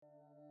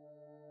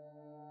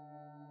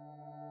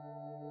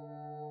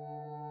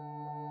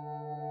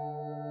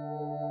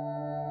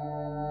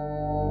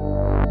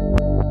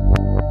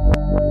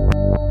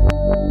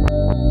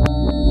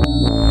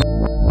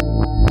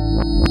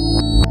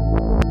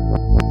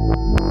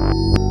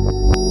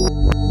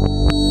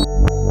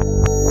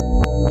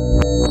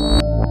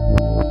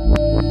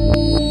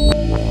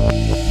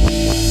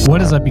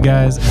is up, you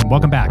guys, and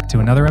welcome back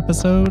to another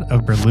episode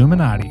of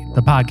Berluminati,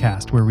 the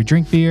podcast where we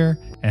drink beer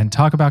and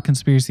talk about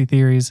conspiracy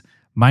theories.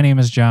 My name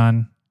is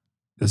John.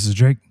 This is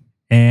Jake.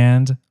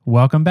 And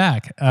welcome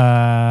back.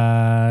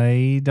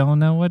 I don't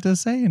know what to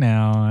say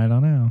now. I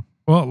don't know.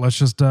 Well, let's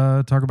just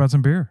talk about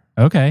some beer.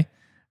 Okay.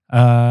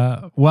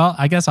 Well,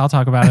 I guess I'll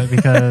talk about it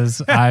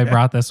because I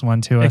brought this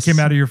one to us. It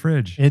came out of your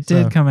fridge. It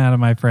did come out of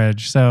my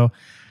fridge. So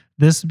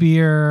this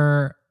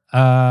beer,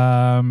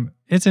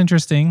 it's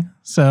interesting.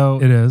 So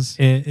It is.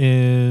 It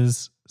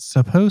is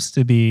supposed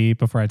to be,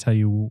 before I tell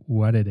you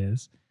what it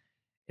is,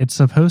 it's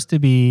supposed to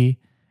be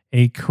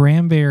a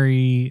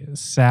cranberry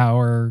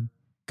sour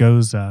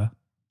goza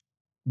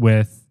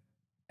with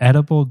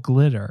edible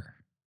glitter.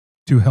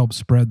 To help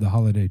spread the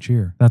holiday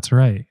cheer. That's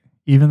right.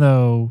 Even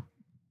though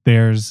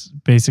there's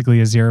basically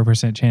a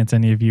 0% chance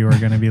any of you are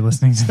going to be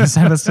listening to this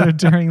episode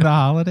during the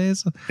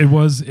holidays. It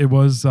was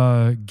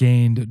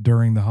gained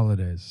during the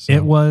holidays. So.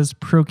 It was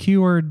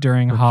procured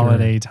during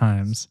holiday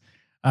times.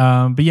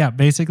 But yeah,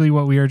 basically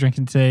what we are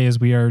drinking today is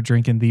we are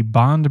drinking the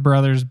Bond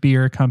Brothers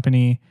Beer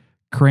Company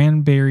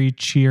Cranberry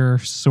Cheer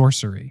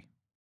Sorcery.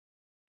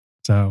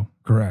 So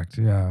Correct,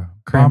 yeah.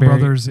 Cranberry.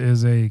 Bond Brothers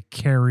is a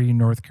Cary,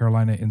 North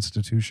Carolina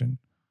institution.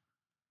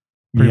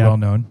 Pretty well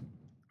known.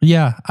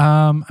 Yeah.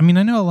 I mean,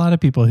 I know a lot of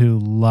people who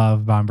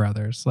love Bond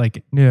Brothers.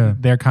 Like, Yeah.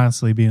 they're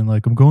constantly being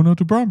like, I'm going out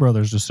to Bond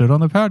Brothers to sit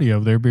on the patio.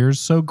 Their beer is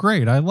so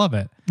great. I love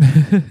it.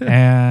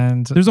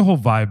 And There's a whole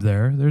vibe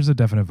there. There's a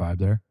definite vibe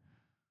there.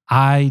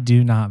 I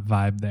do not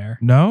vibe there.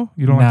 No?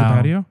 You don't like the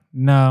patio?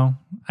 No,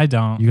 I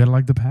don't. You gotta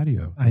like the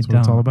patio. That's what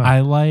it's all about. I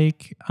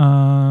like,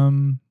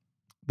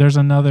 there's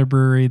another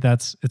brewery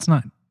it's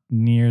not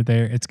near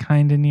there. It's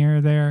kind of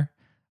near there.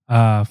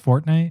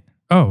 Fortnite.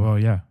 Oh,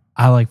 yeah.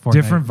 I like Fortnite.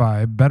 Different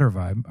vibe, better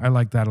vibe. I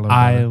like that a little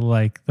better. I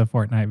like the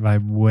Fortnite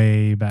vibe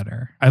way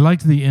better. I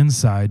liked the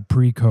inside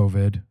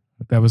pre-COVID.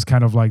 That was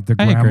kind of like the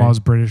I grandma's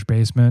agree. British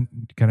basement.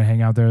 You kind of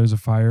hang out there. There's a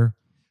fire.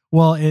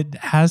 Well, it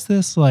has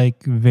this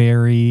like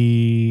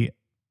very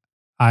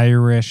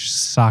Irish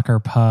soccer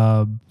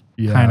pub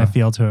kind of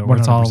feel to it, where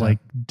it's all 100%. like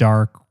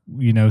dark,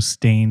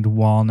 stained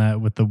walnut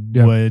with the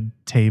wood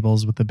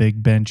tables with the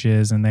big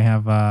benches, and they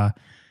have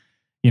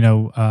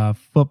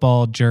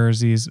football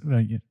jerseys,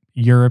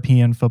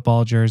 European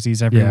football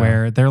jerseys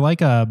everywhere. They're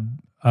like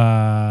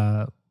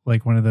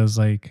like one of those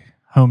like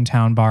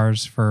hometown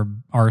bars for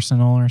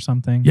Arsenal or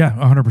something. Yeah,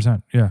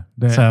 100%. Yeah.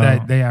 So-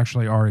 They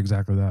actually are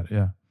exactly that.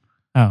 Yeah.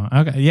 Oh,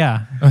 okay.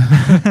 Yeah.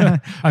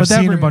 I've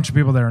seen a bunch of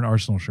people there in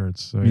Arsenal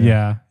shirts. So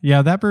Yeah.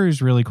 That brewery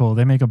is really cool.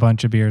 They make a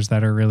bunch of beers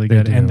that are really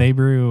good. They do. And they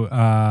brew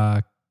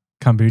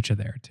kombucha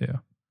there too.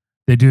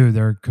 They do.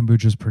 Their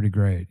kombucha is pretty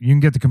great. You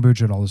can get the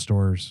kombucha at all the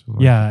stores.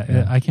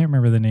 I can't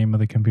remember the name of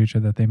the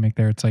kombucha that they make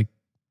there. It's like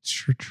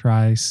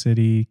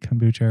Tri-City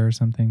kombucha or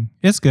something.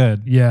 It's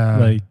good. Yeah.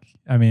 They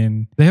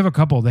have a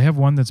couple. They have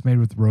one that's made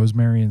with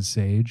rosemary and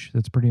sage.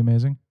 That's pretty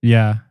amazing.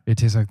 Yeah. It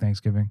tastes like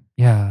Thanksgiving.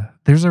 Yeah.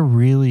 There's a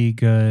really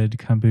good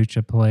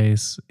kombucha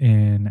place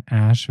in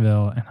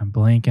Asheville, and I'm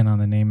blanking on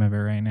the name of it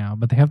right now.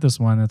 But they have this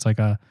one that's like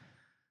a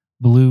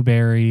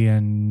blueberry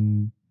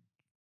and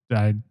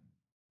like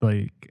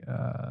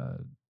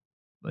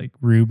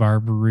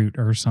rhubarb root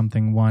or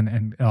something one.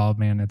 And oh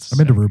man, I'm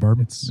into rhubarb.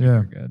 It's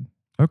super good.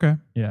 Okay.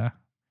 Yeah.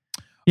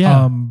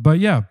 Yeah. But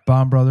yeah,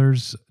 Bond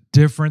Brothers,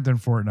 different than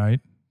Fortnite.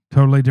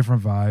 Totally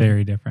different vibe.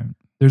 Very different.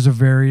 There's a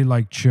very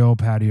like chill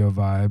patio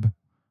vibe.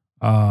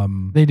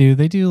 They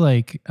do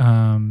like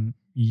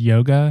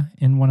yoga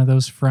in one of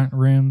those front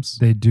rooms.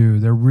 They do.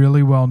 They're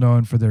really well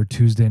known for their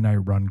Tuesday night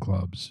run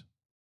clubs.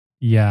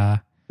 Yeah.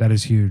 That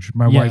is huge.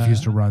 My wife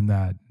used to run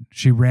that.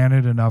 She ran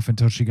it enough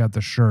until she got the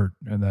shirt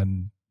and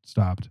then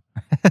stopped.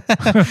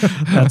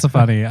 That's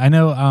funny. I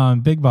know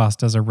Big Boss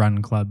does a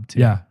run club too.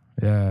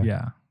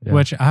 Yeah.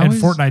 Which and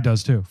Fortnite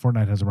does too.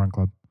 Fortnite has a run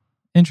club.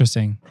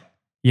 Interesting.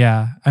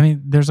 Yeah. I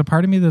mean, there's a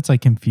part of me that's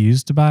like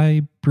confused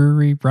by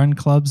brewery run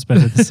clubs, but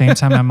at the same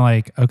time, I'm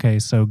like, okay,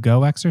 so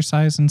go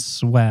exercise and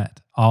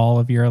sweat all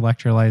of your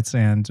electrolytes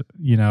and,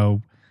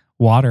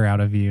 water out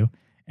of you,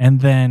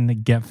 and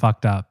then get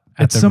fucked up.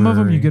 At some of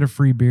them, you get a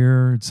free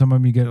beer. At some of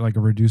them, you get like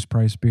a reduced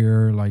price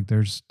beer. Like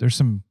there's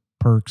some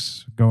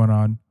perks going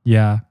on.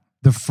 Yeah.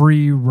 The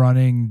free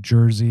running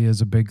jersey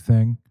is a big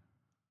thing.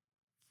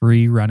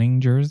 Free running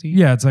jersey?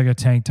 Yeah, it's like a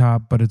tank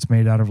top, but it's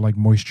made out of like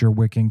moisture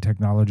wicking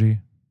technology.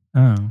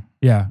 Oh.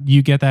 Yeah.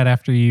 You get that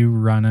after you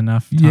run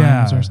enough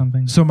times or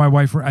something? So my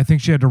wife, I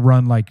think she had to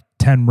run like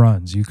 10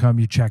 runs. You come,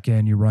 you check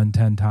in, you run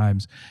 10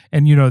 times.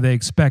 And, they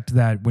expect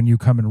that when you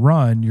come and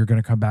run, you're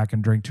going to come back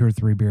and drink 2 or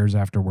 3 beers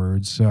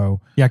afterwards.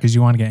 So yeah, because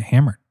you want to get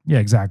hammered. Yeah,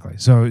 exactly.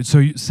 So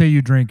you, say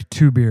you drink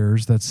 2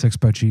 beers, that's 6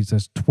 butt each,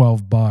 that's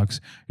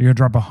 $12. You're gonna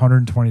drop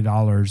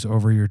 $120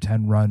 over your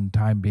 10 run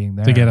time being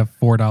there to get a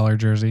 $4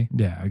 jersey.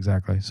 Yeah,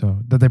 exactly. So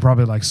that they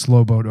probably like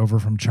slow boat over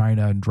from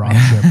China and drop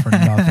ship for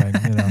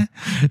nothing.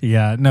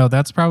 Yeah, no,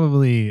 that's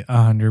probably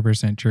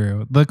 100%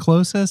 true. The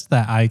closest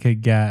that I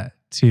could get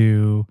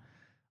to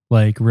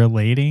like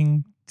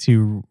relating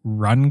to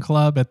run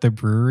club at the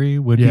brewery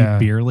would be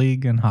beer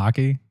league and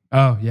hockey.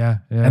 Oh yeah.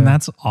 And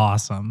that's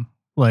awesome.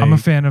 Like, I'm a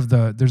fan of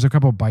there's a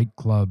couple bike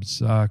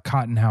clubs.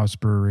 Cotton House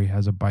Brewery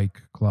has a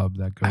bike club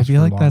that goes I feel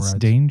for like long that's rides.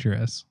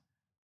 dangerous.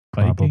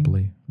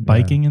 Probably. Yeah.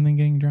 Biking and then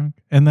getting drunk.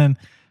 And then,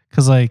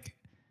 because like,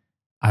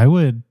 I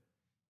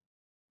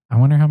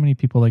wonder how many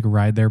people like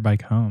ride their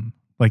bike home.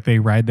 Like they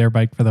ride their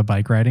bike for the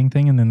bike riding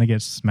thing and then they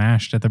get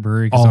smashed at the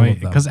brewery. All of them.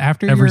 Because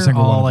after Every you're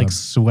single one all of like them.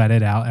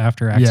 sweated out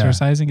after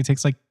exercising, it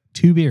takes like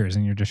 2 beers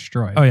and you're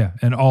destroyed. Oh yeah,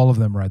 and all of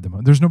them ride them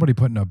home. There's nobody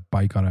putting a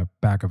bike on a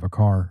back of a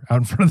car out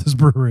in front of this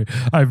brewery.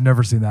 I've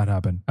never seen that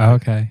happen.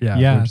 Okay. Yeah,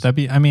 Yeah.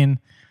 I mean,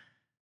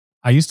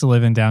 I used to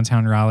live in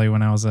downtown Raleigh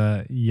when I was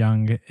a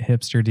young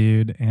hipster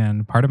dude.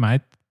 And part of my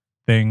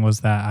thing was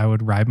that I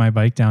would ride my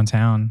bike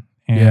downtown.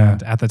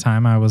 And at the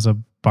time I was a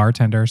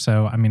bartender.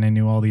 So, I mean, I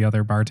knew all the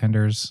other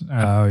bartenders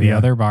at the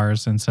other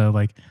bars. And so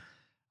like,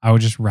 I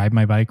would just ride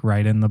my bike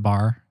right in the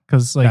bar.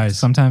 Cause like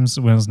sometimes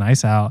when it was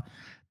nice out,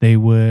 they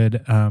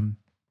would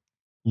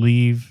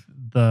leave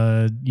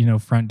the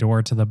front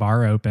door to the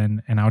bar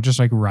open, and I would just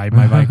like ride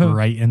my bike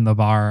right in the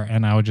bar,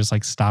 and I would just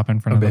like stop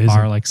in front of the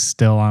bar, like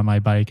still on my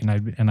bike, and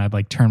I'd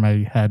like turn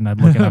my head and I'd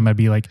look at them, I'd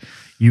be like,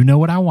 you know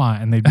what I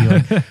want, and they'd be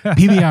like,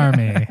 PBR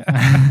me,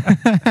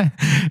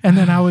 and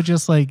then I would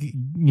just like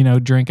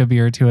drink a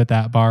beer or two at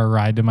that bar,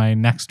 ride to my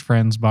next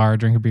friend's bar,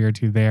 drink a beer or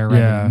two there, ride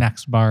to the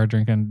next bar,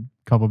 drink a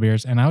couple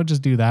beers, and I would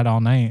just do that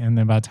all night, and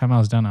then by the time I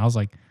was done, I was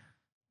like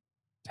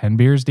 10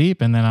 beers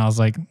deep, and then I was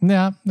like,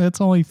 yeah,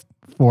 it's only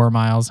 4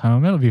 miles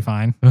home. It'll be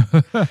fine.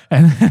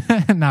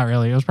 And not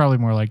really. It was probably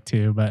more like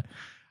 2, but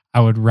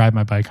I would ride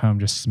my bike home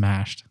just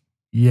smashed.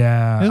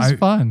 Yeah. It was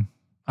fun.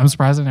 I'm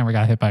surprised I never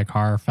got hit by a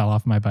car or fell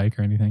off my bike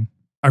or anything.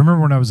 I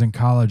remember when I was in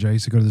college, I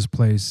used to go to this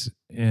place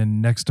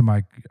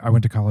I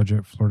went to college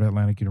at Florida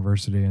Atlantic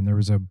University, and there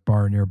was a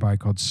bar nearby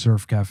called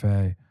Surf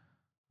Cafe.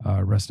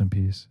 Rest in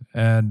peace.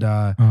 And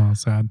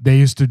sad. They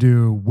used to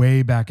do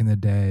way back in the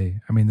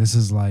day. I mean, this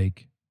is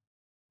like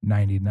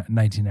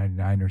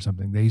 1999 or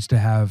something. They used to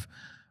have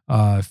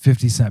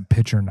 50-cent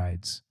pitcher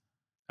nights.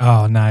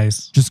 Oh,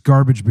 nice. Just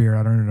garbage beer.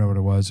 I don't even know what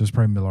it was. It was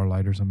probably Miller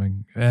Lite or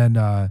something.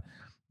 And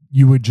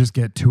you would just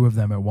get 2 of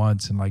them at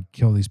once and like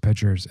kill these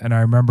pitchers. And I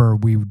remember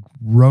we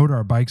rode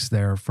our bikes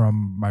there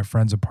from my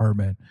friend's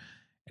apartment,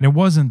 and it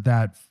wasn't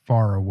that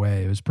far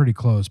away. It was pretty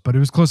close, but it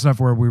was close enough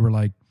where we were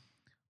like,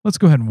 let's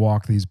go ahead and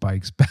walk these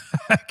bikes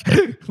back.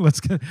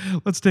 Let's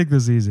take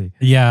this easy.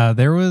 Yeah,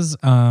 there's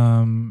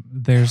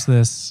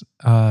this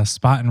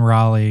spot in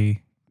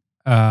Raleigh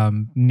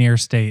near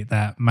State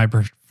that my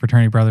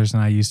fraternity brothers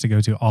and I used to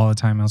go to all the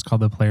time. It was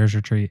called the Players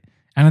Retreat.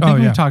 And I think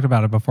we've talked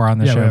about it before on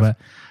the show, but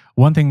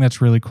one thing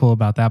that's really cool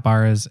about that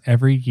bar is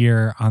every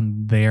year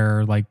on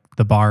their like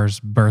the bar's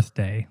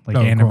birthday, like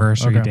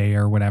anniversary day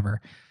or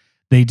whatever,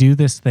 they do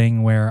this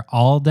thing where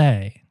all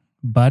day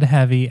Bud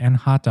Heavy and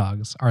hot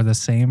dogs are the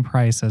same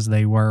price as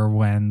they were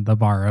when the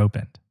bar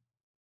opened.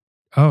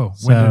 Oh,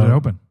 when did it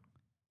open?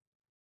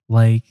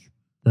 Like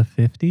the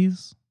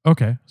 50s.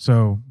 Okay,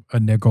 so a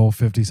nickel,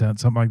 50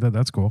 cents, something like that.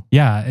 That's cool.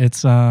 Yeah,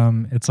 it's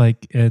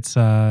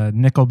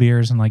nickel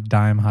beers and like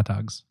dime hot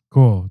dogs.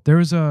 Cool. There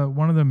was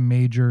one of the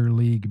major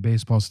league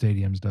baseball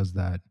stadiums does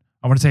that.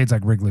 I want to say it's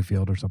like Wrigley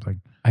Field or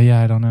something.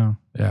 Yeah, I don't know.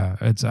 Yeah,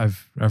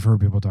 I've heard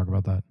people talk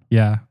about that.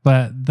 Yeah,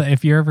 but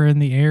if you're ever in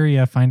the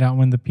area, find out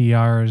when the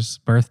PR's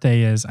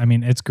birthday is. I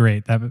mean, it's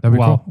great. That'd be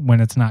cool.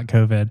 When it's not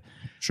COVID.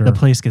 Sure. The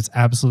place gets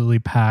absolutely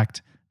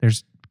packed.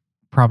 There's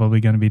probably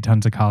going to be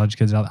tons of college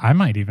kids out. I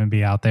might even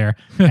be out there,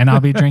 and I'll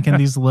be drinking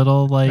these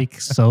little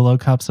like solo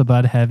cups of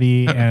Bud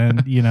Heavy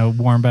and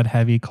warm Bud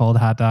Heavy, cold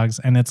hot dogs,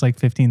 and it's like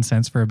 15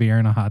 cents for a beer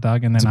and a hot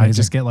dog, and then I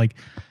just get like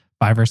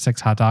 5 or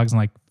 6 hot dogs and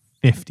like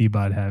 50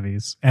 Bud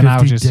Heavies, and I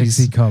would just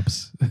Dixie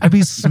cups. I'd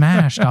be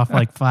smashed off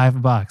like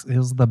 $5. It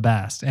was the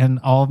best, and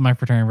all of my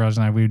fraternity brothers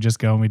and I, we would just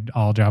go and we'd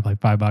all drop like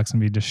 $5 and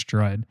be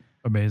destroyed.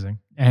 Amazing.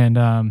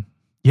 And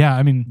yeah,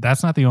 I mean,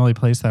 that's not the only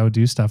place that would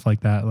do stuff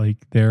like that. Like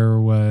there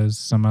was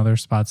some other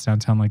spots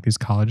downtown, like these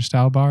college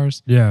style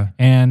bars. Yeah.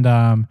 And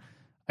I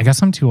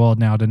guess I'm too old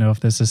now to know if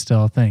this is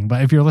still a thing.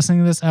 But if you're listening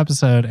to this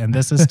episode and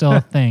this is still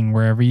a thing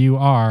wherever you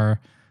are,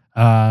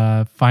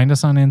 find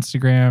us on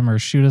Instagram or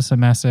shoot us a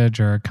message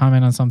or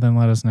comment on something,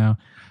 let us know.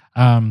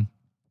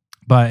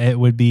 But it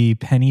would be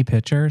penny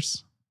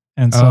pitchers.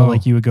 And so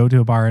like you would go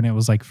to a bar and it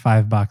was like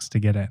 $5 to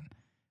get in.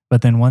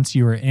 But then once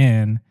you were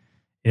in,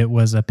 it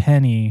was a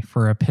penny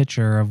for a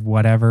pitcher of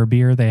whatever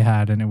beer they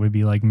had, and it would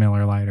be like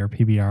Miller Lite or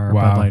PBR or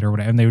Bud Light or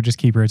whatever. And they would just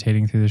keep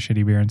rotating through the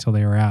shitty beer until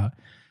they were out.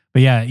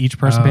 But yeah, each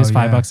person pays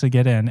 $5 to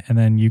get in, and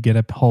then you get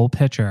a whole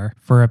pitcher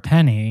for a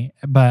penny.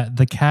 But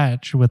the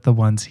catch with the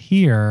ones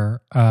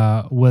here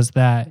was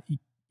that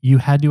you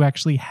had to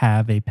actually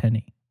have a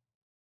penny.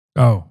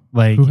 Oh,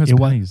 like who has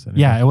pennies?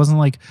 Yeah, it wasn't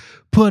like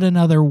put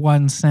another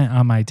 1 cent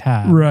on my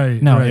tab.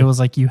 Right. No, right. It was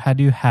like you had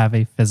to have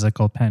a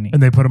physical penny.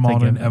 And they put them all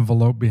in an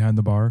envelope behind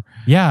the bar.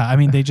 Yeah, I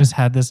mean, they just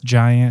had this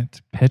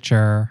giant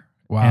pitcher.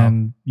 Wow.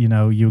 And you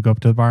would go up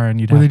to the bar and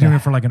you'd Were they doing it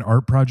for like an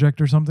art project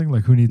or something?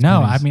 Like who needs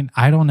pennies? I mean,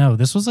 I don't know.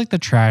 This was like the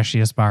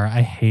trashiest bar.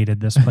 I hated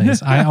this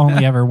place. I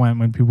only ever went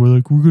when people were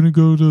like, we're going to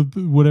go to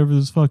whatever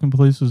this fucking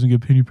place is and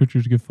get penny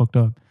pitchers to get fucked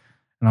up.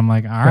 And I'm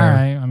like, all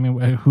right. I mean,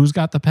 who's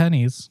got the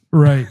pennies?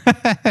 Right.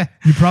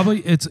 You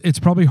probably it's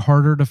probably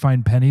harder to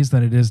find pennies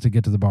than it is to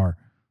get to the bar.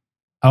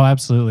 Oh,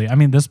 absolutely. I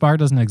mean, this bar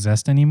doesn't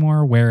exist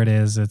anymore. Where it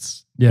is,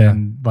 it's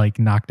been like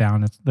knocked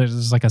down.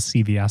 There's like a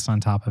CVS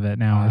on top of it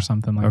now or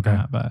something like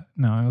that. But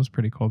no, it was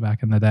pretty cool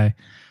back in the day.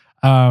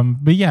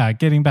 But yeah,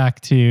 getting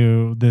back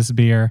to this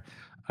beer.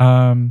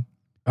 Oh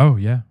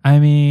yeah. I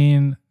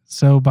mean,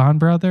 so Bond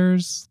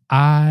Brothers,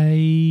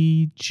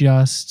 I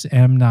just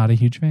am not a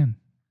huge fan.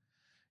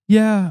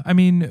 Yeah, I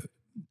mean,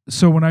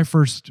 so when I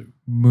first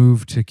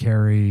moved to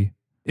Cary,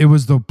 it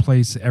was the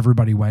place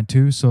everybody went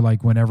to. So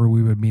like whenever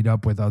we would meet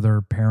up with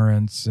other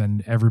parents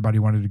and everybody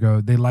wanted to go,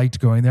 they liked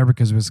going there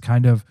because it was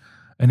kind of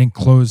an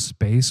enclosed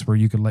space where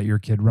you could let your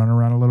kid run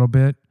around a little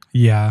bit.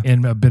 Yeah.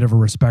 In a bit of a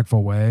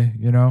respectful way,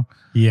 you know?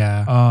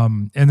 Yeah.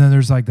 And then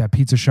there's like that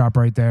pizza shop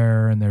right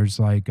there. And there's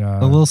like the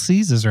Little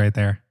C's is right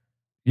there.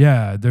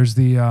 Yeah. There's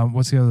the,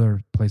 what's the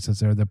other place that's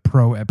there? The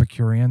Pro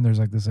Epicurean. There's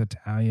like this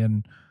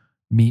Italian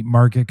meat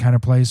market kind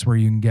of place where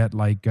you can get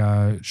like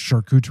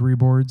charcuterie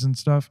boards and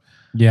stuff.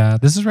 Yeah,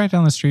 this is right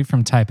down the street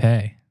from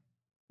Taipei.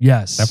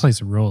 Yes. That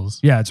place rules.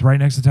 Yeah, it's right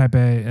next to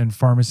Taipei, and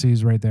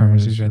Pharmacy's right there.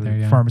 Pharmacy's right there,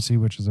 yeah. Pharmacy,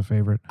 which is a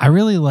favorite. I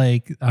really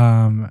like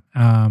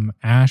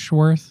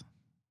Ashworth.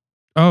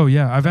 Oh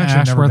yeah, I've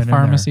actually never been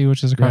Pharmacy, in there.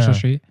 which is across the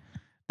street.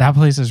 That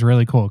place is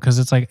really cool because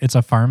it's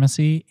a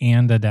pharmacy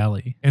and a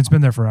deli. And it's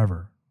been there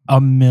forever.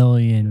 A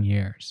million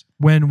years.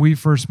 When we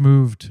first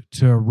moved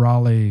to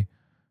Raleigh,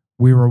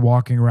 we were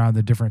walking around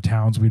the different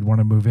towns we'd want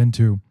to move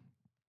into.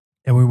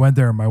 And we went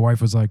there and my wife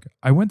was like,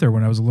 I went there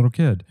when I was a little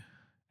kid.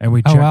 And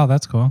we checked, wow,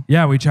 that's cool.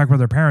 Yeah, we checked with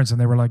her parents and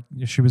they were like,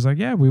 she was like,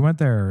 yeah, we went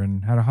there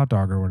and had a hot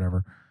dog or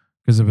whatever.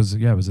 Because it was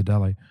a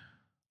deli.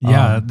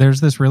 Yeah,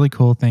 there's this really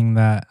cool thing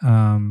that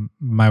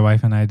my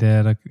wife and I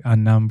did a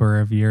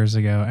number of years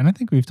ago. And I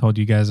think we've told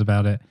you guys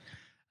about it.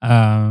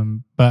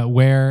 But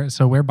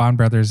where Bond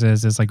Brothers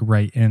is like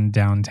right in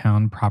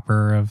downtown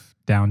proper of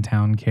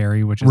downtown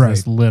Cary, which is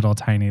this little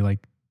tiny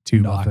like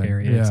 2-block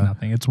area. It's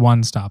nothing. It's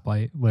one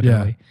stoplight,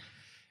 literally.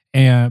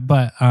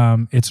 But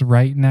it's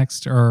right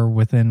next or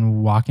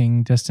within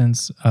walking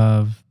distance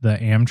of the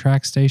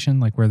Amtrak station,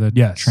 like where the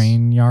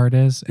train yard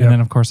is. And then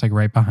of course, like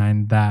right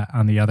behind that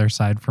on the other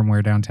side from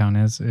where downtown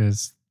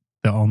is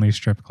the only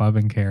strip club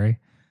in Cary.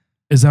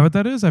 Is that what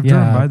that is? I've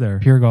driven by there.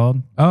 Pure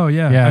Gold. Oh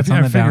yeah. Yeah, I think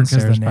I figured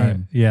because the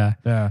name. Yeah.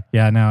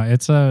 No,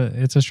 it's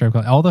a strip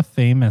club. All the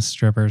famous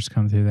strippers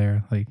come through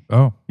there. Like,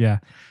 yeah.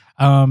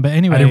 But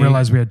anyway, I didn't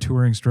realize we had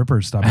touring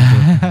strippers stopping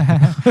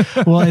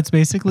through. Well, it's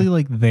basically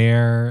like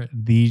the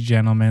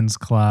Gentleman's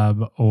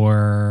Club,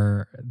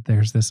 or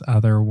there's this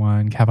other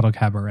one, Capital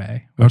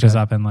Cabaret, which is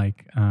up in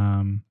like.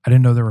 I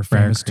didn't know there were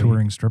famous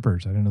touring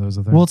strippers. I didn't know there was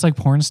a thing. Well, it's like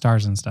porn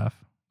stars and stuff.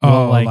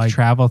 Oh, like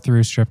travel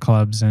through strip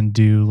clubs and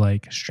do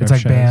like strip shows. It's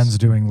like shows. bands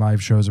doing live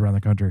shows around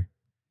the country.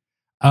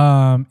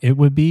 It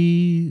would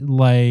be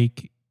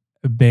like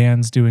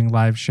bands doing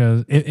live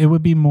shows. It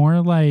would be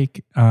more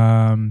like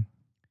the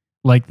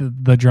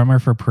drummer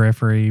for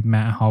Periphery,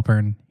 Matt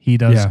Halpern, he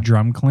does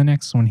drum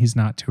clinics when he's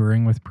not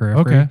touring with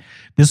Periphery. Okay.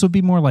 This would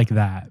be more like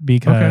that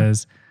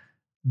because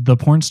the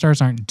porn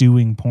stars aren't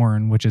doing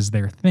porn, which is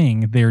their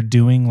thing. They're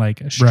doing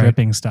like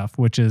stripping stuff,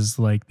 which is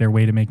like their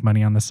way to make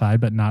money on the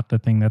side, but not the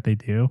thing that they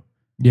do.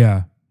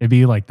 Yeah. It'd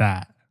be like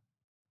that.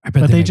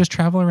 But they just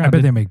travel around. I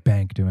bet they make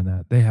bank doing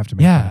that. They have to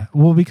make bank.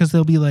 Well, because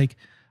they'll be like,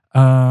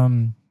 I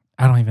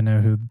don't even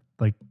know who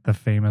like the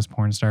famous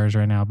porn stars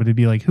right now, but it'd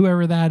be like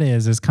whoever that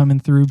is coming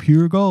through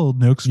Pure Gold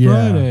next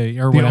Friday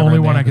or whatever. The only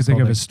one I can think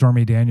of is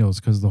Stormy Daniels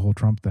because of the whole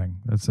Trump thing.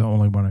 That's the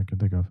only one I can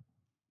think of.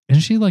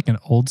 Isn't she like an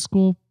old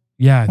school?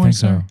 Yeah, I think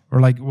so. Or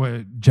like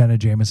Jenna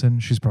Jameson.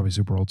 She's probably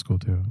super old school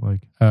too.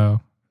 Like,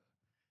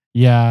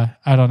 yeah,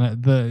 I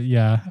don't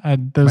know.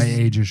 My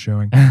age is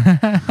showing.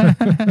 I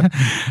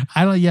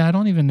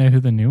don't even know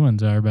who the new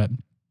ones are, but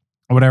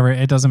whatever.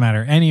 It doesn't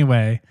matter.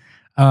 Anyway,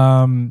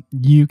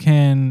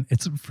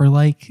 it's for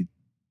like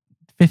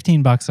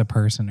 $15 a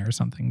person or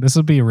something. This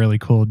would be a really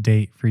cool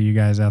date for you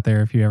guys out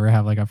there if you ever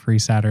have like a free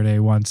Saturday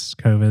once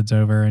COVID's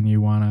over and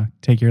you want to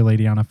take your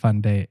lady on a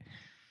fun date.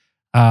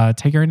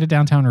 Take her into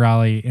downtown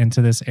Raleigh,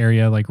 into this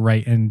area like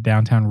right in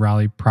downtown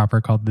Raleigh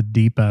proper called the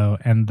Depot,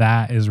 and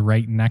that is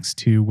right next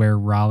to where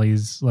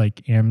Raleigh's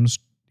like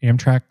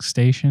Amtrak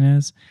station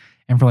is.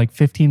 And for like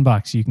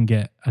 $15, you can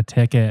get a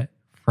ticket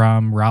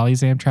from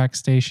Raleigh's Amtrak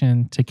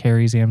station to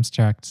Cary's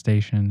Amtrak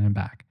station and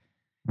back.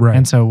 Right.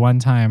 And so one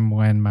time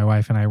when my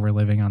wife and I were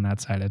living on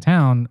that side of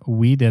town,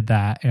 we did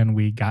that and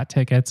we got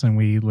tickets and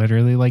we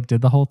literally like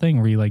did the whole thing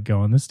where you like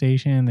go in the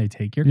station, they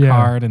take your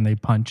card and they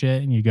punch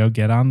it and you go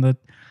get on the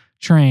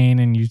train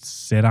and you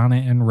sit on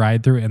it and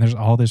ride through it. And there's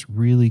all this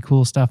really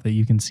cool stuff that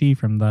you can see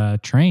from the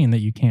train that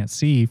you can't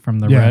see from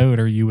the road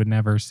or you would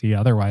never see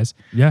otherwise.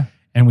 Yeah.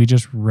 And we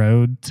just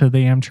rode to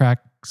the Amtrak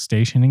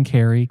station in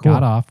Cary,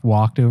 got off,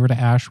 walked over to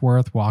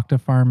Ashworth, walked to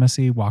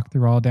Pharmacy, walked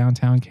through all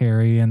downtown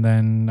Cary, and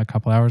then a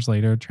couple hours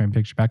later, train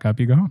picks you back up,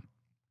 you go home.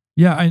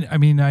 Yeah, I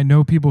mean, I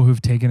know people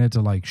who've taken it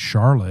to like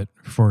Charlotte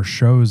for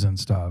shows and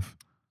stuff.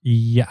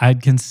 Yeah,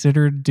 I'd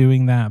considered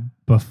doing that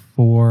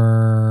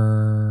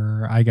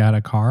before I got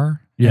a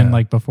car. Yeah. And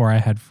like before I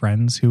had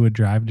friends who would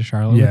drive to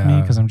Charlotte with me,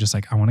 Yeah. because I'm just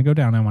like, I want to go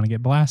down, I want to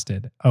get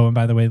blasted. Oh, and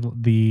by the way,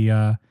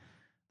 the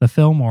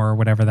Fillmore or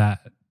whatever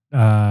that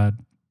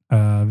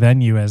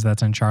venue is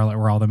that's in Charlotte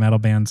where all the metal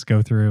bands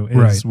go through is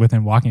Right.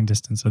 within walking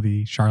distance of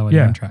the Charlotte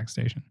Yeah. Amtrak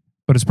station.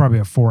 But it's probably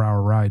a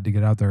 4-hour ride to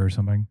get out there or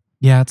something.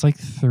 Yeah, it's like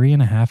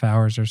 3.5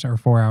 hours or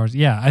 4 hours.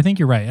 Yeah, I think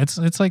you're right. It's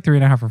like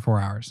 3.5 or 4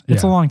 hours.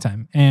 It's a Yeah. long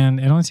time, and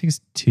it only takes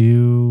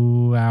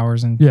 2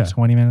 hours and Yeah.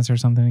 20 minutes or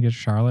something to get to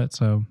Charlotte.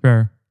 So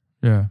Fair.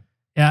 Yeah.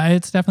 yeah,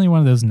 it's definitely one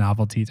of those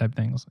novelty type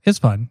things. It's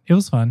fun. It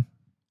was fun.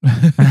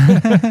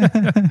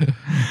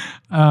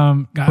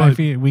 God, I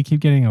feel we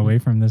keep getting away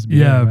from this beer.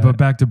 Yeah, but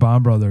back to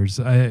Bond Brothers.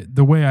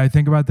 The way I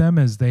think about them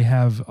is they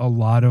have a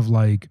lot of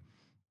like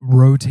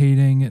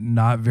rotating,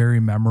 not very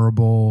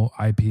memorable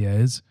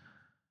IPAs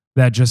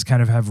that just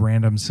kind of have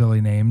random silly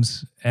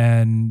names.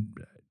 And,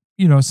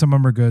 you know, some of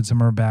them are good,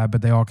 some are bad,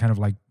 but they all kind of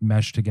like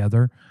mesh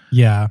together.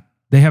 yeah,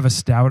 They have a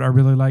stout I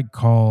really like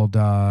called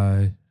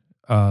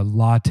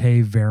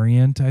Latte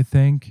Variant, I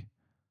think.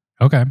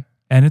 okay.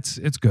 And it's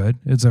good.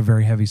 It's a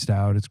very heavy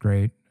stout. It's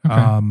great.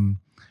 Okay.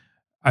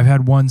 I've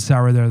had one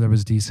sour there that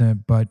was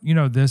decent, but you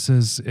know,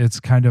 it's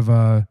kind of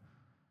a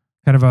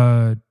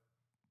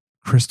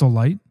Crystal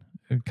Light,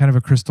 kind of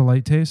a Crystal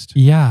Light taste.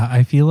 Yeah,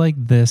 I feel like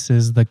this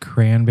is the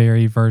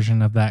cranberry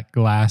version of that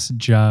glass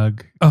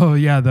jug. Oh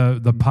yeah,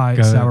 the pie,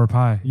 Go- sour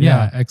pie.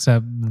 Yeah,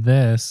 except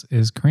this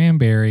is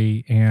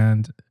cranberry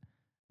and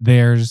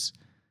there's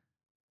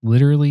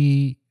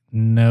literally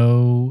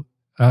no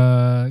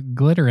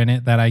glitter in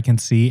it that I can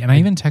see. And I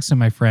even texted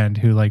my friend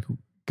who like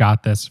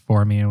got this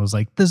for me and was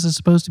like, this is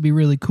supposed to be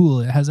really cool.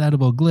 It has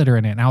edible glitter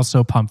in it. And I was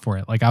so pumped for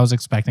it. Like I was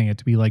expecting it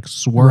to be like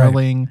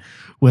swirling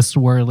with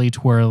swirly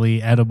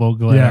twirly edible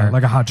glitter. Yeah,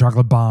 like a hot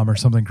chocolate bomb or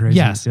something crazy.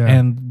 yes. Yeah.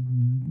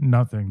 And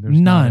nothing. There's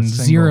not a none,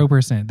 single-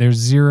 0%.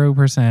 There's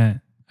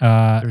 0%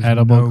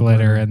 edible no glitter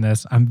glitter. in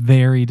this. I'm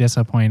very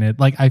disappointed.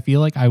 Like I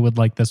feel like I would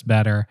like this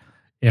better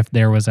if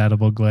there was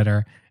edible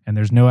glitter, and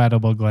there's no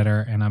edible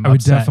glitter, and I'm I would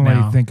upset definitely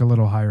now. think a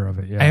little higher of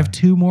it. Yeah. I have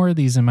 2 more of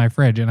these in my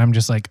fridge, and I'm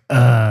just like,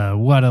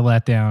 what a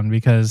letdown,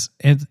 because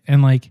it's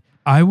and like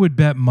I would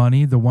bet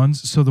money the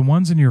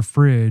ones in your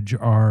fridge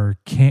are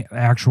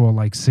actual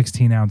like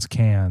 16-ounce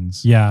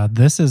cans. yeah,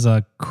 this is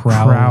a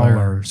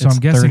crowler. So It's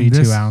I'm guessing 32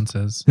 this-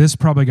 ounces. This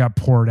probably got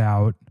poured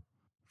out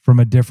from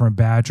a different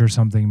batch or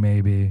something,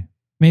 maybe.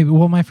 Maybe.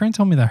 Well, my friend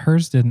told me that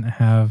hers didn't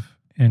have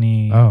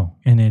any Oh,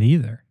 in it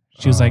either.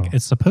 She was like, Oh.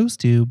 it's supposed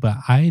to, but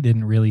I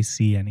didn't really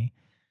see any.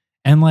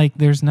 And like,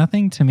 there's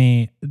nothing to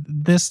me.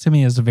 This to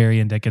me is very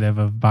indicative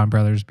of Bond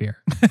Brothers beer.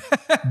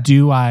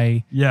 Do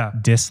I yeah.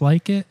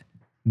 dislike it?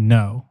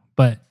 No.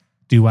 But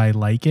do I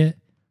like it?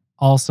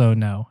 Also,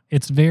 no.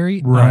 It's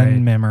very Right.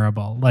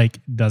 unmemorable. Like,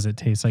 does it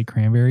taste like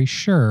cranberry?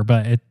 Sure.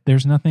 But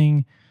there's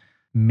nothing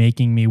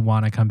making me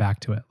want to come back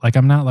to it. Like,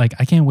 I'm not like,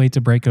 I can't wait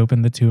to break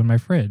open the 2 in my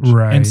fridge.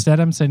 Right. Instead,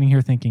 I'm sitting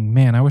here thinking,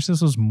 man, I wish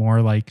this was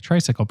more like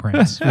Tricycle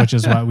Prince, which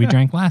is what we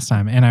drank last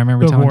time. And I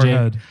remember The telling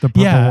warhead, Jake, the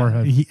purple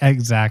warhead.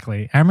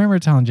 exactly. I remember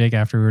telling Jake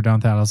after we were done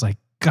with that, I was like,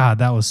 God,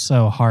 that was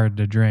so hard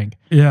to drink.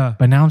 Yeah.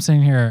 But now I'm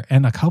sitting here,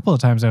 and a couple of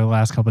times over the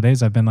last couple of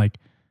days, I've been like,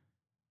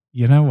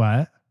 you know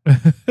what?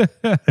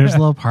 There's a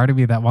little part of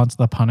me that wants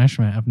the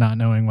punishment of not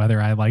knowing whether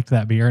I liked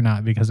that beer or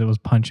not because it was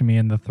punching me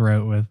in the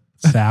throat with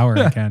sour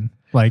again.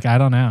 Like, I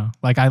don't know.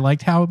 Like, I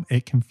liked how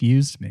it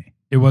confused me.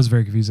 It was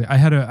very confusing. I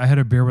had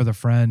a beer with a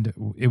friend.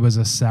 It was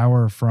a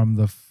sour from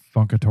the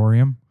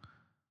Funkatorium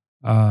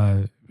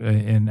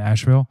in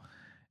Asheville,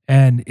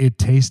 and it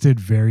tasted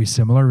very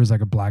similar. It was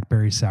like a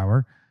blackberry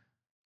sour.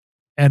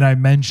 And I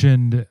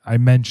mentioned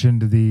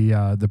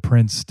the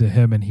Prince to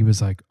him, and he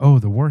was like, "Oh,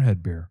 the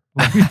Warhead beer."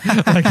 Like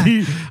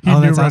he Oh,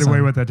 knew that's right away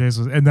awesome. what that taste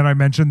was. And then I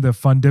mentioned the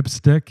Fun Dip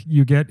stick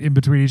you get in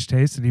between each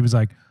taste, and he was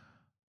like,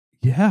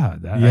 "Yeah,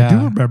 I do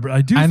Yeah. remember.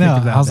 I do. I think know.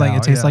 of that I was like, now."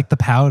 it tastes Yeah. like the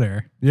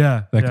powder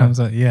yeah that yeah. comes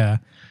out. Yeah.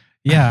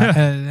 Yeah.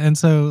 and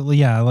so,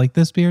 yeah, like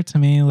this beer to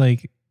me,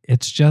 like,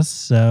 it's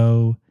just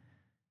so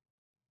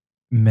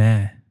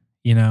meh,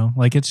 you know?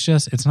 Like, it's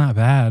not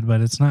bad,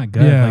 but it's not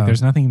good. Yeah. Like,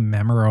 there's nothing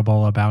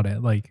memorable about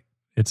it. Like,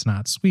 it's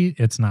not sweet.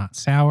 It's not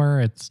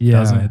sour.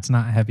 Yeah. It's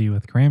not heavy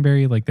with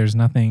cranberry. Like, there's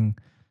nothing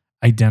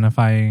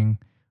identifying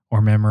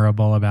or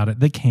memorable about it.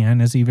 The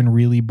can is even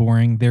really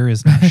boring. There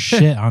is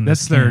shit on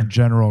this That's their can.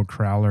 general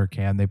crowler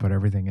can. They put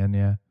everything in.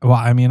 Yeah. Well,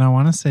 I mean, I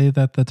want to say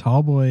that the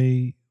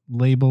Tallboy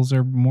labels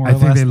are more I or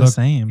think less they the look-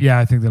 same. Yeah,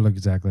 I think they look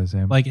exactly the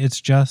same. Like,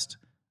 it's just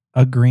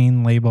a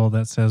green label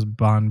that says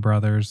Bond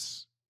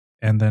Brothers,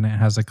 and then it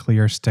has a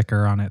clear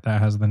sticker on it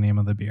that has the name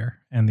of the beer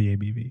and the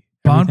ABV.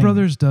 Bond Everything-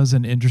 Brothers does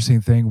an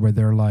interesting thing where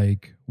they're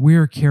like,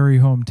 we're Cary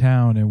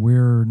hometown and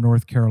we're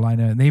North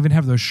Carolina. And they even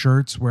have those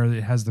shirts where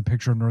it has the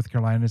picture of North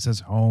Carolina and it says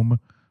home,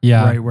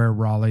 Yeah. right where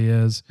Raleigh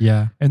is.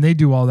 Yeah. And they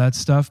do all that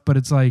stuff, but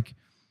it's like,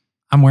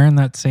 I'm wearing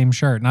that same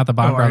shirt, not the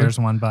Bond Oh, are you? Brothers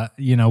one, but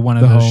one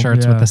of The those home,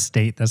 shirts yeah. with the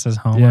state that says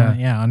home Yeah. on it.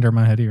 Yeah, under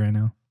my hoodie right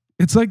now.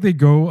 it's like they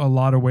go a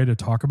lot of way to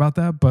talk about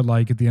that, but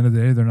like at the end of the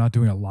day, they're not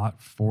doing a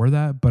lot for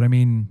that. But I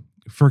mean,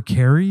 for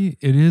Cary,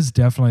 it is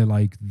definitely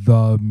like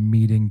the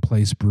meeting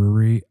place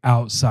brewery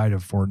outside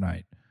of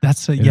Fortnite. That's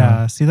so,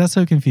 yeah. See, that's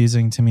so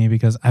confusing to me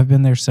because I've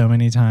been there so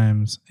many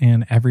times,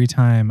 and every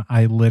time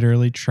I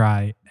literally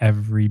try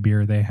every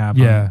beer they have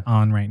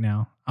on right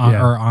now,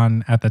 or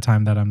on at the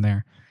time that I'm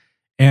there.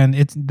 And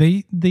it's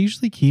they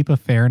usually keep a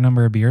fair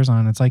number of beers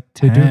on. It's like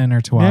 10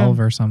 or 12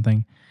 or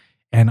something.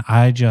 And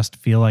I just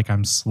feel like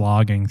I'm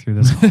slogging through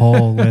this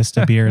whole list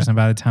of beers. And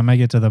by the time I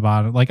get to the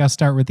bottom, like I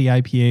start with the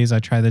IPAs, I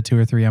try the 2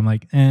 or 3. I'm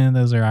like,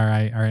 those are all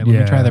right. All right,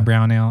 let me try the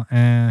brown ale.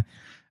 Man,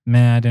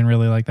 I didn't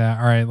really like that.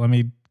 All right, let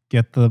me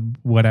get the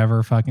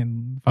whatever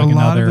fucking a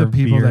lot other of the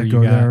people beer that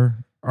go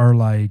there are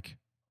like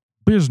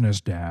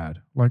business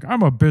dad. Like,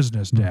 I'm a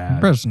business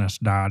dad. Business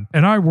dad.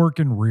 And I work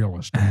in real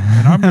estate.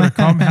 And I'm going to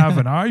come have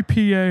an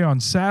IPA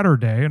on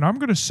Saturday, and I'm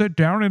going to sit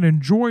down and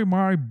enjoy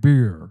my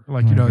beer.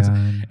 Like,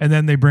 and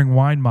then they bring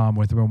Wine Mom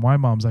with them, and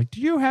Wine Mom's like,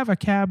 do you have a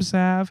Cab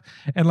Sav?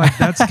 And like,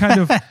 that's kind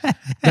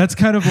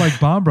of like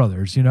Bond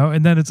Brothers,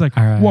 And then it's like,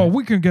 well,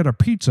 we can get a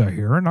pizza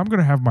here, and I'm going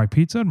to have my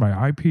pizza and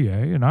my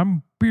IPA, and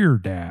I'm beer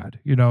dad,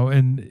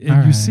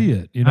 and you see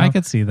it, I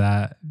could see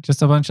that.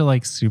 Just a bunch of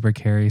like super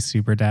Cary,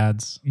 super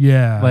dads.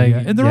 Yeah. Like,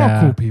 and they're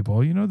all cool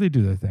people, they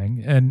do their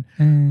thing. And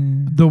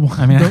the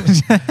one,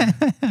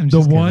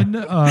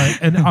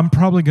 and I'm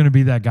probably going to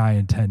be that guy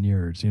in 10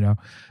 years,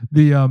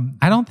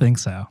 I don't think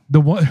so.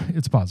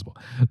 It's possible.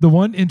 The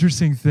one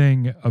interesting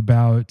thing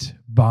about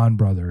Bond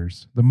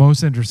Brothers, the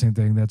most interesting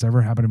thing that's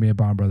ever happened to me at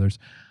Bond Brothers,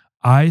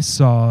 I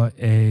saw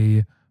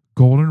a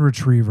golden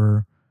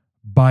retriever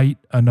bite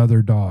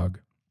another dog.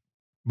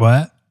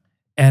 What?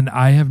 And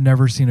I have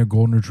never seen a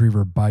golden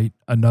retriever bite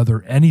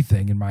another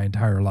anything in my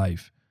entire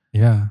life.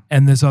 Yeah.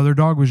 And this other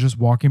dog was just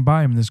walking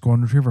by him, and this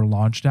golden retriever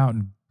launched out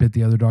and bit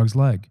the other dog's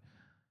leg.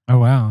 Oh,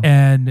 wow.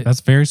 And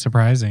that's very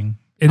surprising.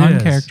 It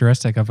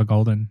uncharacteristic of a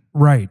golden.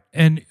 Right.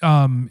 And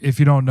if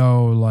you don't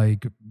know,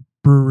 like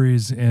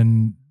breweries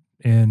in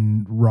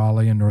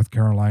Raleigh in North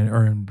Carolina,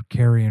 or in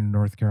Cary in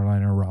North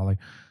Carolina or Raleigh,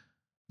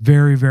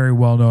 very, very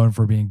well known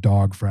for being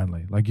dog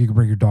friendly. Like, you can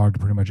bring your dog to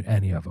pretty much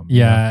any of them.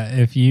 Yeah.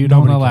 If you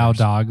don't allow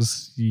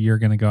dogs, you're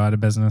going to go out of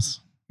business.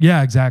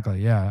 Yeah,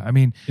 exactly. Yeah. I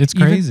mean, it's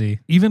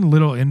crazy. Even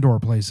little indoor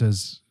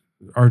places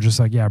are just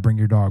like, yeah, bring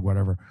your dog,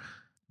 whatever.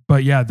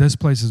 But yeah, this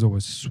place is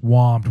always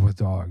swamped with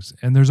dogs.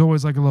 And there's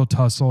always like a little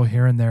tussle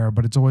here and there,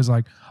 but it's always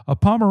like a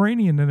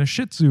Pomeranian and a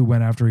Shih Tzu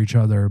went after each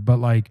other. But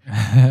like,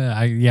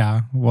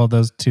 well,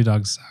 those two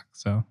dogs suck.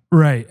 So,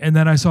 right. And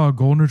then I saw a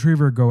golden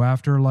retriever go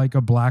after like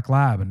a black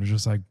lab, and it's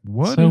just like,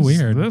 what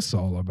is this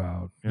all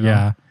about?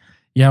 Yeah.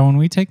 Yeah. When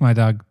we take my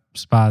dog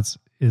spots,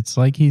 it's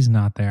like he's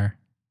not there.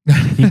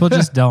 People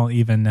just don't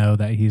even know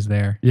that he's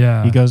there.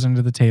 Yeah. He goes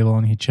under the table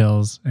and he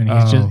chills, and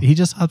he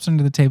just hops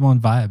under the table and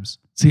vibes.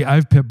 See, I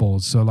have pit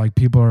bulls, so like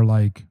people are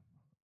like,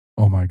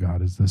 oh my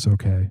God, is this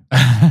okay?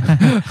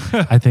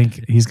 I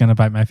think he's going to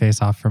bite my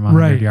face off from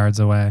 100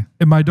 yards away.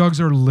 And my dogs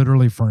are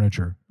literally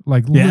furniture.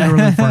 Like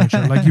literally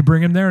furniture. Like, you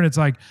bring him there and it's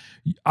like,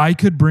 I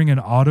could bring an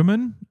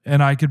Ottoman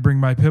and I could bring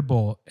my pit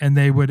bull, and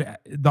the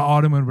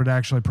Ottoman would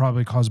actually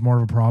probably cause more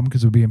of a problem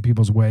because it would be in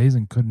people's ways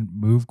and couldn't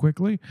move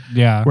quickly.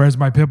 Yeah. Whereas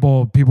my pit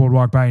bull, people would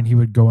walk by and he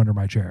would go under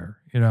my chair,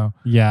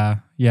 Yeah.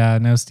 Yeah.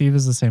 No, Steve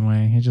is the same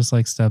way. He just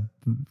likes to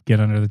get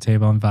under the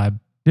table and vibe.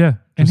 Yeah.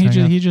 And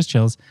he just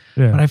chills.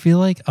 Yeah. But I feel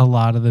like a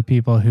lot of the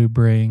people who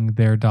bring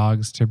their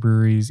dogs to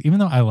breweries, even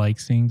though I like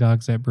seeing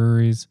dogs at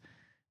breweries,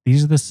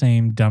 these are the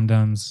same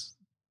dum-dums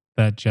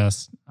that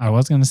just, I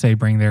was going to say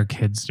bring their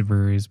kids to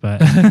breweries, but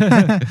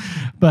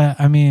but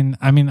I mean,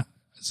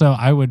 so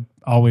I would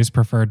always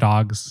prefer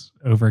dogs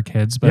over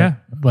kids, but yeah,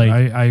 like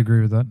I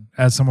agree with that.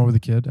 As someone with a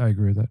kid, I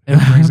agree with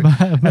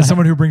that. As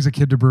someone who brings a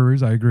kid to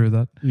breweries, I agree with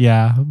that.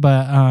 Yeah,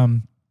 but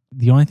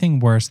the only thing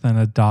worse than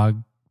a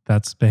dog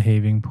that's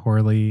behaving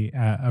poorly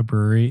at a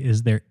brewery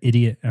is their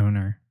idiot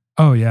owner.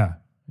 Oh yeah.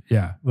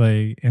 Yeah.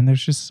 Like, and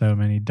there's just so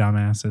many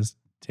dumbasses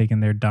taking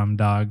their dumb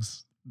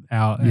dogs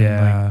out.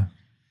 Yeah. And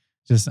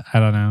just, I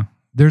don't know.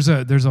 There's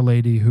a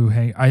lady who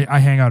I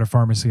hang out at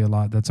Pharmacy a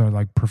lot. That's our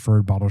like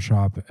preferred bottle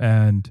shop.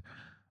 And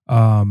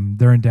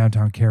they're in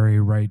downtown Cary,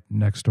 right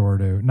next door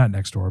to, not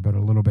next door, but a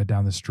little bit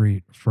down the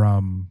street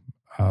from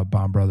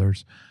Bond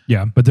Brothers.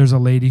 Yeah. But there's a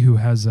lady who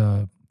has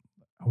I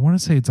want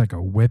to say it's like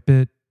a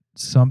Whippet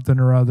something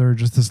or other,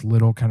 just this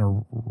little kind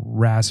of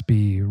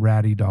raspy,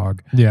 ratty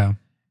dog. Yeah.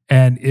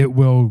 And it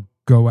will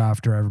go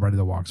after everybody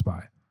that walks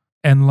by.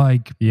 And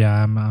like,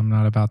 yeah, I'm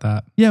not about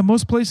that. Yeah,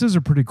 most places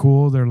are pretty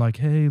cool. They're like,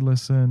 hey,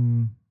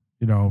 listen,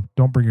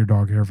 don't bring your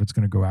dog here if it's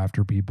going to go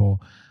after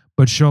people.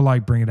 But she'll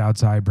like bring it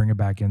outside, bring it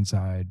back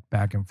inside,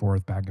 back and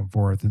forth, back and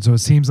forth. And so it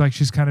seems like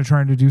she's kind of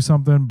trying to do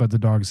something, but the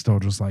dog's still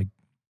just like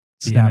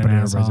snapping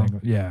at everybody's ankle.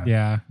 Yeah.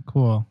 Yeah.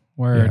 Cool.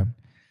 Word.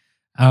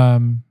 Yeah.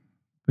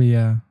 But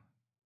yeah.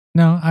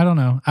 No, I don't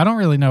know. I don't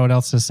really know what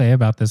else to say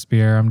about this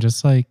beer. I'm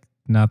just like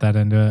not that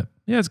into it.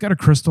 Yeah, it's got a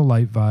Crystal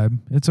Light vibe.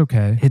 It's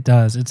okay. It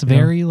does. It's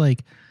very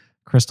like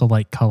Crystal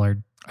Light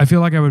colored. I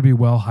feel like I would be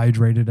well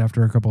hydrated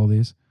after a couple of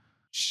these.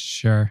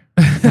 Sure.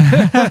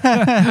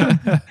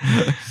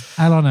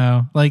 I don't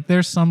know. Like,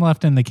 there's some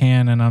left in the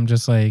can, and I'm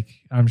just like,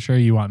 I'm sure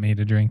you want me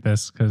to drink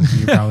this because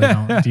you probably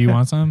don't. Do you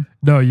want some?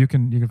 No, you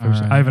can finish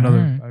it. All I have right, another.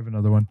 all right. I have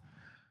another one.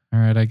 All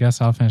right, I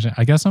guess I'll finish it.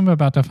 I guess I'm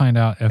about to find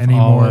out if Any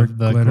all more of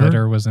the glitter?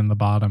 glitter was in the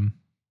bottom.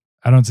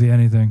 I don't see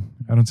anything.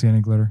 I don't see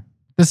any glitter.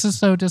 This is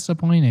so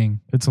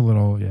disappointing. It's a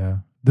little, yeah.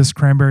 This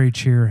cranberry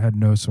cheer had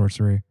no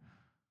sorcery.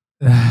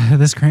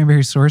 This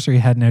cranberry sorcery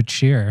had no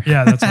cheer.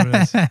 Yeah, that's what it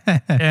is.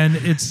 And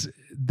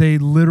they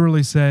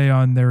literally say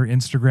on their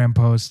Instagram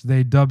post,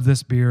 they dubbed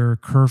this beer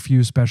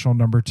Curfew Special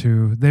Number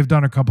 2. They've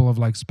done a couple of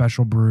like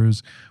special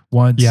brews.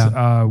 Once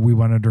we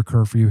went under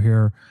curfew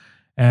here.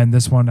 And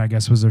this one, I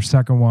guess, was their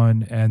second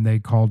one. And they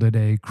called it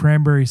a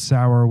cranberry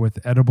sour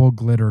with edible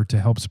glitter to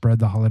help spread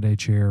the holiday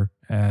cheer.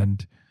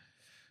 And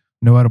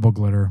no edible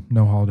glitter,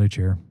 no holiday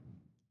cheer.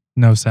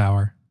 No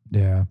sour.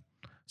 Yeah.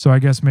 So I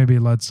guess maybe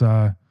let's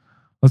go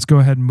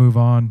ahead and move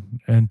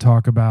on and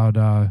talk about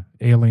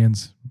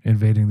aliens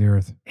invading the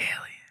Earth.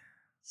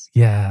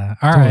 Yeah.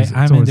 All It's right. always- it's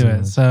I'm always into it.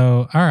 aliens.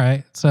 So, all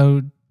right.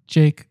 So,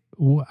 Jake,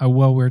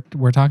 well,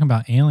 we're talking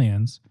about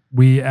aliens.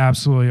 We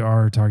absolutely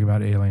are talking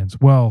about aliens.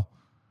 Well,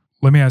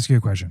 let me ask you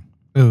a question.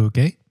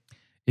 Okay.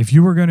 If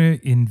you were going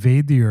to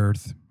invade the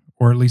Earth,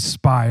 or at least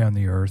spy on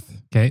the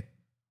Earth, Okay.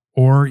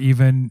 or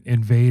even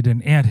invade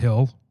an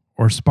anthill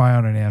or spy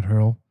on an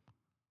anthill,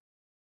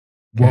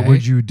 what Okay.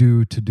 would you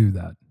do to do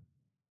that?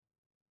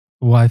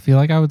 Well, I feel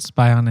like I would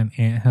spy on an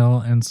anthill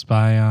and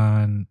spy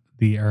on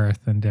the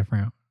Earth in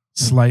different,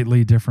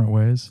 Slightly different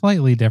ways.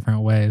 slightly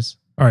different ways.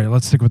 All right,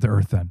 let's stick with the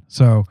Earth then.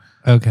 So,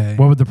 Okay.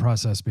 what would the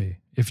process be?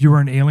 If you were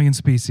an alien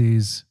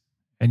species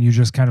and you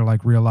just kind of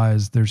like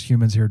realized there's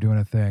humans here doing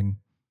a thing,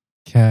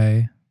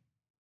 Okay.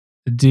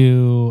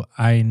 Do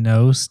I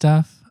know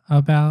stuff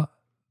about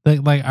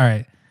like all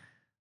right.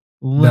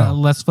 No.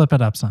 Let's flip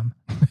it up some.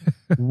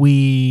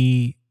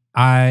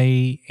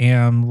 I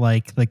am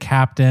like the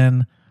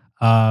captain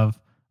of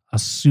a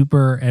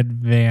super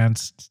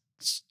advanced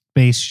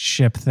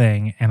spaceship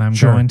thing, and I'm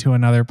Sure. going to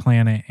another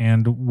planet.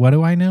 And what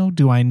do I know?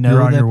 Do I You're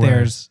know on your that way.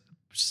 there's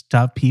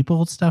stuff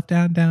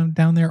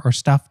down there, or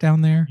stuff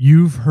down there?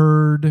 you've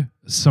heard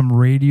some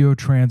radio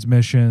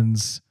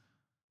transmissions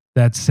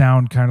that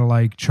sound kind of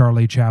like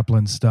Charlie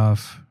Chaplin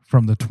stuff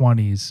from the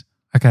 20s.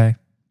 Okay.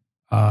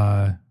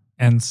 Uh,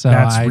 And so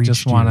That's I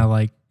just reached want to you.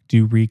 like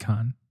do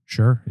recon.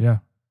 sure, yeah.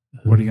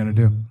 What are you gonna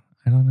do? Ooh,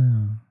 I don't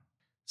know.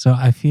 So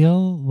I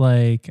feel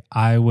like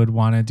I would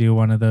want to do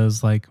one of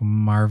those like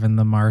Marvin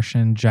the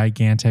Martian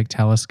gigantic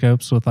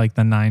telescopes with like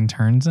the 9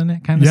 turns in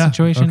it kind of Yeah,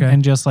 situation, okay.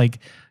 and just like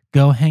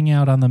go hang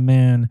out on the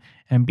moon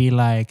and be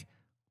like,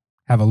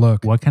 Have a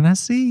look. what can I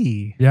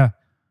see? Yeah,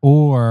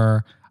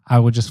 Or I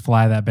would just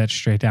fly that bitch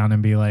straight down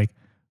and be like,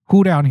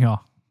 who down here?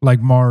 like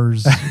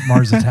Mars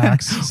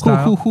Attacks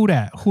style. Who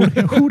that? Who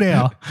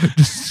there?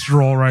 Just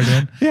stroll right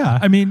in. Yeah.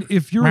 I mean,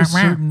 if you're a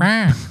certain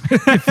yeah,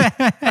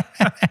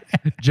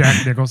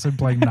 Jack Nicholson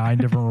playing 9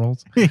 different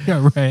roles.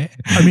 right.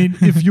 I mean,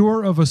 if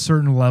you're of a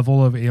certain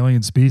level of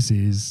alien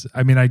species,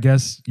 I mean, I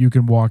guess you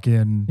can walk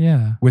in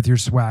Yeah. with your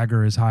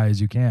swagger as high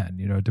as you can,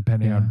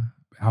 depending on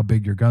how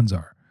big your guns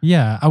are.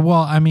 Yeah.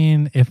 Well, I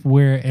mean, if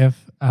we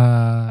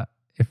have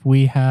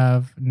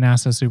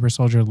NASA super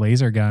soldier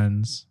laser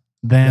guns,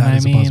 then That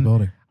is I a mean,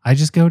 possibility. I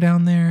just go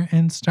down there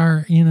and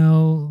start,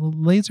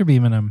 laser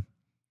beaming them.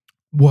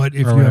 What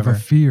if or you have whatever. a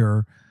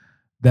fear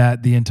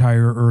that the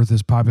entire Earth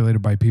is populated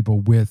by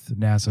people with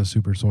NASA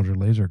super soldier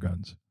laser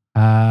guns?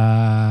 Then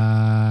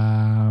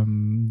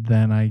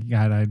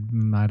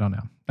I don't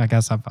know. I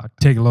guess I'm fucked.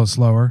 Take it a little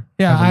slower.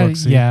 Yeah. Have a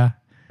look-see, Yeah.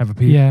 Have a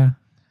peek. Yeah.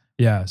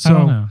 Yeah. I don't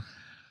So know.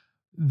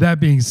 that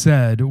being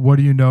said, what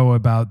do you know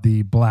about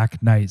the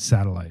Black Knight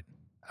satellite?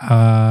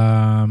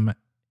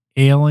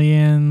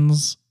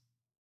 Aliens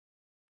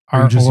Are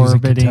you are just using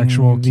orbiting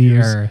contextual the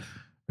cues? Earth.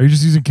 Are you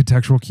just using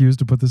contextual cues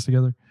to put this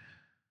together?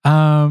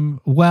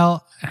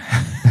 Well,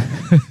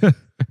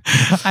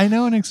 I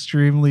know an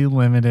extremely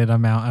limited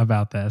amount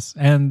about this,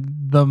 and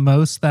the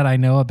most that I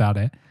know about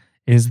it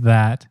is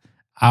that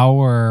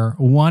our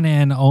one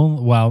and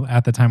only, well,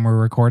 at the time we're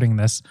recording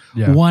this,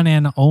 Yeah. one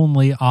and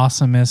only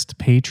awesomest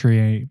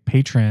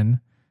patron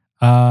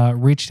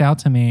reached out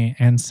to me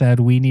and said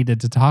we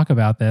needed to talk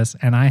about this,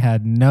 and I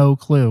had no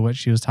clue what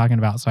she was talking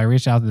about. So I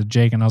reached out to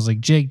Jake and I was like,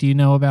 Jake, do you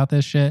know about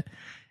this shit?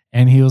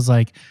 And he was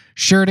like,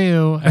 sure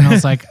do. And I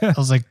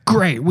was like,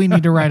 great, we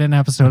need to write an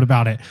episode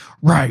about it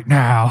right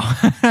now.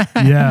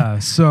 Yeah.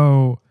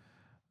 So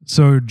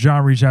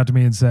John reached out to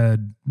me and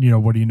said,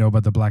 what do you know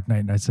about the Black Knight?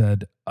 And I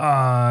said,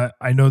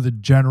 I know the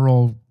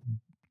general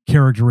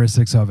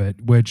characteristics of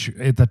it, which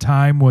at the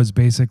time was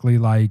basically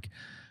like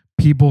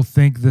people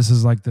think this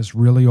is like this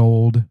really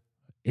old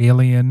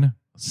alien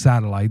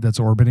satellite that's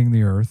orbiting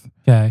the Earth.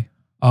 Okay.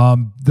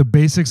 The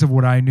basics of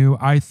what I knew,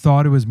 I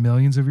thought it was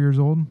millions of years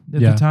old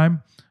at Yeah. the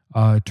time.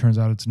 It turns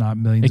out it's not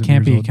millions It of can't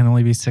years be. old. It can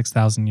only be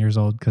 6,000 years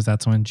old because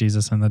that's when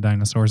Jesus and the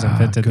dinosaurs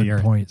invented good the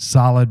Earth. point.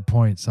 Solid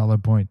point.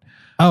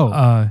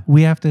 Oh,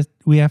 we have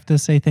to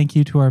say thank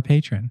you to our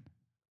patron.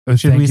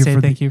 Should we say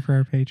for thank you for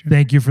our patron?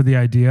 Thank you for the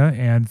idea,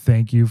 and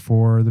thank you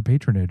for the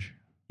patronage.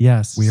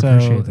 Yes. We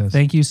appreciate this.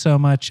 Thank you so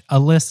much,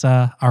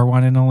 Alyssa, our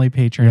one and only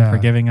patron, for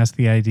giving us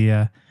the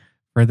idea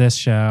for this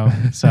show.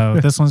 So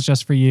this one's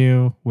just for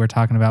you. We're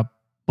talking about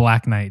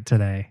Black Knight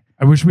today.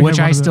 Which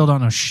I still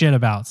don't know shit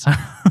about. So.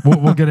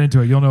 We'll get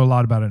into it. You'll know a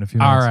lot about it in a few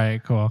minutes. All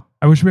right, cool.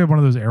 I wish we had one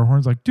of those air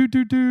horns like doo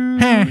doo doo.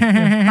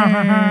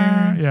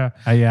 Yeah.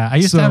 Yeah. I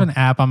used to have an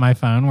app on my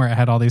phone where it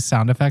had all these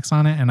sound effects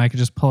on it, and I could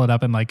just pull it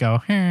up and like go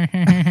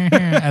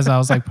as I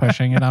was like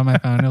pushing it on my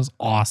phone. It was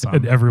awesome.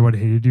 And everyone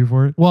hated you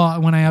for it?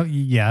 Well, when I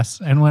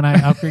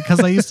upgrade,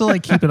 because I used to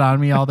like keep it on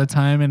me all the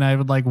time, and I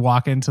would like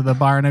walk into the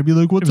bar and I'd be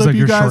like, "What's up, like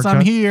you guys? Shortcut?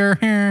 I'm here."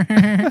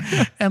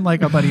 And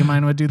like a buddy of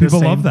mine would do the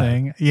same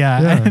thing.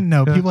 Yeah.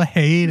 No, people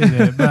hated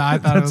it, but I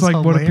thought it was like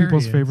hilarious. One of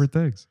people's favorite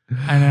things.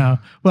 I know.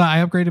 Well,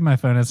 I upgraded my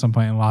phone at some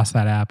point and lost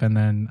that app, and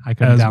then I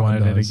couldn't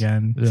download it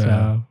again. Yeah.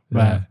 So,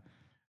 but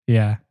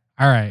yeah.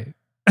 All right.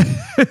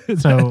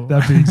 So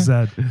that being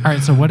said, all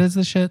right. So what is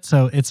the shit?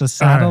 So it's a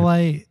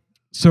satellite. Right.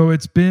 So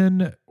it's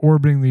been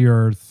orbiting the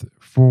Earth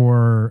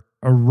for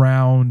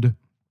around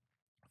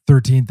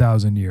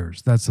 13,000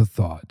 years. That's the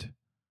thought.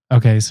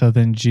 Okay, so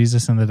then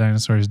Jesus and the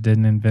dinosaurs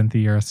didn't invent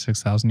the Earth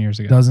 6,000 years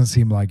ago. Doesn't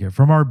seem like it.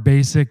 From our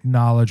basic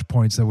knowledge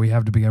points that we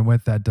have to begin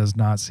with, that does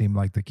not seem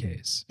like the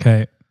case.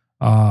 Okay.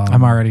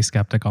 I'm already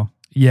skeptical.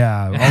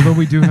 Yeah, although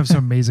we do have some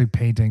amazing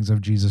paintings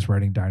of Jesus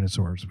riding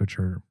dinosaurs, which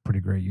are pretty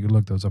great. You can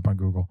look those up on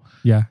Google.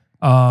 Yeah.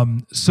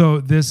 So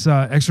this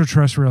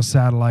extraterrestrial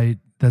satellite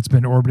that's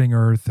been orbiting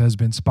Earth has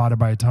been spotted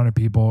by a ton of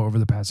people over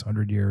the past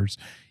 100 years,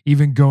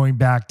 even going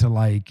back to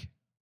like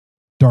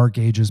Dark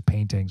Ages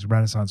paintings,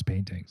 Renaissance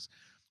paintings.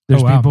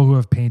 There's people who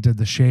have painted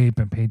the shape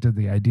and painted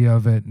the idea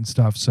of it and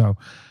stuff. So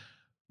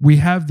we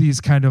have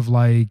these kind of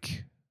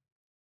like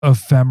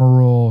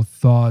ephemeral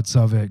thoughts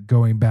of it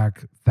going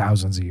back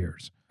thousands of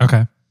years.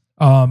 Okay.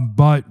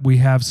 But we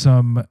have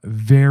some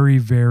very,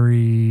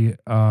 very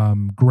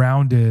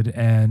grounded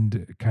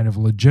and kind of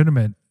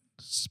legitimate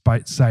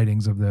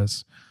sightings of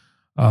this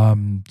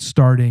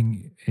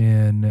starting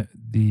in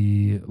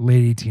the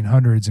late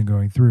 1800s and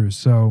going through.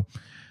 So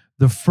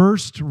the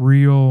first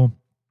real,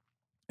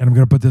 and I'm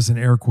going to put this in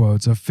air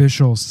quotes,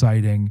 official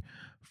sighting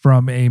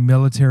from a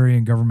military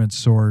and government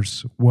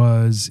source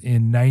was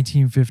in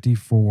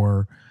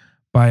 1954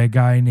 by a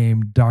guy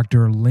named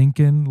Dr.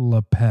 Lincoln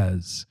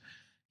Lopez.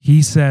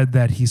 He said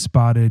that he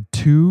spotted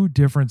 2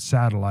 different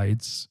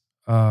satellites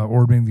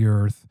orbiting the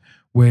Earth,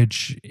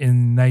 which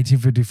in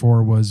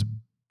 1954 was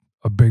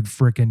a big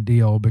frickin'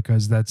 deal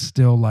because that's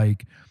still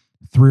like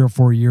 3 or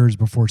 4 years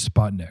before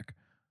Sputnik.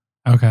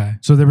 Okay.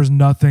 So there was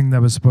nothing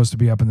that was supposed to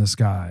be up in the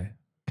sky.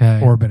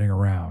 Okay. Orbiting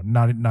around,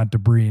 not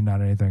debris,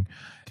 not anything.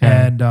 Okay.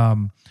 And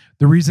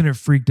the reason it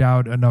freaked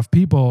out enough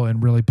people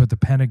and really put the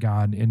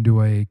Pentagon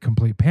into a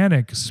complete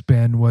panic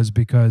spin was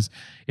because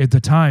at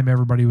the time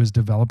everybody was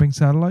developing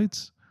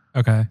satellites.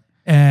 Okay.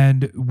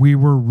 And we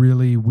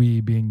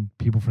being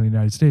people from the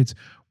United States,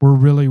 were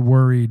really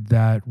worried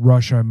that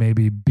Russia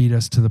maybe beat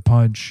us to the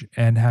punch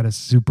and had a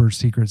super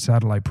secret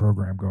satellite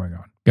program going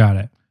on. Got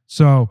it.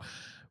 So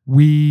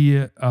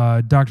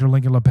Dr.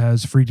 Lincoln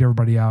Lopez freaked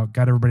everybody out,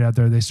 got everybody out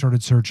there. They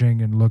started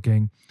searching and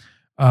looking.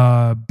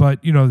 But,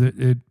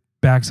 it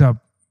backs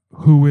up,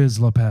 who is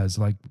Lopez?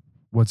 Like,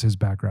 what's his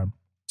background?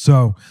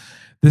 So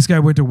this guy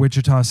went to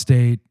Wichita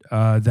State,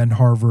 then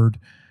Harvard.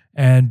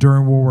 And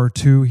during World War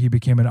II, he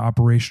became an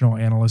operational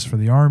analyst for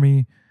the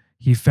Army.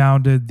 He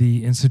founded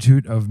the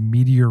Institute of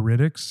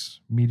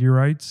Meteorites.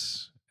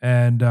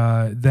 And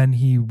then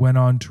he went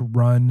on to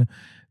run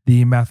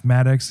the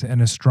mathematics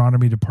and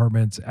astronomy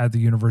departments at the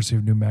University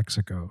of New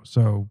Mexico.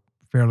 So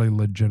fairly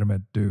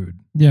legitimate dude.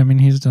 Yeah, I mean,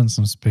 he's done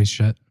some space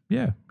shit.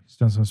 Yeah, he's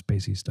done some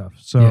spacey stuff.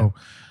 So,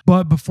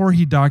 But before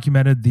he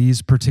documented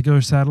these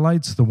particular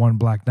satellites, the one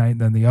Black Knight and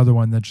then the other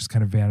one that just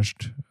kind of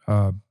vanished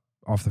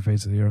off the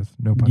face of the Earth.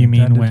 No pun intended.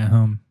 You mean went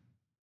home?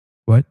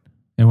 What?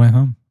 It went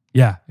home.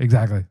 Yeah,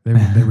 exactly. They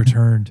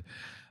returned.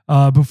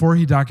 Before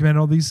he documented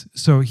all these,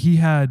 so he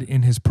had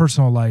in his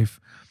personal life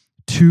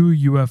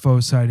 2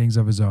 UFO sightings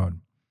of his own.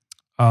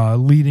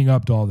 Leading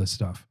up to all this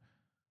stuff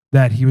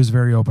that he was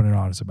very open and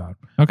honest about.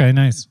 Okay,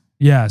 nice.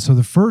 Yeah, so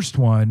the first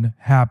one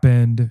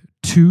happened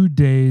 2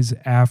 days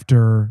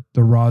after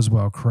the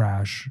Roswell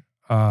crash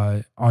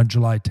on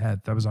July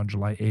 10th. That was on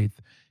July 8th.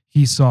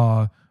 He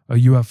saw a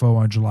UFO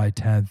on July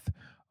 10th,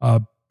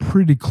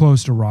 pretty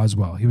close to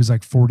Roswell. He was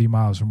like 40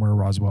 miles from where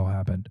Roswell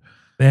happened.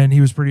 And he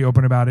was pretty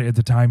open about it. At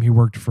the time, he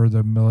worked for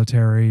the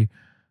military,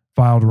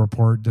 filed a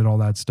report, did all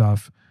that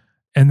stuff.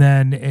 And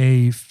then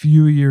a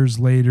few years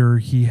later,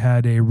 he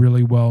had a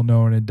really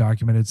well-known and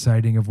documented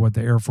sighting of what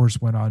the Air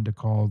Force went on to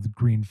call the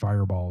green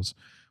fireballs,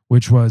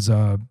 which was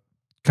kind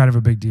of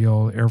a big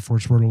deal. Air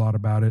Force wrote a lot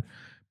about it.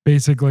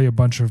 Basically, a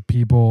bunch of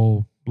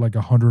people, like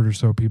 100 or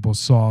so people,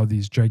 saw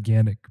these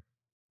gigantic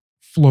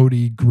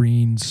floaty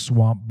green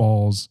swamp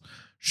balls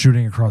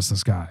shooting across the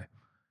sky.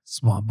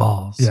 Swamp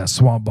balls. Yeah,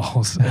 swamp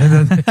balls.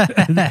 And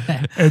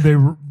they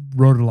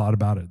wrote a lot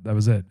about it. That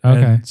was it.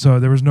 Okay. And so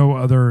there was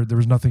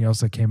nothing else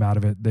that came out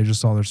of it. They just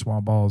saw their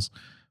swamp balls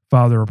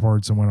filed their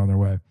reports, and went on their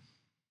way.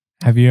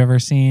 Have you ever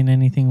seen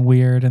anything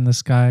weird in the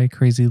sky?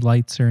 Crazy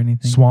lights or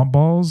anything? Swamp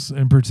balls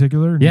in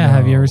particular? Yeah. No.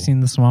 Have you ever seen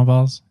the swamp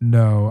balls?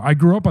 No. I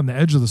grew up on the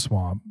edge of the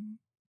swamp,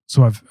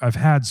 so I've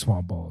had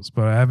swamp balls,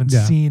 but I haven't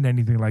seen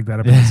anything like that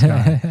up in the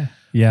sky.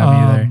 Yeah, me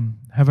either.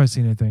 Have I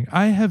seen anything?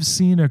 I have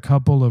seen a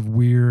couple of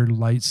weird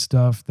light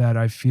stuff that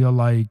I feel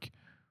like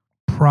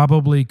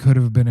probably could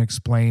have been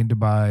explained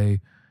by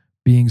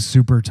being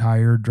super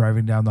tired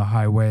driving down the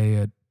highway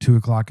at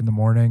 2:00 in the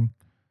morning.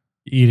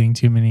 Eating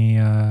too many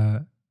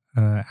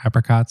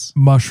apricots.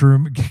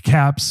 Mushroom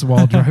caps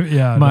while driving.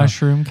 Yeah.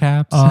 Mushroom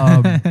caps.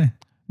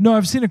 No,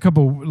 I've seen a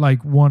couple,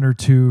 like one or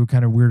two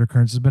kind of weird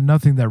occurrences, but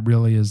nothing that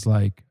really is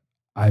like,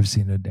 I've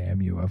seen a damn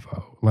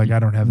UFO. Like, I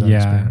don't have that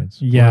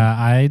experience. Yeah,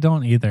 I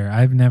don't either.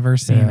 I've never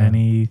seen Yeah.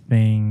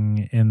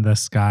 anything in the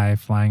sky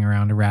flying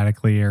around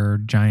erratically or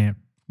giant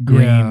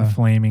green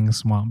flaming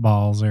swamp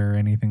balls or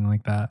anything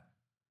like that.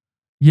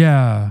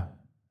 Yeah.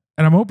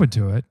 And I'm open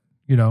to it.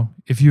 You know,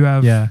 if you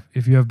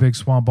have big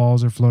swamp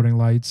balls or floating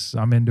lights,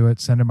 I'm into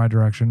it. Send it my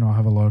direction. I'll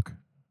have a look.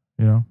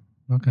 You know?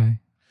 Okay.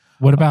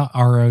 What about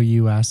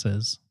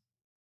ROUSs?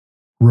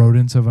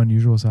 Rodents of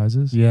unusual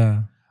sizes?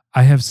 Yeah.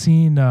 I have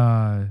seen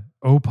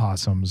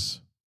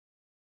opossums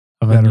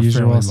Of that are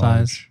unusual fairly size?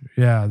 large.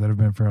 Yeah, that have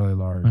been fairly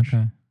large.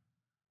 Okay.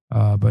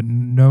 But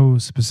no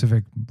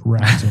specific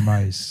rats or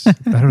mice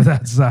that are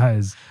that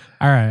size.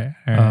 All right.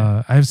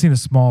 I have seen a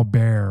small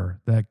bear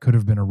that could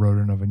have been a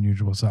rodent of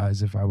unusual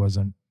size if I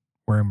wasn't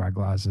wearing my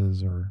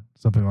glasses or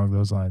something along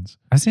those lines.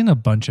 I've seen a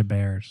bunch of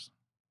bears.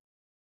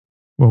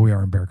 Well, we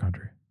are in bear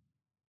country.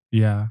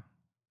 Yeah.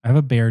 I have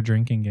a bear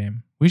drinking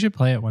game. We should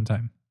play it one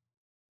time.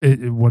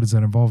 What does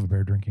that involve, a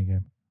bear drinking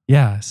game?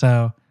 Yeah.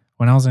 So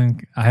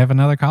I have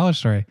another college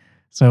story.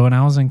 So when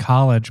I was in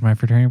college, my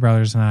fraternity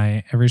brothers and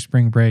I, every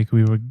spring break,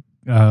 we would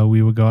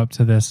go up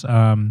to this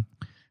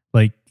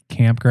like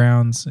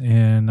campgrounds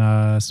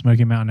in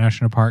Smoky Mountain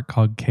National Park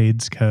called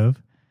Cades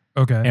Cove.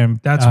 Okay.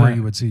 And that's where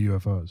you would see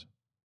UFOs.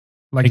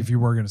 Like if you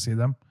were going to see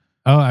them?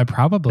 Oh, I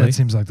probably. That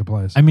seems like the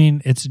place. I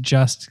mean, it's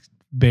just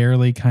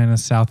barely kind of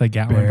south of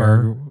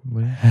Gatlinburg.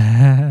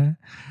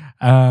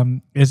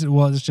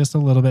 It's just a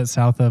little bit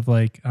south of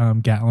like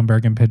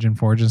Gatlinburg and Pigeon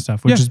Forge and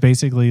stuff, which is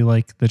basically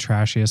like the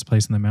trashiest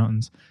place in the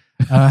mountains.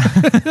 I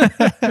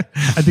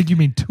think you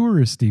mean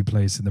touristy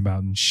place in the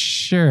mountains.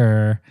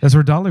 Sure. That's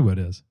where Dollywood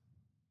is.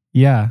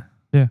 Yeah.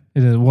 Yeah.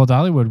 It is. Well,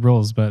 Dollywood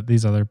rules, but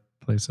these other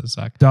places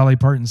suck. Dolly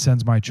Parton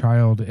sends my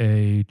child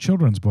a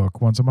children's book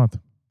once a month.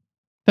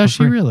 Does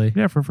she really?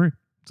 Yeah, for free.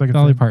 It's like a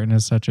Dolly thing. Parton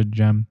is such a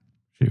gem.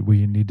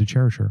 We need to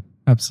cherish her.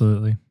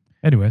 Absolutely.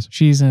 Anyways.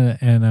 She's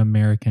an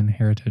American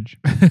heritage.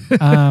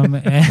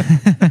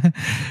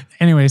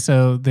 Anyway,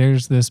 so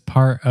there's this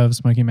part of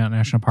Smoky Mountain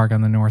National Park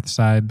on the north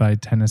side by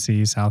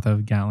Tennessee, south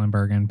of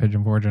Gatlinburg and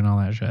Pigeon Forge and all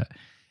that shit.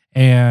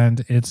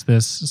 And it's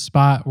this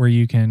spot where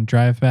you can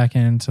drive back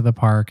into the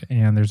park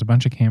and there's a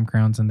bunch of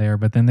campgrounds in there.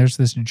 But then there's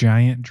this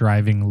giant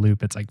driving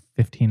loop. It's like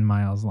 15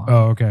 miles long.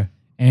 Oh, okay.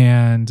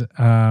 And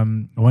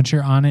once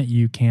you're on it,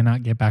 you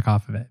cannot get back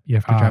off of it. You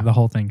have to drive the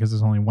whole thing because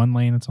there's only one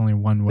lane. It's only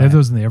one way. They have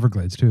those in the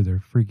Everglades too. They're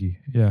freaky.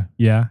 Yeah.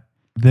 Yeah.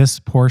 This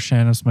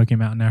portion of Smoky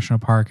Mountain National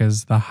Park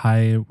is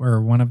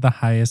one of the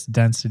highest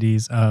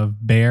densities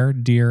of bear,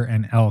 deer,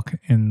 and elk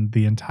in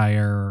the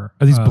entire.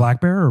 Are these black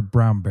bear or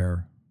brown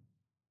bear?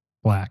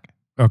 Black.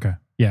 Okay.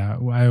 Yeah.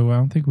 I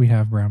don't think we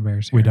have brown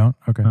bears here. We don't?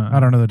 Okay. I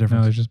don't know the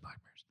difference. No, there's just black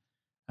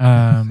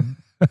bears.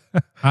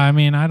 I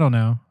mean, I don't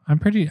know. I'm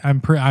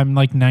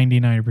like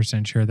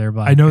 99% sure they're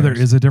black. I know bears.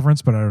 there is a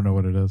difference, but I don't know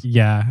what it is.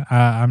 Yeah.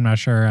 I'm not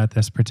sure at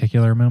this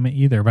particular moment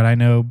either, but I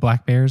know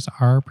black bears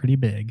are pretty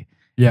big.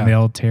 Yeah. And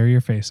they'll tear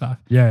your face off.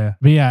 Yeah.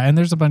 But yeah, and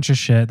there's a bunch of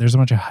shit. There's a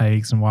bunch of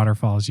hikes and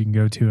waterfalls you can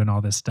go to and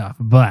all this stuff.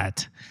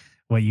 But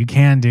what you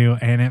can do,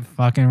 and it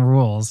fucking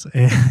rules.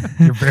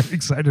 You're very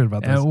excited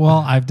about this.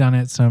 Well, I've done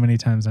it so many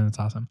times and it's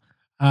awesome.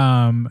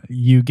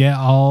 You get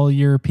all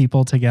your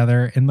people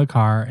together in the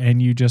car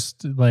and you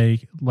just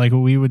like what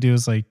we would do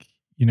is like,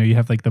 you know, you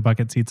have like the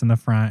bucket seats in the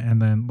front and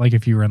then like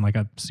if you were in like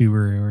a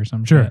Subaru or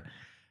some shit.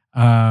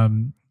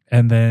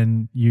 And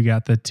then you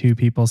got the two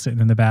people sitting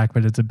in the back,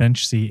 but it's a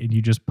bench seat and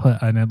you just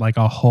put in like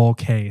a whole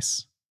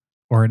case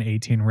or an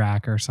 18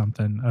 rack or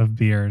something of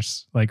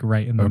beers, like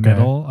right in the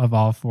middle of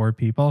all four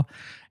people.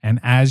 And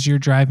as you're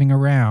driving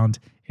around,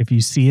 if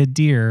you see a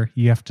deer,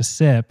 you have to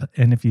sip.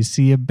 And if you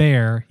see a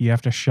bear, you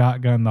have to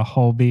shotgun the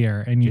whole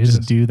beer. And you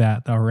just do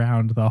that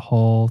around the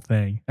whole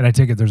thing. And I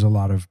take it there's a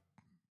lot of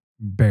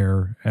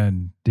bear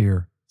and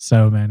deer.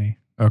 So many.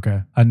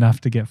 Okay.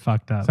 Enough to get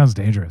fucked up. Sounds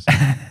dangerous.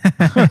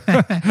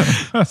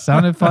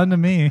 Sounded fun to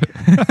me.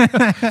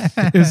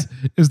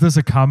 Is this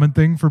a common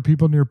thing for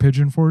people near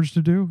Pigeon Forge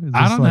to do?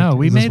 I don't know.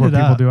 We made it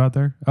up. People do out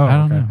there? Oh, I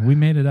don't know. We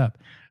made it up.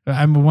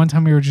 One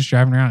time we were just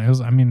driving around. It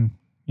was,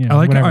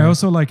 whatever. I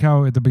also like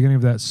how at the beginning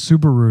of that,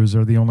 Subarus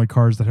are the only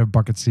cars that have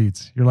bucket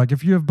seats. You're like,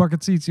 if you have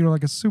bucket seats, you're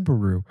like a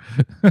Subaru.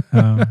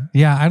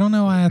 Yeah, I don't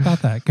know why I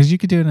thought that, because you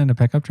could do it in a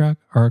pickup truck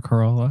or a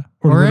Corolla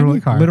or literally,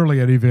 any car. literally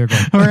any vehicle.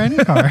 Or any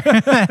car.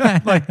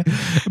 Like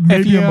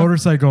maybe a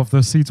motorcycle if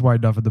the seat's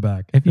wide enough in the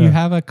back. If you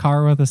have a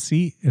car with a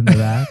seat in the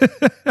back,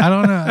 I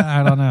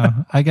don't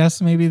know. I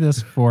guess maybe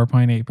this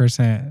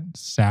 4.8%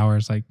 sour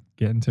is like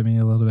getting to me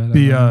a little bit.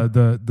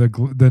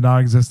 The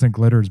non-existent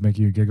glitters make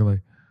you giggly.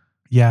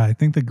 Yeah, I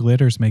think the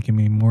glitter's making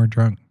me more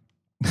drunk.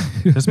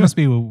 This must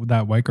be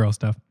that white girl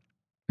stuff.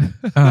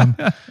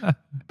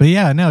 But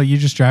yeah, no, you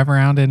just drive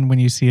around, and when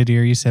you see a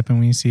deer, you sip, and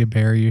when you see a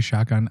bear, you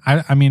shotgun.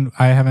 I mean,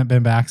 I haven't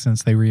been back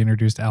since they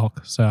reintroduced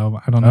elk,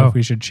 so I don't know if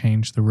we should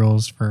change the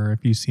rules for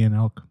if you see an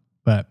elk,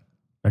 but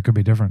that could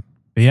be different.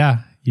 But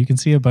yeah, you can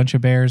see a bunch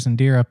of bears and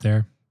deer up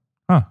there.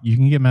 Huh. You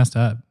can get messed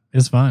up.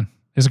 It's fun.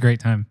 It's a great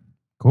time.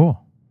 Cool.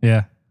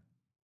 Yeah.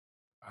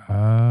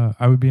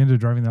 I would be into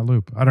driving that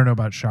loop. I don't know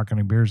about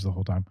shotgunning beers the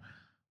whole time,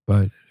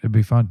 but it'd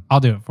be fun.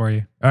 I'll do it for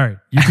you. All right.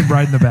 You can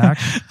ride in the back.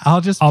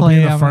 I'll be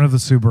in the front of the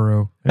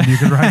Subaru, and you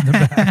can ride in the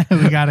back.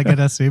 We got to get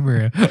a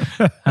Subaru.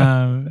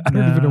 I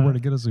don't even know where to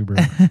get a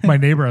Subaru. My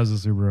neighbor has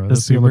a Subaru. The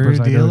That's the only Subaru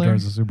person I know dealer? who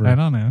drives a Subaru. I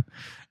don't know.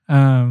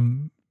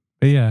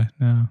 But yeah,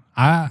 no.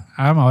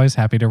 I'm always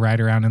happy to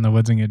ride around in the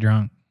woods and get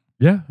drunk.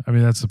 Yeah. I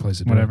mean, that's the place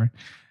to do Whatever.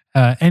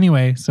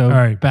 Anyway, so all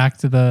right. back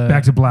to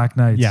Black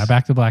Knights. Yeah,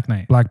 back to Black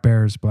Knight. Black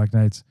Bears, Black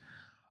Knights.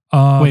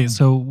 Wait,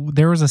 so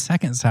there was a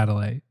second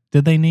satellite.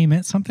 Did they name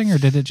it something, or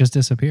did it just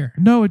disappear?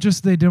 No,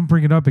 they didn't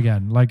bring it up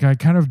again. Like, I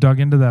kind of dug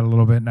into that a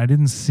little bit, and I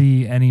didn't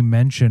see any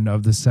mention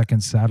of the second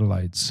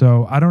satellite.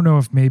 So I don't know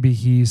if maybe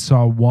he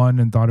saw one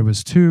and thought it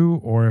was two,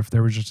 or if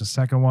there was just a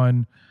second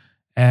one,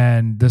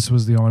 and this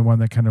was the only one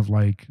that kind of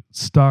like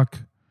stuck.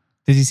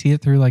 Did he see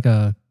it through like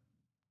a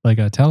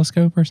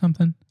telescope or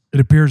something?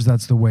 It appears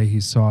that's the way he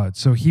saw it.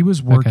 So he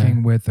was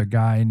working with a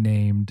guy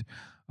named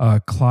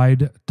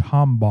Clyde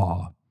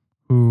Tombaugh,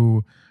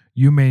 who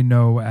you may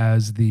know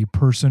as the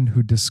person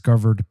who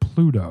discovered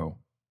Pluto,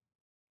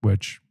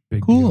 which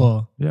big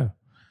cool. Deal. Yeah.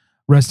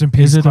 Rest in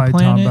peace, Is it Clyde a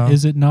planet? Tombaugh.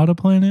 Is it not a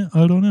planet?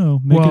 I don't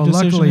know. Make a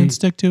decision and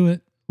stick to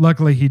it.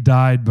 Luckily, he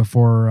died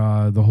before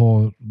the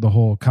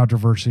whole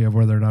controversy of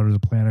whether or not it was a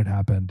planet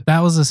happened.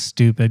 That was a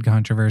stupid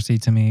controversy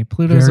to me.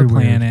 Pluto's Very a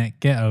planet. weird.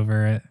 Get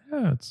over it.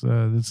 Yeah,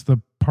 it's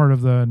the part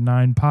of the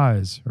 9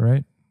 pies,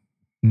 right?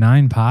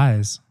 9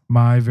 pies.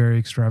 My very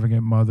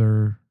extravagant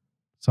mother,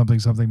 something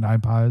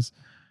 9 pies.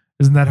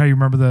 Isn't that how you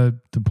remember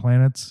the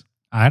planets?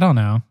 I don't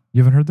know.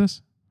 You haven't heard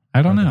this?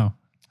 I don't know.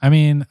 I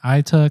mean,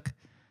 I took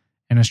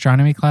an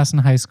astronomy class in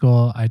high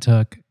school. I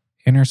took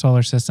inner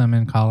solar system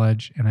in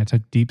college, and I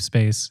took deep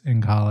space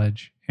in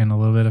college, and a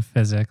little bit of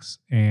physics.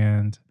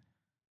 And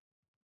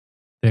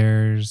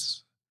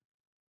there's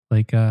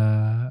like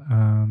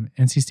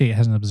NC State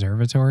has an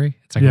observatory.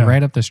 It's like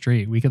right up the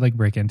street. We could like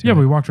break into it. Yeah,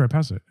 we walked right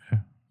past it. Yeah.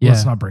 Well,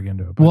 let's not break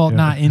into it. Well,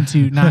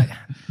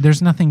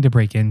 there's nothing to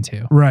break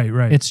into. Right.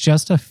 It's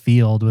just a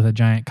field with a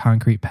giant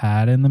concrete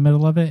pad in the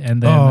middle of it.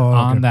 And then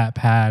on that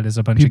pad is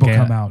a bunch people of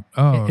come out.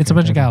 Oh, it's a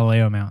bunch of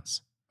Galileo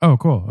mounts. Oh,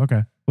 cool.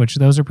 Okay. Which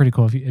those are pretty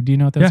cool. Do you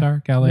know what those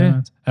are? Galileo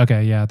mounts?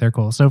 Okay, yeah, they're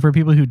cool. So for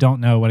people who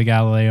don't know what a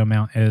Galileo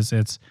mount is,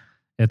 it's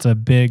a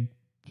big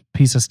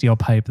piece of steel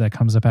pipe that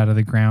comes up out of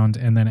the ground,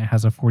 and then it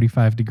has a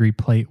 45-degree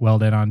plate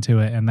welded onto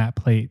it, and that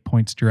plate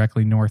points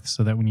directly north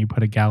so that when you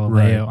put a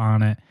Galileo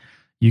on it,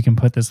 you can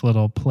put this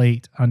little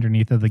plate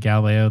underneath of the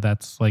Galileo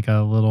that's like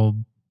a little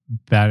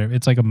battery.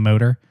 It's like a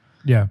motor.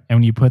 Yeah. And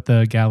when you put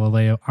the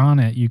Galileo on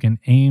it, you can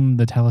aim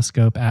the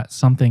telescope at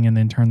something and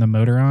then turn the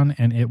motor on,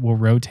 and it will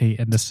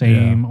rotate in the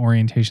same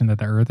orientation that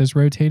the Earth is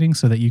rotating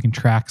so that you can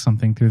track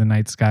something through the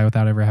night sky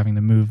without ever having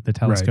to move the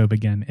telescope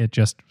again. It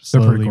just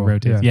slowly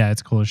rotates. Yeah,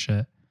 it's cool as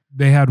shit.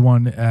 They had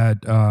one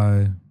at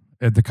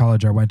the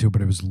college I went to,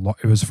 but it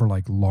was for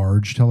like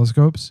large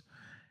telescopes.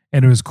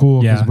 And it was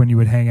cool because when you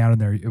would hang out in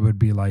there, it would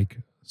be like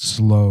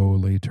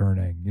slowly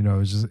turning. You know,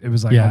 it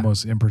was like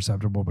almost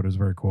imperceptible, but it was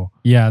very cool.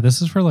 Yeah,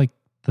 this is for like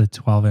the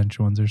 12-inch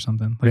ones or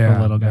something, like the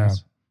little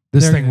guys.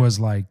 This thing was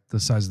like the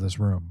size of this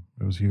room.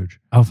 It was huge.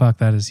 Oh, fuck,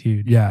 that is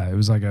huge. Yeah, it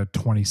was like a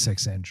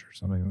 26-inch or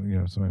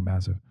something, something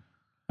massive.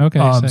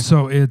 Okay.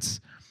 So it's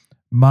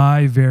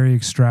my very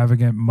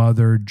extravagant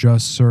mother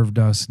just served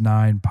us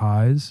 9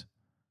 pies.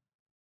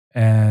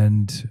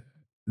 And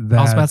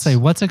I was about to say,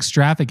 what's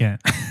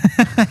extravagant?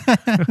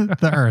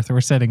 The Earth.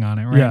 We're sitting on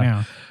it right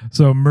now.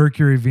 So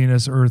Mercury,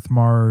 Venus, Earth,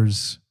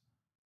 Mars,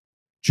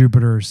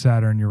 Jupiter,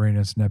 Saturn,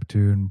 Uranus,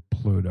 Neptune,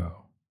 Pluto.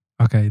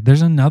 Okay,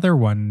 there's another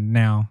one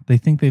now. They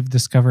think they've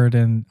discovered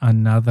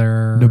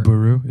another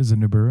Nibiru. Is it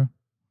Nibiru?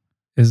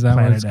 Is that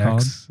Planet what it's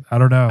called? X? I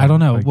don't know. I don't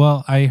know.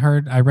 Well, I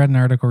read an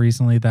article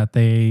recently that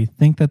they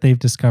think that they've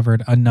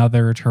discovered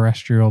another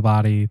terrestrial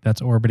body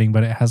that's orbiting,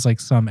 but it has like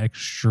some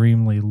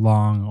extremely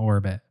long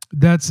orbit.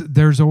 And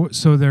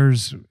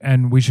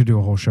we should do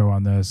a whole show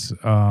on this.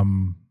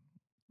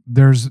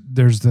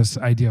 There's this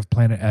idea of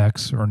Planet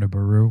X or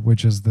Nibiru,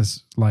 which is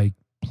this like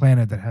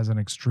planet that has an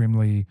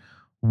extremely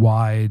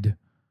wide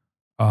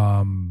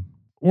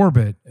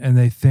orbit, and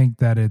they think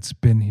that it's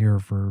been here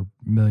for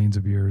millions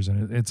of years,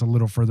 and it's a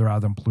little further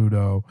out than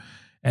Pluto,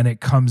 and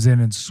it comes in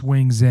and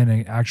swings in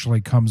and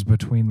actually comes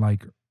between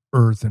like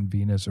Earth and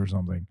Venus or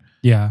something.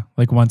 Yeah,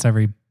 like once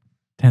every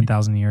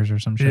 10,000 years or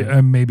some shit.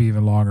 And maybe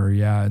even longer,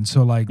 yeah. And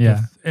so like,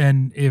 Yeah.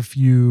 and if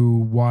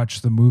you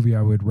watch the movie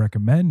I would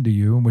recommend to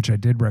you, and which I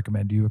did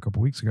recommend to you a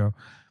couple weeks ago,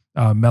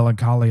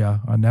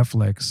 Melancholia on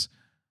Netflix.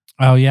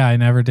 Oh yeah, I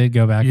never did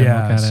go back and look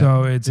at it.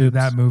 So it's Oops.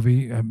 that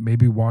movie.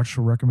 Maybe watch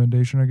a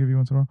recommendation I give you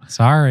once in a while.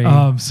 Sorry.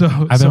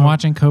 I've been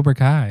watching Cobra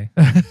Kai.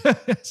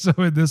 So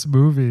in this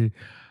movie,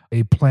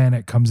 a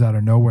planet comes out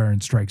of nowhere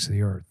and strikes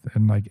the Earth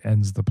and like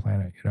ends the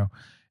planet, you know.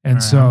 And All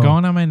right, so I'm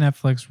going on my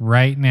Netflix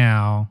right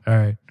now. all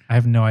right, I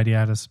have no idea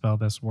how to spell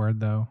this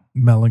word though.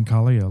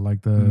 Melancholia,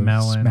 like the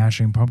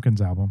Smashing Pumpkins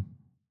album.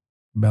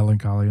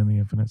 Melancholia and the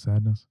Infinite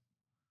Sadness.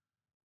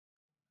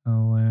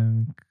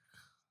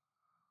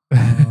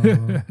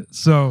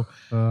 So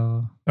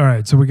all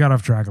right, so we got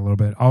off track a little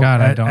bit.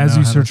 I don't as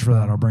know you how search to for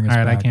that, spell. I'll bring us All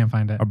right, back. I can't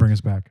find it. I'll bring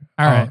us back.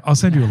 All right. I'll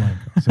send you a link.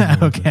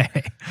 Okay.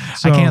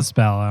 So, I can't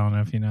spell. I don't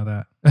know if you know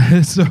that.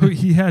 So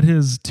he had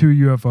his 2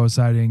 UFO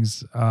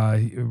sightings,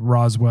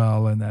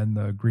 Roswell and then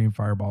the Green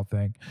Fireball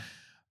thing.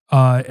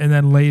 And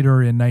then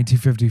later in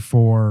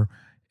 1954,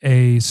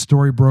 a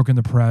story broke in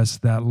the press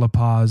that La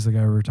Paz, the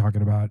guy we were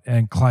talking about,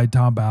 and Clyde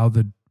Tombaugh,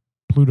 the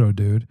Pluto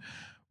dude,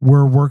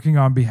 were working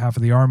on behalf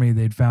of the Army.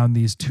 They'd found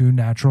these 2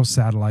 natural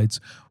satellites.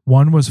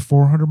 One was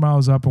 400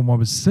 miles up and one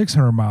was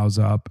 600 miles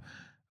up,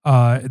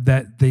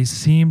 that they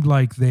seemed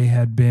like they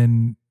had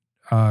been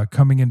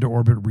coming into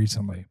orbit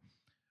recently.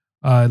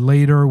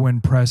 Later,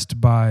 when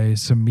pressed by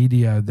some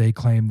media, they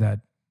claimed that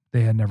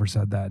they had never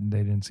said that and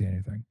they didn't see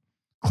anything.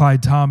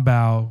 Clyde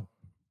Tombaugh,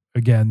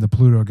 again, the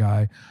Pluto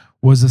guy,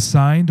 was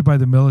assigned by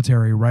the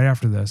military right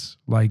after this.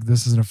 Like,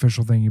 this is an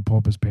official thing. You pull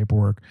up his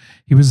paperwork.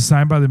 He was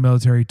assigned by the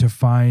military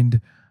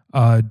to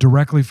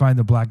directly find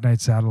the Black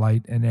Knight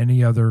satellite and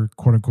any other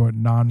quote unquote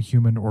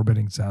non-human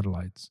orbiting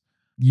satellites.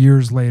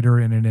 Years later,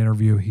 in an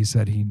interview, he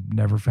said he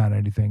never found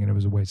anything and it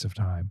was a waste of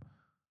time.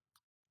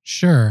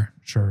 Sure.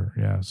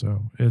 Yeah.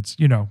 So it's,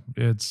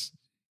 it's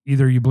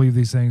either you believe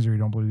these things or you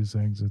don't believe these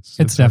things.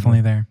 It's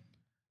definitely there.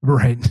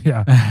 Right.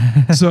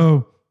 Yeah.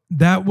 So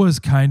that was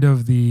kind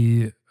of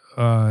the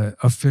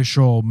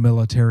official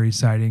military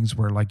sightings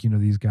where, like,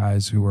 these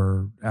guys who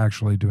are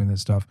actually doing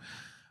this stuff.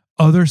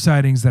 Other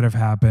sightings that have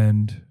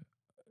happened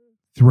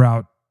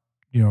throughout,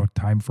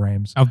 time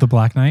frames. Of the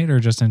Black Knight or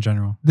just in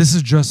general? This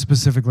is just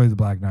specifically the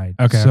Black Knight.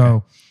 Okay.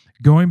 So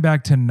going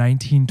back to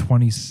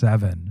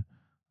 1927,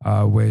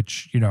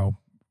 which,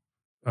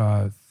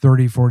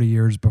 30, 40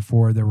 years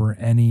before there were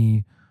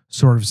any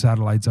sort of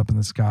satellites up in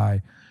the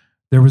sky,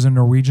 there was a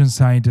Norwegian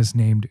scientist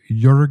named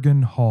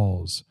Jørgen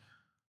Hals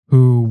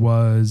who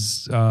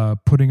was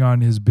putting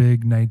on his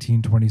big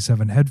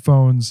 1927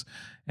 headphones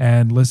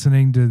and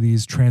listening to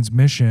these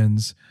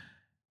transmissions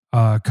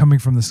coming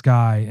from the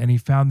sky. And he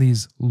found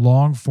these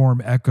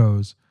long-form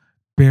echoes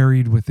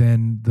buried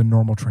within the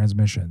normal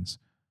transmissions.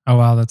 Oh,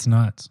 wow. That's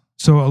nuts.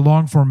 So a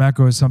long-form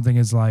echo is something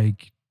is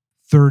like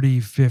 30,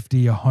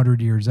 50,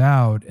 100 years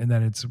out, and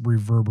then it's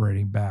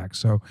reverberating back.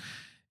 So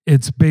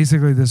it's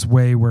basically this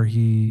way where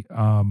he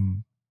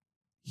heard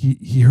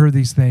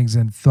these things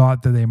and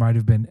thought that they might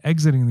have been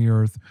exiting the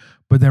Earth,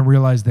 but then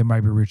realized they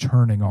might be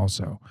returning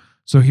also.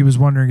 So he was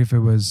wondering if it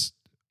was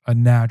a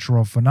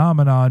natural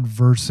phenomenon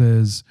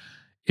versus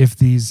if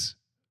these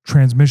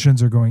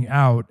transmissions are going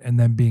out and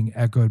then being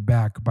echoed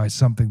back by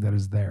something that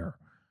is there.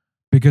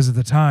 Because at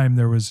the time,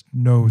 there was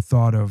no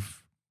thought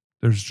of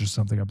there's just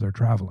something up there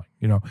traveling,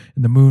 and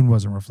the moon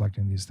wasn't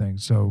reflecting these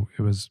things. So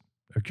it was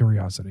a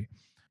curiosity.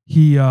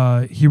 He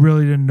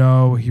really didn't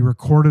know. He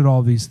recorded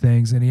all these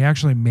things, and he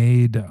actually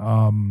made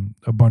a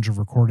bunch of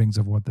recordings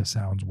of what the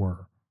sounds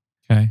were.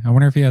 Okay. I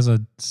wonder if he has a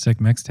sick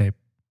mixtape.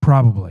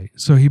 Probably.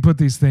 So he put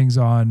these things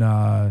on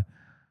not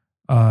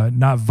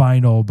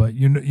vinyl, but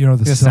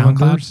the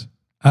cylinders.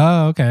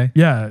 Oh, okay.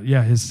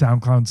 Yeah, his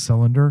SoundCloud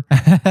cylinder,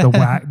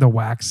 the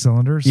wax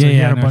cylinder. So he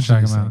had a bunch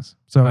of these things.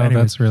 So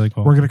anyways, that's really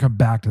cool. We're gonna come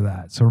back to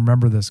that. So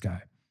remember this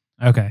guy.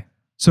 Okay.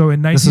 So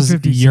in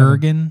 1957, this is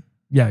Jørgen.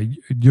 Yeah,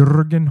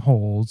 Jørgen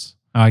Hals.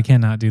 Oh, I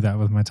cannot do that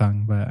with my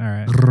tongue, but all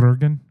right.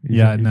 Jørgen.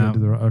 No.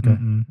 Okay.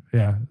 Mm-mm.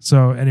 Yeah.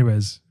 So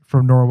anyways,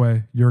 from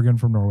Norway, Jørgen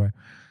from Norway.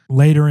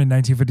 Later in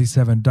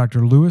 1957,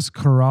 Dr. Luis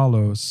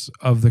Corrales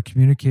of the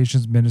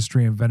Communications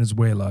Ministry in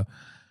Venezuela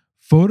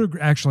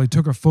actually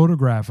took a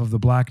photograph of the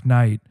Black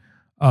Knight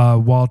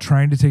while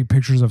trying to take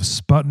pictures of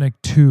Sputnik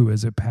 2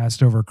 as it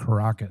passed over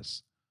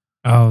Caracas.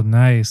 Oh,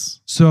 nice.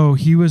 So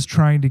he was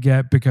trying to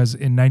because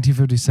in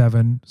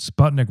 1957,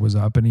 Sputnik was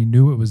up and he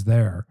knew it was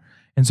there.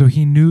 And so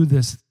he knew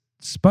this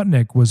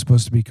Sputnik was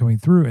supposed to be coming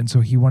through. And so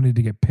he wanted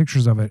to get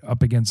pictures of it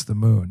up against the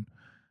moon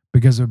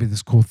because it would be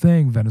this cool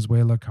thing.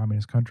 Venezuela,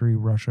 communist country,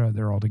 Russia,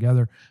 they're all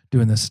together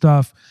doing this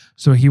stuff.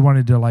 So he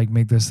wanted to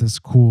make this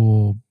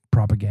cool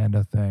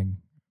propaganda thing.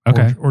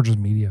 Okay. Or just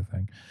media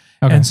thing.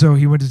 Okay. And so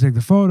he went to take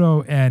the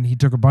photo and he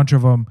took a bunch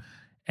of them.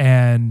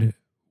 And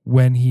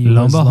when he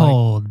Lo and was like,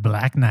 behold,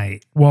 Black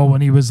Knight. well,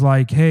 when he was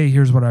like, hey,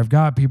 here's what I've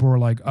got, people were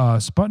like,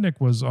 Sputnik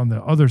was on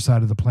the other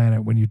side of the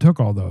planet when you took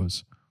all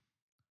those.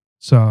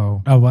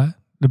 So, Oh, what?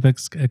 The big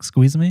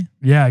squeeze me?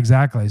 yeah,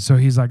 exactly. So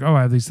he's like, oh,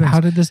 I have these things. How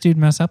did this dude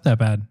mess up that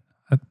bad?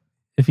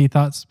 If he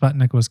thought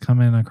Sputnik was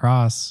coming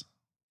across,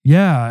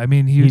 Yeah, I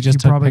mean, he just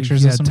took probably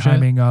pictures he of had some shit?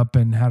 timing up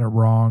and had it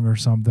wrong or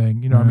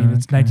something. You know, I mean,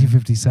 it's Okay.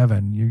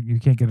 1957. You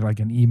can't get like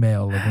an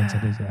email of when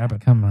something's gonna happen.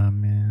 come on,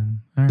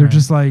 man. All They're right.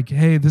 just like,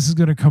 hey, this is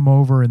gonna come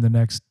over in the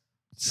next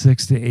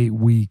 6 to 8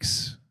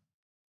 weeks.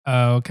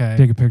 oh, okay.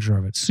 Take a picture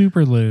of it.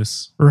 Super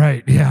loose.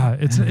 Right? Yeah.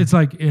 It's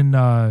like in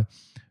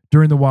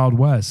during the Wild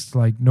West,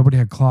 like nobody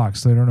had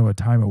clocks, so they don't know what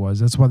time it was.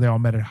 That's why they all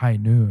met at high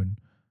noon,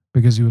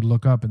 because you would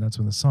look up and that's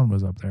when the sun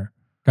was up there.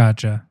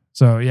 Gotcha.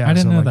 So yeah, I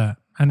didn't so know like, that.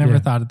 I never yeah.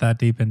 thought that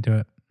deep into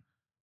it.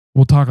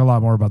 We'll talk a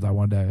lot more about that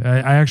one day.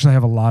 I actually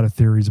have a lot of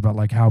theories about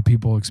like how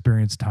people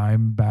experienced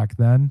time back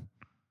then.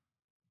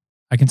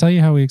 I can tell you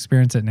how we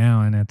experience it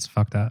now, and it's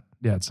fucked up.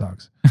 Yeah, it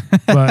sucks.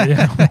 But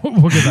yeah,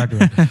 we'll get back to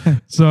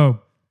it. So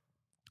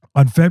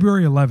on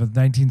February 11th,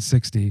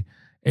 1960,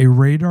 a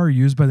radar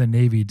used by the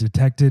Navy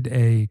detected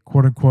a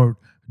quote unquote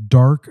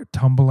dark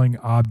tumbling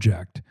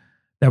object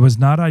that was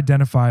not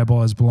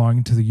identifiable as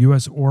belonging to the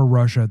US or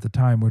Russia at the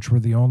time, which were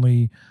the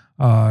only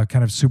kind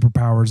of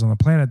superpowers on the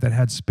planet that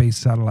had space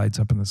satellites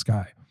up in the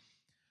sky.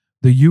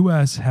 The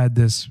US had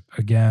this,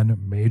 again,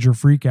 major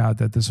freak out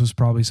that this was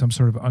probably some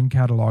sort of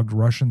uncatalogued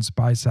Russian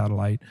spy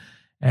satellite.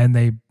 And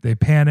they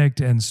panicked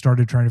and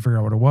started trying to figure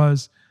out what it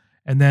was.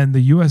 And then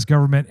the US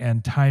government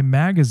and Time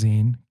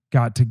magazine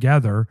got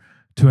together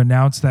to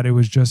announce that it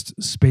was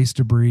just space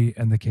debris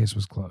and the case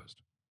was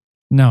closed.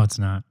 No, it's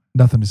not.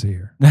 Nothing to see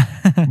here.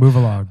 Move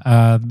along.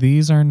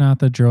 These are not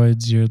the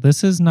droids.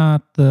 This is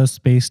not the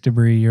space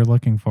debris you're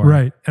looking for.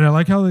 Right. And I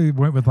like how they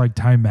went with like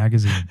Time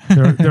magazine.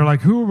 They're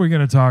like, who are we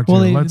going to talk to?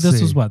 Well, Let's this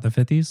see. was what, the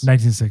 50s?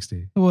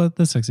 1960. Well,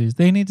 the 60s.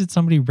 They needed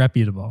somebody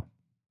reputable.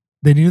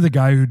 They knew the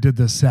guy who did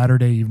the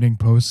Saturday Evening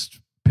Post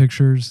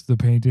pictures, the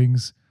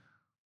paintings.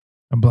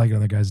 I'm blanking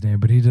on the guy's name,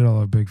 but he did all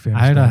the big famous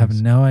I guys.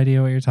 have no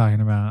idea what you're talking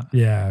about.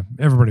 Yeah,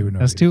 everybody would know.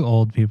 That's who he too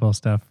old people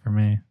stuff for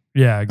me. is.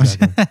 Yeah,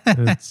 exactly.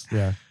 It's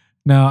yeah.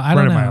 No, I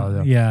Right don't up my know. alley,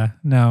 though. Yeah,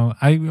 no.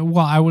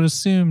 I would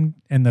assume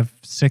in the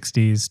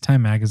 60s,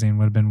 Time magazine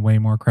would have been way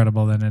more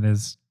credible than it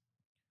is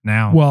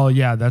now. Well,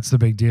 yeah, that's the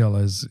big deal.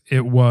 Is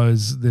it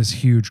was this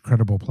huge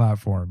credible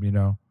platform, you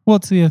know? Well,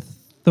 it's the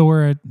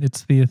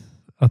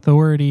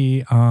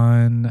authority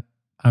on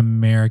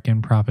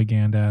American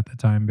propaganda at the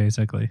time,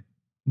 basically.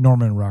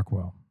 Norman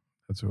Rockwell.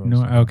 That's who I was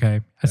thinking. Okay.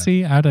 Yeah.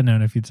 See, I'd have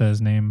known if you'd said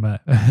his name,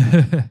 but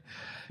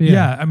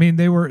yeah, I mean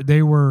they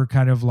were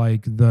kind of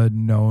like the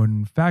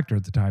known factor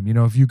at the time. You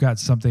know, if you got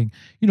something,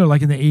 you know,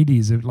 like in the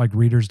 80s, like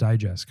Reader's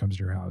Digest comes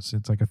to your house.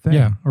 It's like a thing.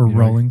 Yeah, or you know,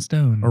 Rolling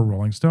Stone. or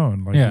Rolling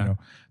Stone. Like, Yeah. you know,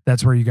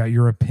 that's where you got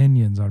your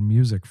opinions on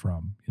music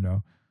from, you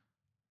know.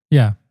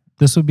 Yeah.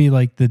 This would be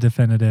like the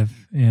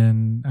definitive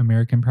in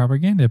American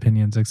propaganda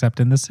opinions, except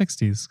in the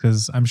 60s,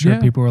 because I'm sure Yeah.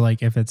 people were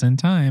like, if it's in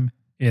Time,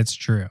 it's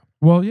true.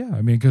 Well, yeah,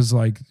 I mean, because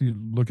like you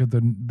look at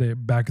the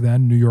back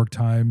then, New York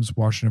Times,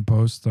 Washington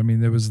Post. I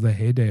mean, it was the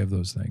heyday of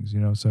those things, you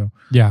know. So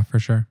Yeah, for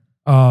sure.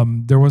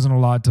 there wasn't a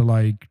lot to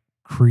like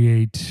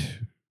create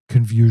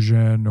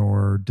confusion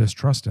or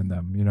distrust in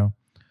them, you know.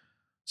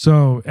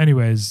 So,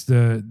 anyways,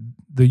 the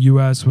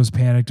U.S. was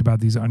panicked about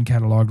these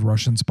uncatalogued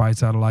Russian spy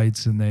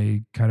satellites, and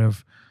they kind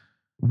of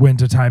went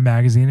to Time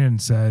magazine and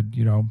said,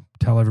 you know,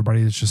 tell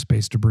everybody it's just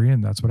space debris,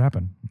 and that's what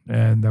happened,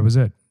 and that was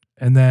it.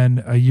 And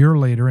then a year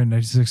later, in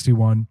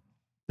 1961.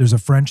 There's a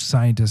French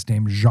scientist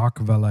named Jacques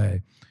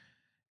Vallée,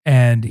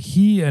 and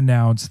he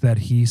announced that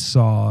he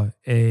saw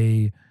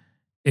and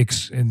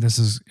this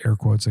is air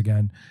quotes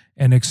again,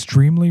 an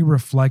extremely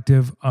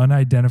reflective,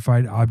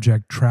 unidentified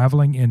object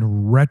traveling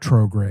in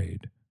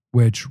retrograde,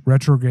 which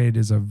retrograde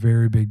is a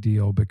very big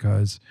deal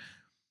because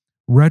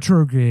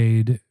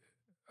retrograde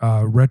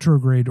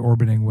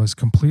orbiting was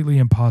completely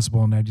impossible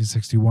in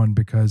 1961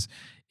 because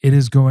it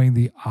is going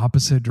the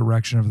opposite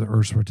direction of the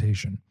Earth's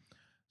rotation.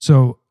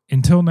 So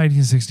until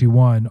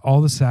 1961,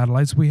 all the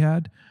satellites we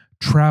had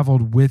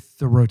traveled with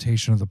the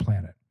rotation of the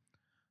planet.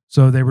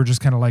 So they were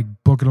just kind of like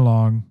booking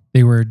along.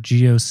 They were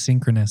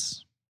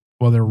geosynchronous.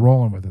 Well, they're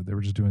rolling with it. They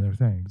were just doing their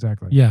thing.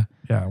 Exactly. Yeah.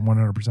 Yeah,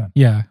 100%.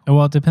 Yeah.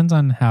 Well, it depends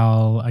on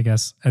how, I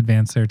guess,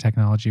 advanced their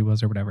technology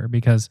was or whatever,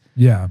 because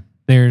Yeah.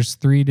 there's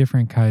 3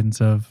 different kinds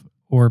of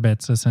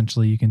orbits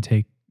essentially you can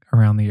take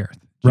around the Earth.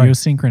 Right.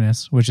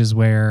 Geosynchronous, which is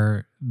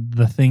where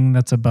the thing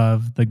that's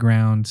above the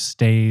ground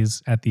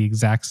stays at the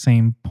exact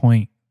same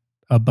point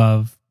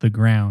above the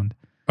ground.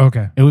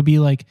 Okay. It would be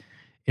like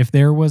if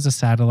there was a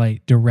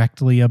satellite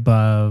directly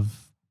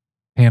above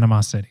Panama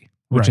City,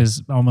 which Right.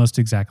 is almost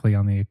exactly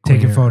on the equator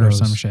Taking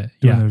photos or some shit.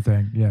 Doing Yeah. their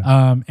thing.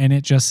 Yeah. And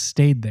it just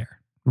stayed there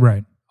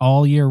Right.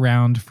 all year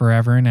round,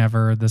 forever and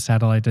ever. The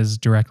satellite is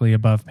directly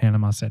above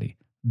Panama City.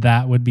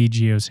 That would be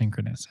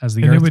geosynchronous. As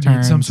the And Earth it would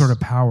turns, need some sort of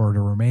power to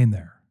remain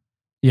there.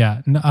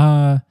 Yeah.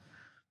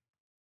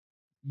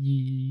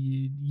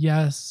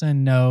 Yes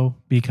and no,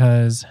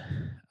 because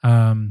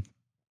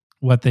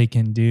what they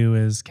can do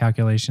is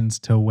calculations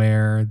to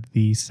where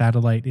the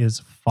satellite is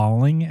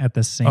falling at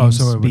the same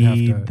so it would have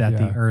speed to- that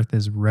the yeah. Earth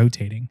is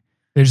rotating.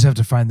 They just have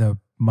to find the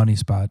money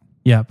spot.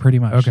 Yeah, pretty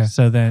much. Okay.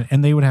 So then,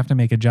 and they would have to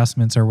make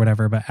adjustments or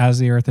whatever. But as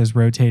the Earth is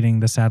rotating,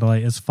 the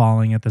satellite is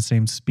falling at the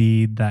same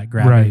speed that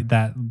gravity, Right.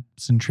 that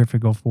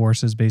centrifugal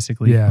force is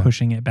basically Yeah.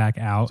 pushing it back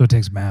out. So it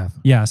takes math.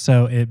 Yeah,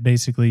 so it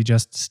basically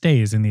just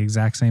stays in the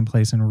exact same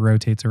place and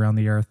rotates around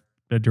the Earth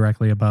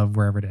directly above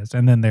wherever it is.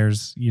 And then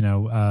there's,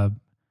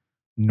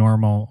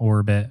 normal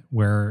orbit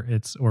where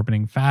it's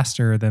orbiting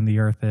faster than the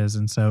Earth is.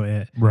 And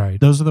so Right.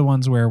 those are the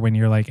ones where when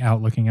you're like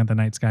out looking at the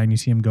night sky and you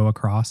see them go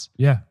across,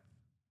 Yeah.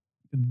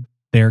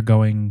 they're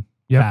going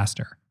Yep.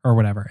 faster or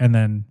whatever. And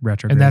then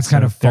retrograde. And that's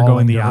kind So of they're following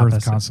going the the Earth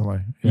opposite. constantly.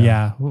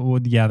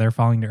 Yeah, they're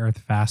falling to Earth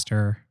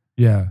faster,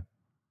 Yeah.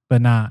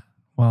 but not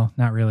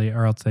really,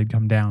 or else they'd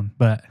come down.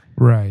 But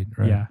Right.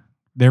 yeah,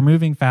 they're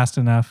moving fast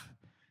enough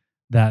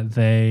that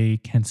they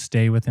can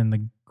stay within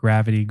the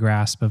gravity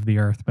grasp of the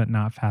Earth, but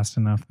not fast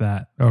enough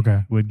that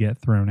Okay. would get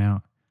thrown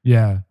out.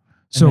 Yeah.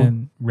 So So and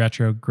then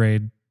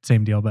retrograde,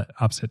 same deal, but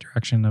opposite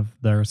direction of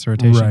the Earth's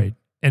rotation. right.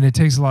 And it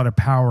takes a lot of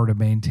power to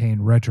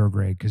maintain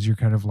retrograde because you're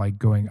kind of like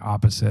going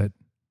opposite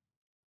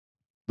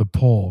the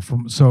pole.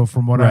 From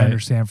what I Right.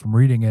 understand from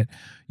reading it,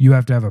 you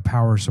have to have a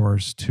power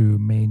source to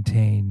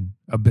maintain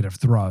a bit of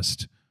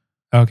thrust.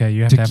 Okay,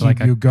 you have To to have like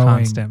keep you a going-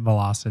 constant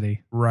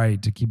velocity.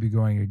 Right, to keep you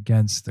going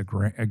against the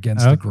grain.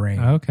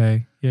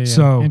 Okay. Yeah.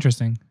 So-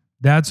 Interesting.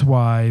 That's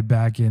why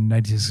back in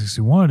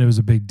 1961, it was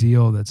a big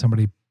deal that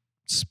somebody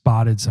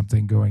spotted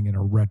something going in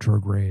a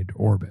retrograde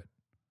orbit.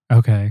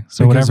 Okay.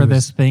 So Because whatever it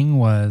was- this thing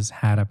was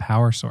had a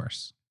power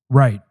source.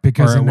 Right,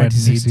 because Or in it would need to.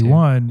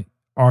 1961,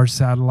 our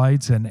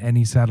satellites and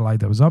any satellite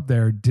that was up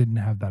there didn't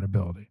have that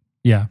ability.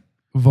 Yeah.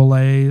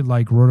 Vallée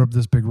wrote up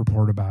this big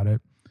report about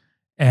it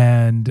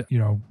and,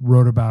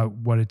 wrote about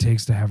what it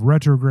takes to have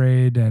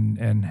retrograde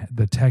and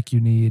the tech you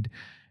need.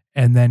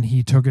 And then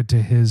he took it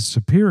to his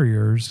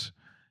superiors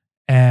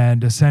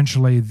and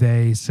essentially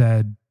they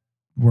said,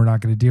 we're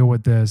not going to deal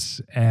with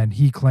this. And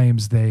he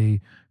claims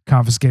they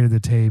confiscated the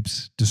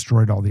tapes,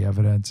 destroyed all the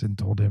evidence and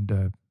told him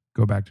to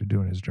go back to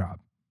doing his job.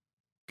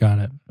 Got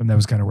it. And that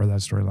was kind of where that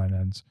storyline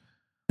ends.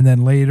 And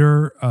then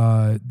later,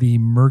 the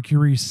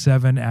Mercury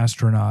 7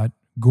 astronaut,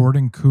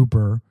 Gordon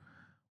Cooper,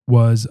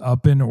 was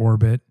up in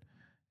orbit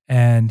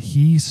and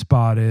he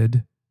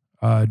spotted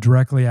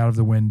directly out of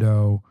the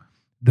window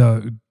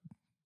the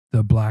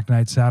Black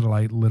Knight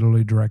satellite,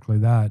 literally directly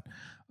that,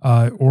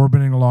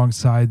 orbiting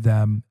alongside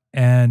them.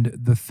 And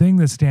the thing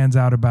that stands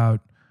out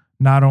about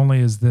not only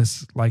is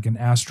this like an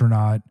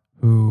astronaut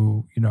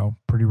who,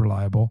 pretty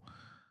reliable,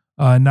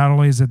 not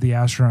only is it the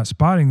astronaut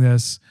spotting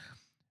this,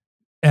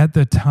 at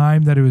the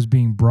time that it was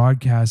being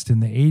broadcast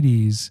in the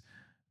 80s,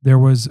 there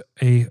was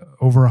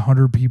over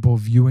 100 people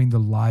viewing the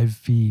live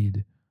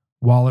feed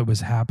while it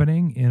was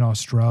happening in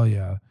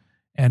Australia.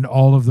 And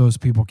all of those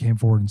people came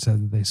forward and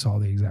said that they saw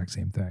the exact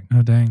same thing.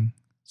 Oh, dang.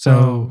 So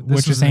So this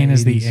what you're was in saying the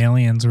is the 80s.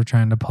 aliens were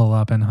trying to pull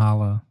up and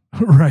hollow.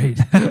 Right.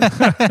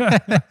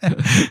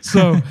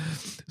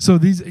 So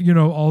these,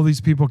 all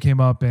these people came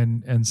up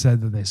and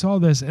said that they saw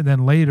this. And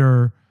then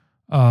later,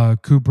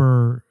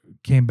 Cooper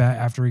came back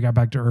after he got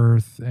back to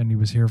Earth and he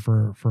was here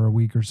for a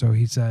week or so.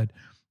 He said,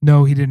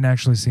 no, he didn't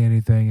actually see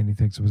anything and he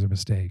thinks it was a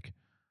mistake.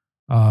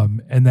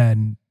 And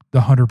then the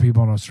 100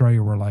 people in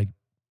Australia were like,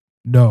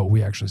 no,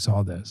 we actually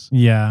saw this.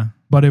 Yeah.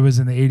 But it was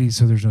in the 80s,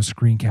 so there's no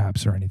screen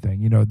caps or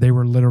anything. They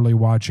were literally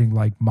watching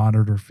like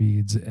monitor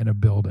feeds in a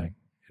building,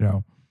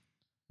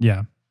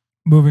 Yeah.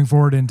 Moving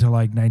forward into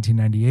like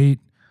 1998,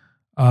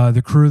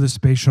 the crew of the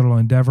Space Shuttle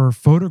Endeavour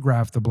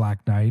photographed the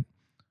Black Knight.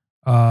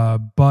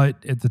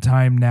 But at the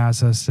time,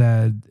 NASA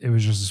said it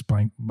was just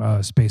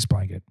a space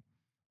blanket.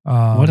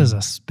 What is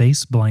a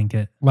space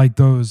blanket? Like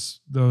those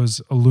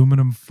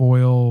aluminum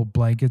foil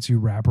blankets you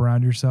wrap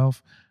around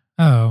yourself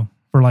Oh,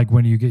 for like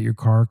when you get your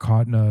car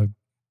caught in a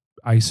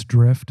ice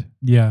drift.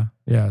 yeah.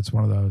 Yeah, it's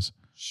one of those.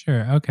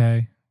 Sure.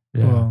 Okay.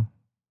 Yeah. Cool.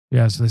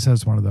 Yeah, so they said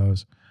it's one of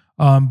those.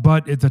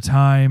 But at the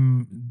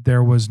time,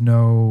 there was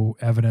no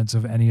evidence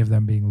of any of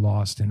them being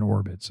lost in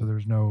orbit. So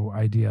there's no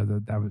idea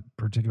that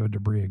particular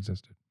debris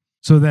existed.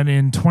 So then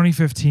in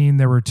 2015,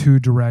 there were two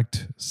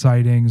direct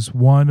sightings,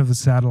 one of the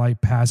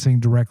satellite passing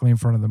directly in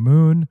front of the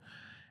moon,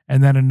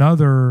 and then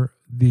another,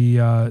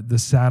 the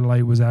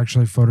satellite was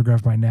actually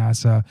photographed by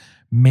NASA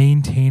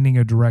maintaining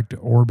a direct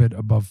orbit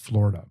above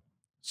Florida.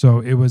 So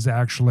it was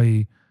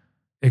actually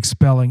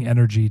expelling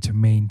energy to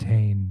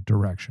maintain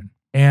direction.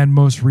 And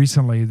most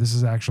recently, this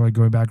is actually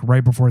going back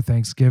right before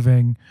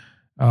Thanksgiving,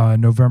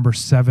 November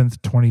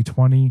 7th,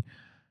 2020,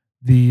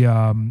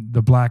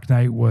 the Black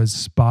Knight was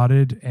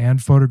spotted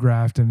and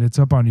photographed, and it's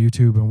up on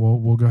YouTube, and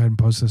we'll go ahead and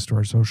post this to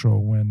our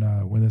social when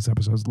this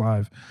episode's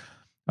live.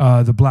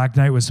 The Black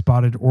Knight was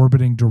spotted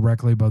orbiting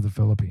directly above the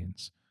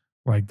Philippines.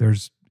 Like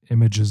there's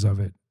images of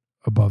it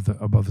above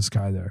the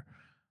sky there.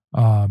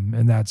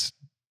 And that's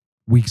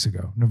weeks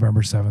ago,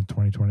 November 7th,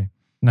 2020.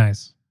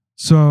 Nice.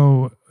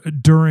 So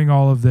during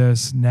all of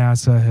this,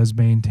 NASA has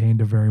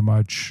maintained a very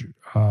much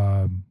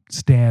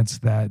stance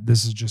that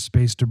this is just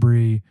space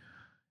debris.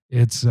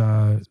 It's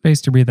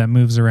Space debris that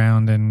moves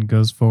around and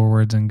goes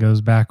forwards and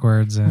goes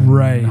backwards and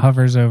Right.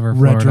 hovers over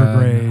Florida,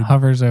 Retrograde. and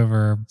hovers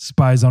over.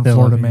 spies on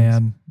Florida Philippines.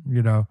 Man,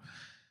 you know.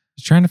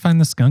 He's trying to find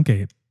the skunk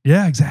ape.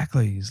 Yeah,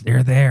 exactly. He's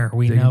They're there.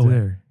 We digging know through it.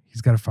 there.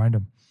 He's got to find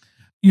him.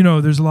 You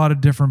know, there's a lot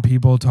of different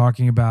people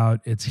talking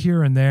about it's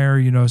here and there,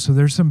 you know. So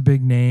there's some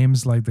big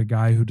names like the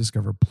guy who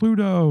discovered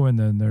Pluto, and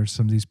then there's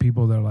some of these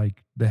people that are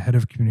like the head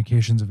of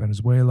communications of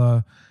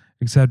Venezuela,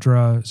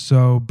 etc.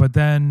 So, but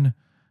then,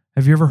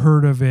 have you ever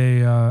heard of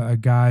a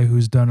guy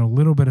who's done a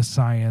little bit of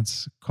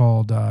science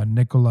called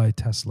Nikolai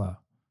Tesla?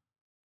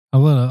 A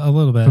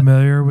little bit.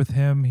 Familiar with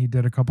him? He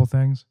did a couple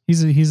things.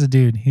 He's a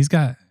dude. He's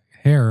got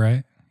hair,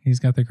 right? He's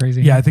got the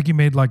crazy Yeah, I hair. think he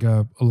made like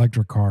a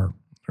electric car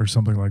or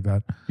something like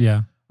that.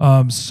 Yeah.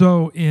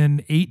 So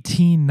in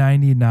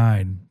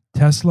 1899,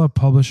 Tesla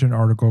published an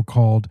article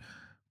called,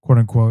 quote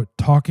unquote,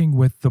 Talking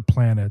with the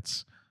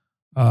Planets,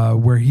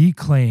 where he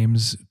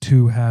claims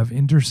to have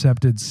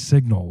intercepted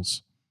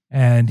signals.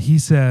 And he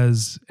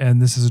says,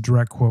 and this is a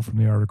direct quote from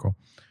the article,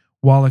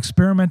 while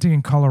experimenting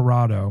in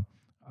Colorado,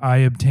 I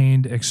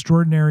obtained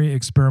extraordinary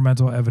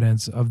experimental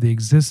evidence of the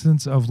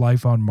existence of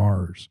life on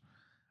Mars.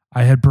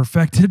 I had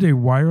perfected a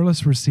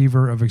wireless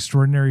receiver of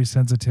extraordinary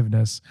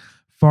sensitiveness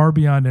far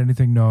beyond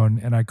anything known,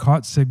 and I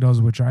caught signals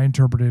which I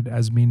interpreted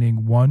as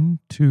meaning 1,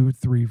 2,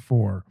 3,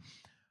 4.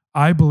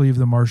 I believe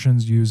the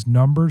Martians use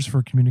numbers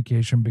for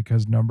communication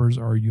because numbers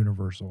are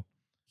universal.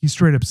 He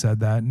straight up said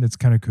that, and it's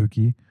kind of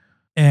kooky.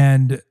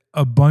 And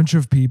a bunch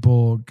of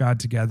people got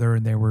together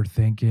and they were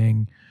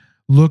thinking,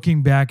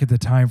 looking back at the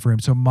time frame.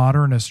 So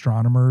modern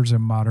astronomers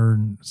and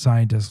modern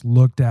scientists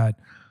looked at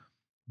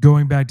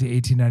going back to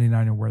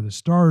 1899 and where the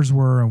stars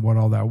were and what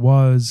all that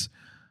was.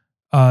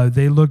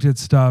 They looked at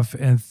stuff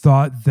and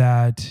thought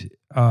that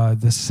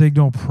the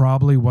signal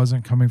probably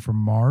wasn't coming from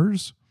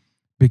Mars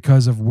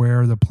because of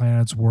where the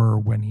planets were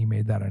when he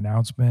made that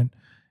announcement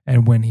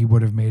and when he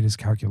would have made his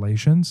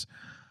calculations.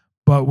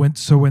 But when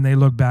they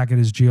look back at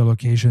his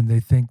geolocation, they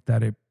think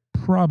that it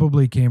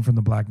probably came from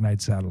the Black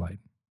Knight satellite.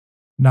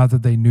 Not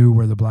that they knew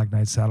where the Black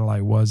Knight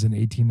satellite was in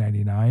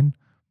 1899,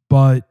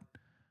 but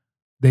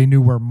they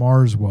knew where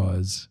Mars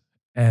was,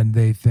 and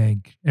they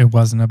think, It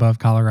wasn't above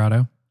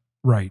Colorado.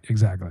 right,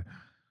 exactly.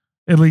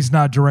 At least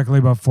not directly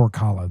above Fort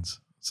Collins.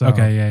 So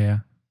Okay, yeah.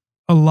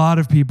 a lot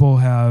of people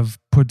have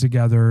put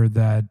together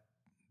that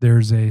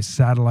there's a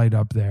satellite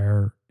up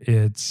there.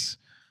 It's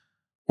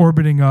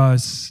orbiting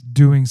us,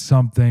 doing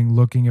something,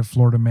 looking at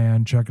Florida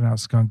Man, checking out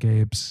skunk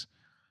apes.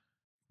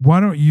 Why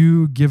don't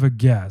you give a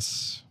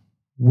guess?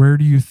 Where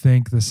do you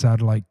think the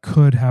satellite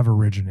could have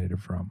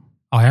originated from?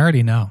 I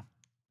already know.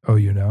 Oh,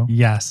 you know?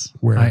 Yes.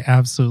 Where? I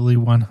absolutely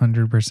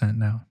 100%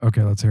 know.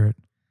 Okay, let's hear it.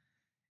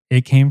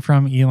 It came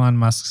from Elon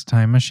Musk's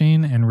time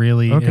machine, and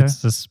really Okay.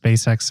 it's the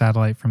SpaceX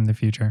satellite from the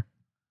future.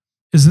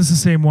 Is this the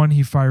same one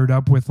he fired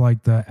up with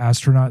like the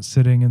astronaut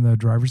sitting in the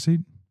driver's seat?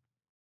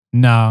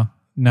 No.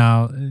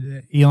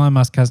 Elon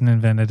Musk hasn't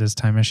invented his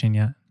time machine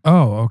yet.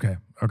 Oh, okay.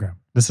 Okay.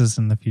 This is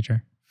in the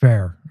future.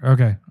 Fair.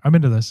 Okay. I'm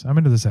into this. I'm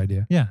into this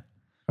idea. Yeah.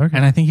 Okay.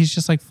 And I think he's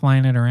just like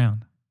flying it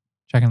around,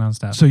 checking on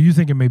stuff. So you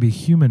think it may be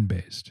human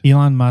based?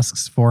 Elon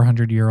Musk's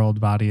 400-year-old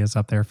body is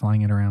up there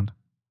flying it around.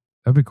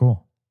 That'd be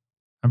cool.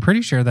 I'm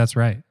pretty sure that's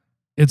right.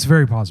 It's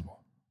very possible.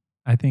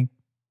 I think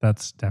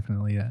that's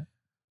definitely it.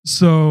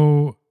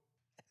 So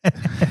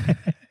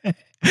I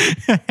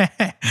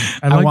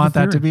like want the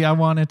that to theory. be. I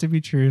want it to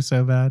be true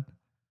so bad.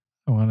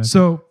 I want it.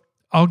 So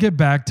I'll get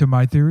back to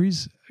my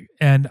theories,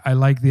 and I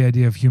like the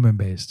idea of human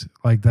based.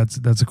 Like that's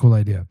a cool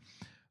idea.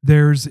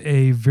 There's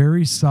a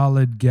very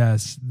solid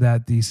guess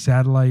that the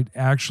satellite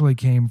actually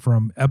came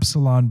from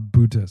Epsilon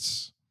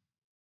Bootis.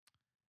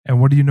 And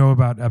what do you know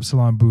about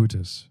Epsilon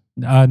Bootis?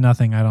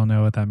 Nothing. I don't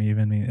know what that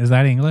even means. Is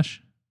that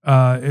English?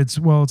 It's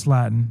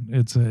Latin.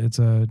 It's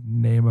a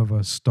name of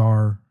a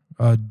star,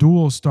 a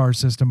dual star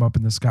system up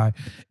in the sky.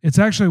 It's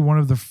actually one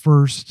of the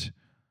first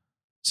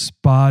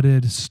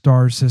spotted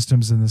star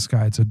systems in the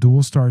sky. It's a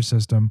dual star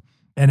system,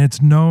 and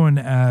it's known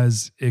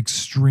as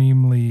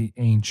extremely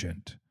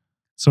ancient.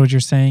 So what you're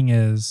saying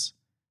is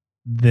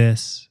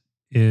this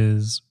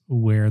is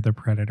where the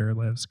predator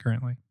lives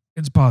currently.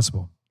 It's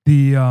possible.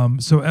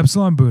 So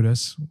Epsilon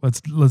Bootis,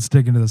 let's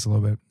dig into this a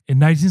little bit. In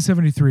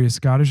 1973, a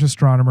Scottish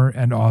astronomer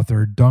and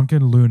author,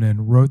 Duncan Lunan,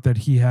 wrote that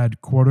he had,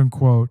 quote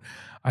unquote,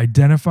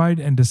 identified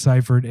and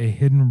deciphered a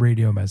hidden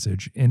radio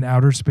message in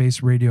outer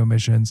space radio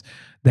missions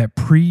that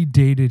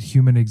predated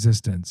human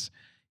existence.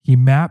 He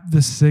mapped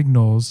the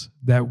signals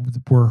that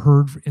were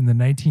heard in the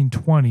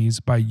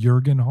 1920s by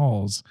Jürgen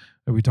Hals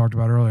that we talked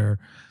about earlier,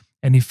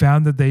 and he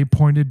found that they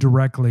pointed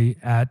directly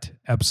at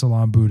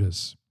Epsilon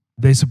Bootis.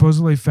 They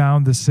supposedly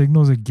found the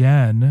signals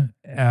again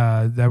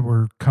that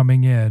were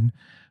coming in.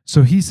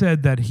 So he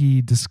said that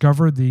he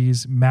discovered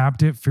these,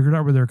 mapped it, figured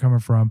out where they're coming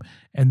from,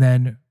 and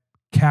then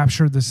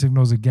captured the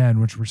signals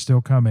again, which were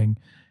still coming,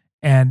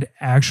 and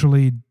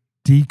actually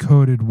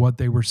decoded what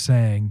they were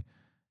saying.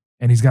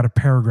 And he's got a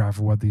paragraph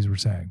of what these were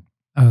saying.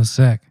 Oh,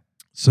 sick.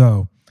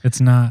 So It's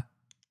not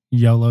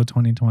YOLO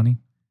 2020.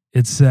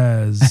 It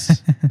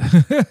says,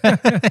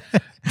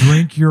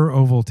 drink your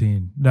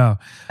Ovaltine. No.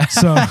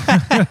 So,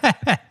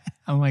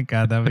 oh my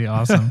God, that'd be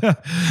awesome.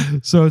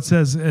 So it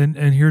says, and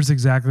here's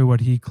exactly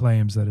what he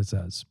claims that it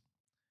says.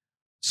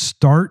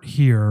 Start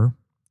here.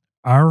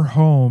 Our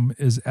home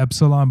is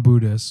Epsilon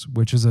Boötis,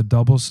 which is a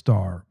double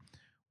star.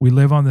 We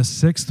live on the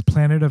 6th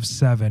planet of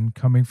 7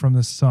 coming from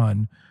the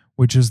sun,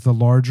 which is the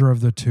larger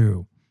of the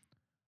two.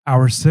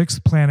 Our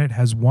 6th planet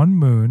has 1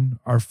 moon.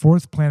 Our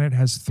 4th planet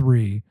has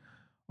 3.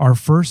 Our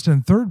 1st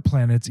and 3rd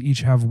planets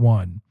each have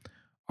 1.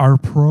 Our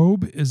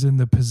probe is in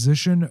the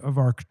position of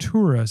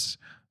Arcturus,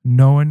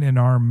 known in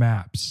our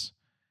maps.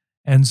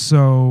 And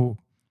so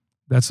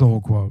that's the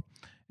whole quote.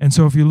 And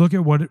so if you look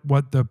at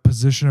what the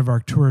position of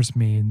Arcturus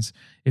means,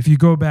 if you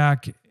go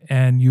back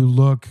and you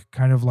look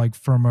kind of like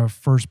from a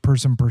first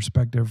person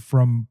perspective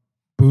from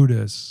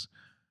Buddhists,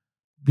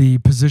 the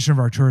position of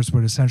Arcturus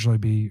would essentially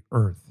be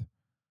Earth.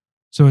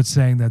 So it's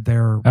saying that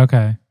their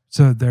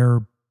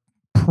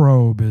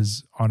probe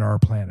is on our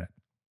planet.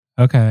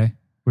 Okay.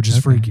 Which is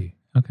freaky.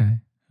 Okay.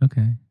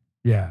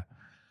 Yeah.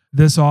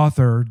 This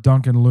author,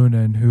 Duncan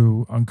Lunan,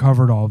 who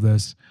uncovered all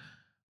this,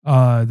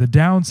 the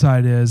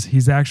downside is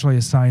he's actually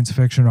a science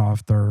fiction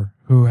author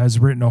who has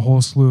written a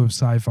whole slew of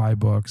sci-fi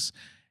books.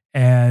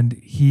 And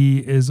he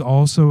is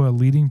also a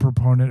leading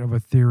proponent of a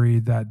theory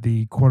that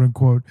the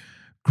quote-unquote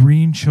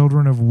green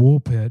children of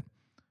Woolpit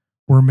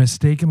were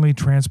mistakenly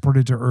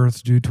transported to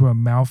Earth due to a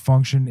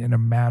malfunction in a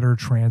matter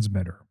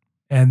transmitter.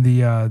 And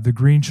the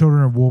green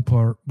children of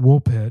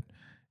Woolpit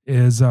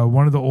is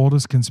one of the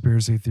oldest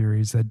conspiracy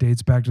theories that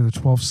dates back to the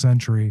 12th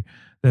century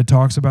that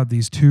talks about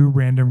these 2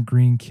 random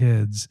green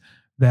kids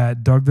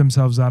that dug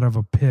themselves out of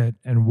a pit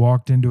and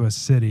walked into a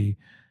city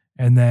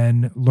and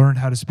then learned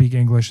how to speak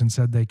English and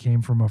said they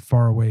came from a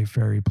faraway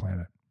fairy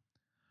planet.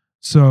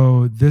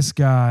 So this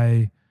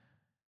guy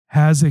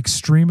has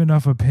extreme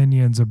enough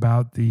opinions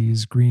about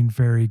these green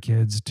fairy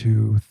kids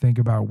to think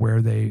about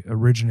where they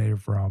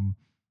originated from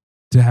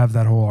to have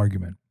that whole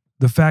argument.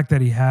 The fact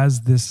that he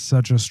has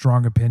such a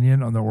strong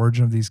opinion on the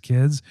origin of these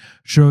kids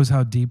shows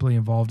how deeply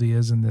involved he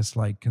is in this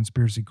like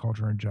conspiracy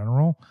culture in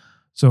general.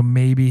 So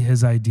maybe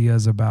his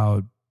ideas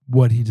about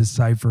what he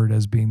deciphered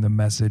as being the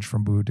message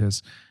from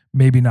Buddhists,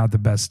 maybe not the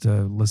best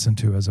to listen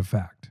to as a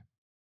fact.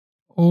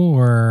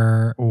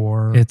 Or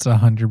it's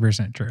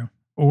 100% true.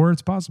 Or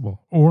it's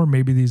possible. Or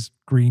maybe these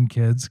green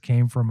kids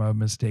came from a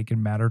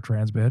mistaken matter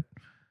transmit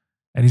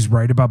and he's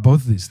right about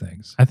both of these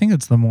things. I think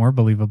it's the more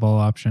believable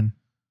option.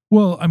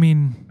 Well, I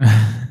mean,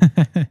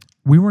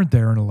 we weren't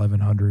there in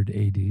 1100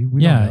 AD.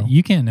 We don't know.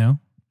 You can't know.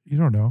 You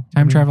don't know.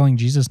 Time traveling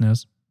Jesus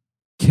knows.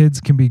 Kids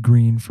can be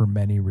green for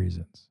many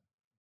reasons.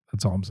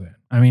 That's all I'm saying.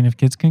 I mean, if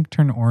kids can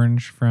turn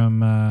orange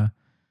from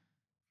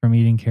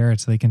eating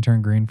carrots, they can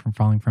turn green from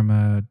falling from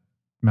a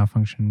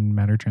malfunction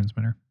matter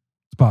transmitter.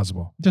 It's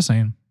possible. Just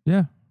saying.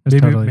 Yeah. It's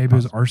Maybe totally it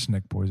was possible.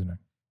 arsenic poisoning.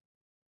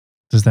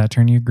 Does that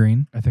turn you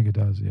green? I think it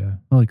does, yeah.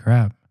 Holy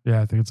crap. Yeah,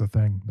 I think it's a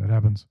thing that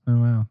happens.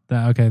 Oh,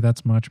 wow.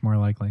 That's much more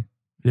likely.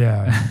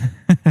 Yeah.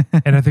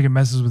 And I think it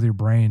messes with your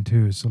brain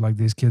too. So like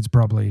these kids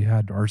probably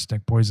had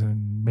arsenic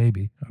poison,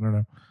 maybe. I don't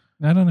know.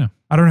 I don't know.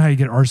 I don't know how you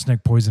get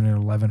arsenic poison in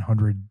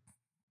 1100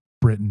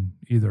 Britain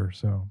either.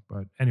 So,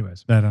 but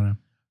anyways. I don't know.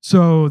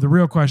 So the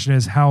real question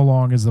is, how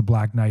long has the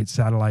Black Knight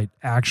satellite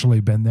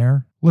actually been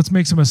there? Let's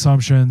make some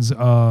assumptions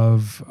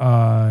of,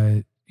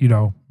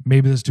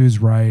 maybe this dude's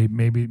right.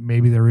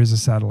 Maybe there is a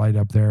satellite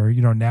up there.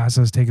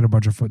 NASA's taken a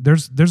bunch of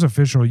there's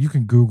official, you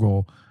can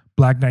Google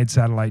Black Knight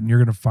satellite and you're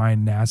going to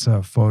find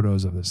NASA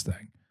photos of this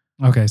thing.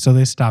 Okay. So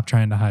they stopped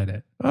trying to hide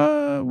it.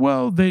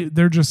 Well,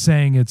 they're just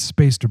saying it's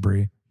space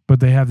debris, but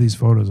they have these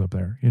photos up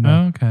there,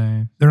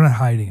 Okay. They're not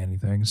hiding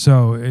anything.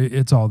 So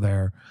it's all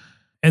there.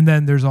 And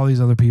then there's all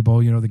these other people,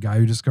 the guy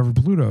who discovered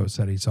Pluto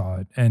said he saw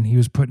it and he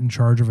was put in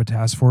charge of a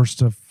task force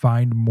to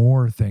find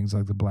more things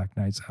like the Black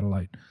Knight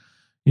satellite,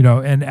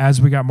 and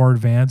as we got more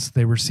advanced,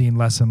 they were seen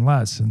less and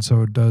less. And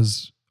so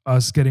does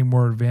us getting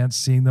more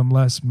advanced, seeing them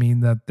less mean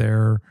that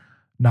they're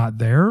not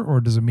there?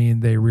 Or does it mean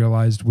they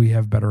realized we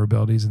have better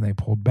abilities and they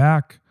pulled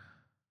back?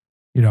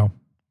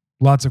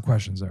 Lots of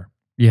questions there.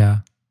 Yeah.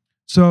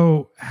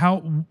 So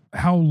how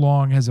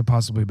long has it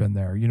possibly been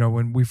there?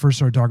 When we first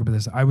started talking about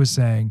this, I was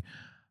saying,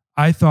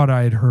 I thought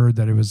I had heard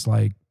that it was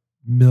like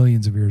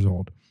millions of years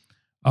old.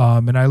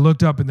 And I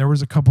looked up and there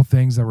was a couple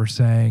things that were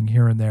saying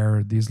here and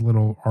there, these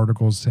little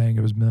articles saying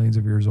it was millions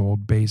of years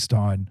old based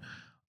on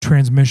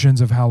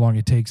transmissions of how long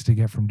it takes to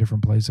get from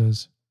different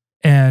places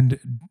and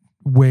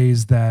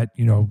ways that,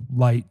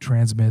 light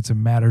transmits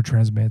and matter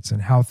transmits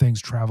and how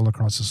things travel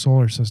across the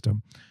solar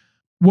system.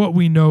 What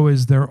we know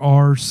is there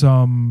are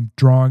some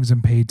drawings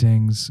and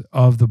paintings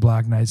of the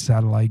Black Knight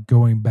satellite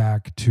going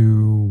back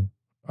to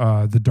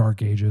the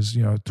Dark Ages,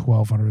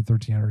 1200,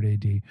 1300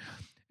 AD.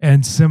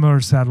 And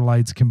similar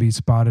satellites can be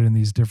spotted in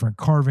these different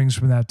carvings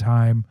from that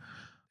time.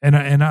 And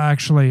I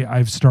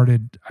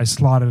slotted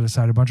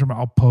aside a bunch of them.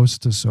 I'll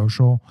post to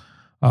social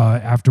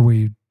after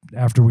we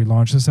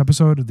launch this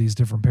episode of these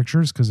different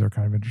pictures because they're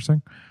kind of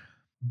interesting.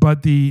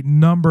 But the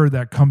number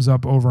that comes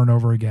up over and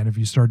over again, if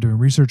you start doing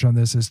research on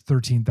this, is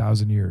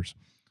 13,000 years.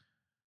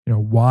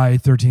 why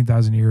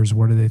 13,000 years?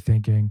 What are they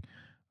thinking?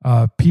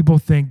 People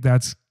think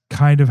that's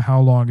kind of how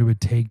long it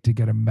would take to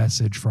get a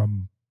message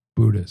from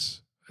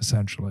Buddhists,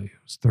 essentially.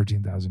 It was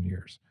 13,000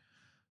 years.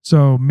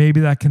 So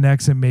maybe that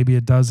connects it, maybe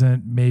it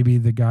doesn't. Maybe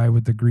the guy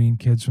with the green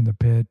kids from the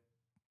pit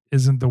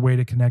isn't the way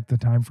to connect the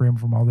time frame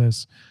from all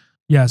this.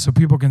 Yeah, so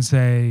people can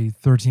say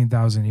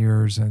 13,000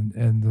 years,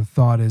 and the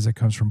thought is it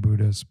comes from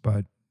Buddhists,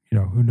 but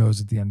who knows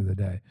at the end of the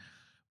day.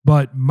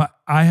 But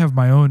I have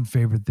my own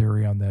favorite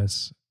theory on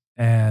this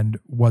and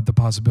what the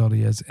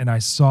possibility is, and I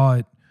saw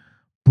it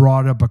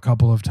brought up a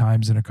couple of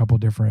times in a couple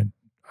different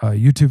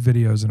YouTube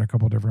videos and a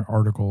couple different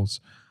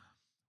articles.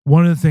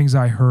 One of the things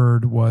I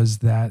heard was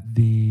that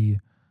the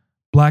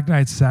Black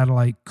Knight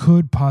satellite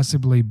could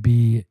possibly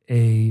be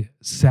a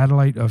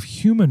satellite of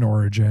human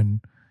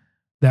origin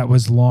that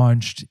was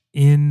launched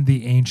in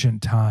the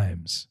ancient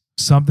times.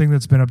 Something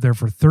that's been up there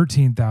for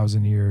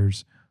 13,000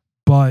 years,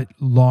 but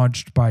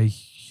launched by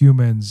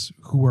humans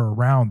who were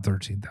around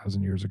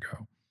 13,000 years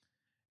ago.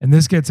 And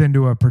this gets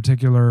into a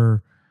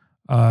particular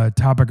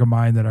topic of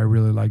mine that I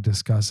really like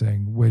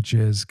discussing, which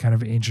is kind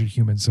of ancient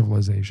human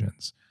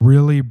civilizations.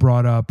 Really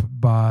brought up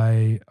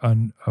by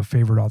a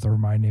favorite author of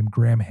mine named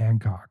Graham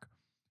Hancock,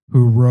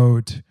 who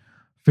wrote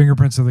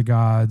Fingerprints of the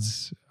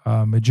Gods,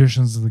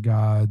 Magicians of the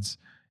Gods,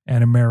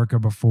 and America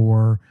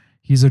Before.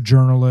 He's a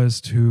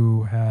journalist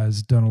who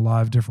has done a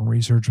lot of different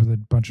research with a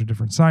bunch of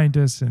different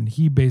scientists, and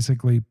he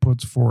basically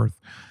puts forth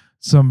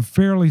some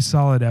fairly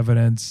solid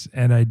evidence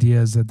and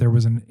ideas that there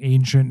was an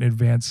ancient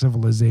advanced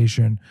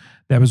civilization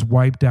that was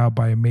wiped out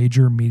by a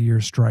major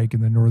meteor strike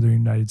in the northern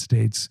United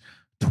States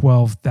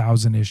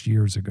 12,000-ish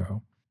years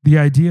ago. The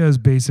idea is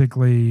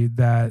basically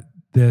that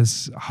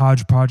this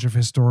hodgepodge of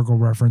historical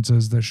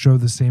references that show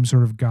the same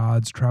sort of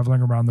gods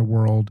traveling around the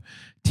world,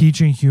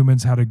 teaching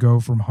humans how to go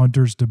from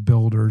hunters to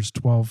builders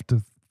 12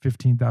 to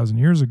 15,000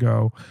 years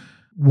ago,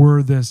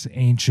 were this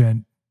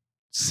ancient,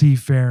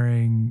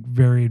 seafaring,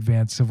 very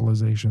advanced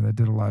civilization that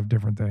did a lot of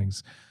different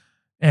things.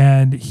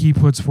 And he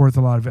puts forth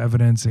a lot of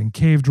evidence in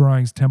cave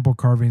drawings, temple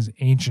carvings,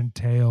 ancient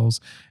tales,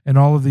 and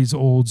all of these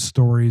old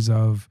stories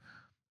of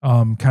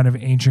kind of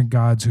ancient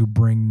gods who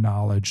bring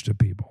knowledge to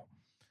people.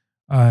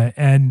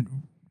 And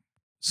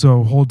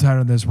so hold tight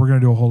on this. We're going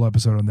to do a whole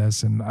episode on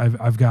this, and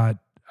I've got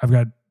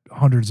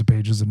hundreds of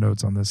pages of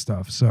notes on this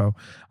stuff. So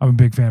I'm a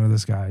big fan of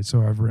this guy.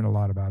 So I've written a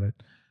lot about it.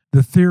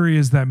 The theory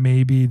is that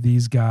maybe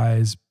these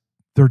guys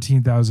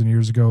 13,000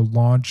 years ago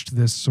launched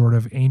this sort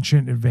of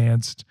ancient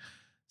advanced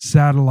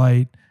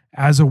satellite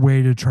as a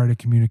way to try to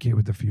communicate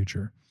with the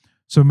future.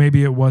 So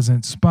maybe it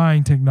wasn't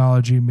spying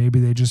technology. Maybe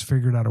they just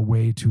figured out a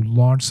way to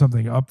launch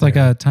something up there. Like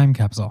a time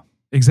capsule.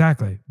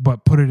 Exactly.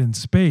 But put it in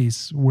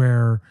space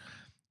where,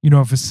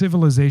 if a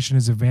civilization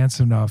is advanced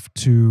enough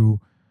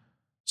to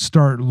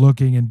start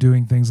looking and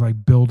doing things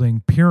like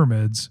building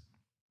pyramids,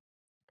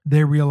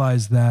 they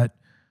realize that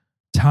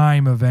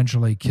time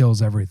eventually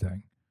kills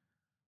everything.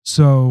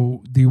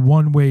 So the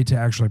one way to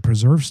actually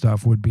preserve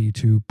stuff would be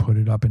to put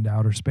it up into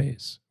outer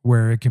space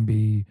where it can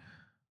be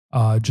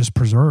just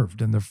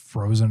preserved in the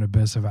frozen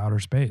abyss of outer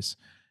space.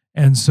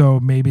 And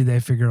so maybe they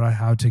figured out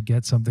how to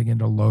get something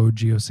into low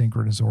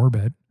geosynchronous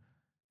orbit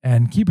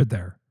and keep it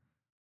there.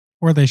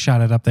 Or they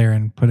shot it up there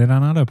and put it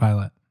on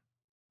autopilot.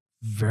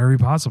 Very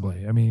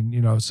possibly. I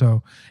mean,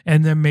 so,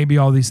 and then maybe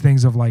all these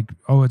things of like,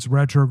 oh, it's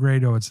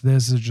retrograde, oh, it's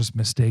this, is just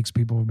mistakes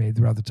people have made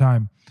throughout the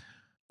time.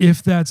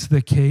 If that's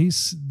the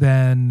case,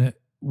 then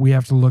we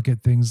have to look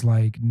at things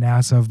like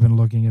NASA have been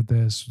looking at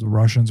this, the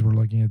Russians were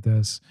looking at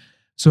this.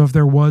 So if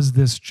there was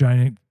this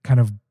giant kind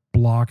of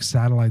block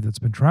satellite that's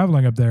been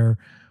traveling up there,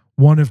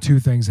 one of two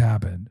things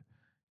happened.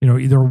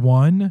 Either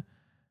one,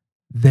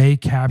 they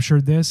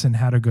captured this and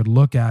had a good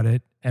look at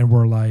it and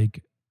were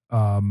like,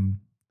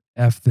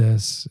 F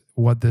this,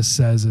 what this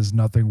says is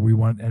nothing we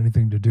want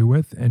anything to do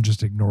with, and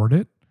just ignored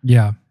it.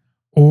 Yeah.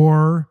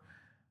 Or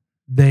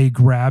they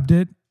grabbed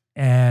it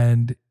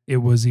and it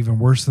was even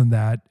worse than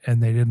that,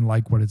 and they didn't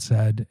like what it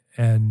said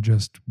and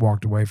just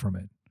walked away from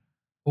it.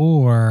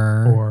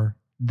 Or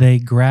they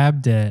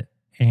grabbed it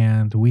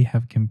and we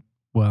have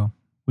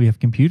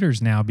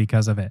computers now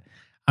because of it.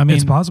 I mean,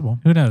 it's possible.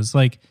 Who knows?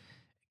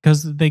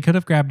 Because they could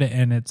have grabbed it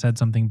and it said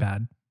something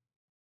bad.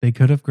 They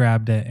could have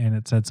grabbed it and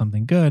it said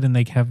something good, and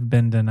they have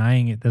been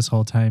denying it this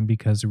whole time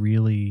because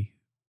really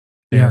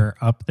they're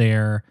up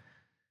there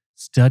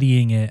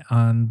studying it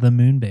on the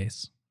moon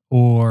base.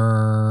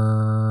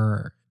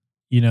 Or,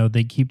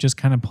 they keep just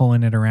kind of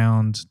pulling it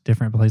around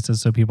different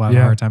places so people have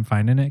a hard time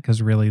finding it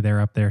because really they're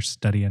up there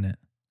studying it.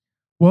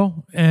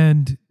 Well,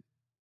 and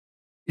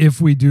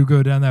if we do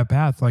go down that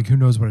path, who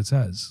knows what it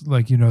says?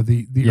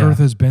 The Earth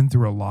has been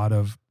through a lot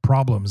of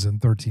problems in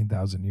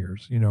 13,000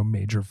 years,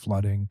 major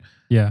flooding,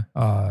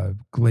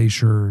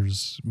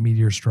 glaciers,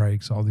 meteor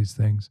strikes, all these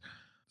things.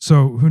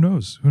 So who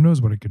knows? Who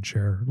knows what it could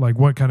share?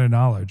 What kind of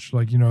knowledge?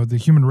 The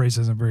human race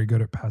isn't very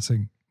good at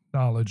passing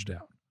knowledge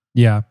down.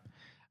 Yeah.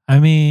 I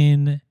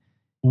mean,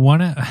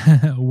 one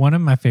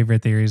of my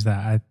favorite theories that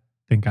I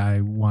think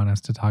I want us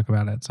to talk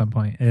about at some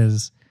point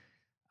is,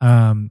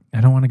 I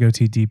don't want to go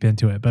too deep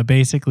into it, but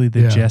basically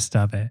the gist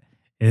of it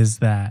is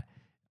that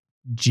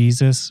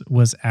Jesus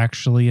was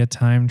actually a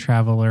time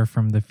traveler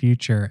from the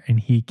future, and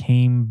he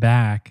came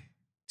back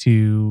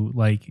to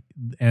like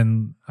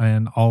and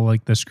all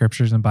like the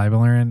scriptures and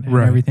Bible and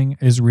Right. everything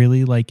is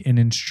really like an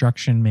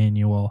instruction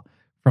manual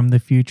from the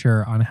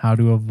future on how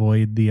to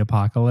avoid the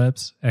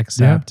apocalypse,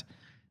 except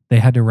they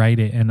had to write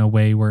it in a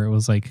way where it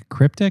was like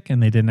cryptic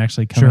and they didn't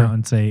actually come Sure. out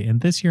and say, in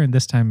this year and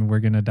this time we're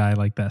gonna die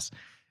like this.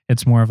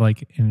 It's more of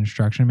like an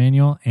instruction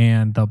manual,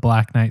 and the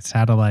Black Knight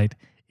satellite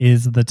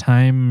is the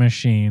time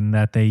machine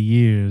that they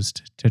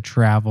used to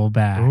travel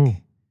back Oh,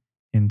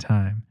 in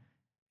time.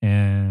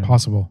 And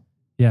possible.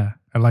 yeah,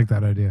 I like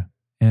that idea.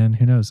 and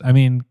who knows? I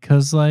mean,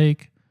 because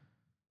like,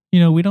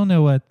 we don't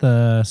know what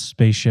the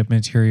spaceship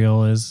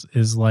material is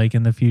like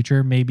in the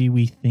future. Maybe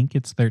we think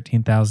it's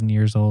 13,000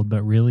 years old,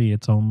 but really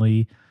it's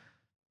only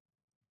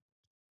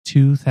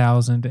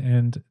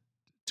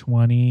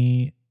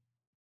 2020,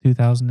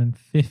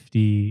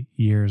 2050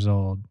 years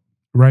old.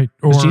 Right.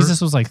 Or 'Cause Jesus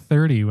was like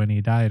 30 when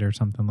he died or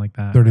something like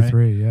that. right?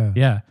 33. Yeah.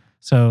 Yeah.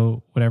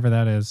 So whatever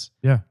that is.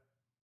 Yeah.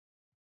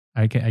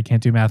 I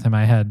can't do math in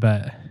my head,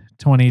 but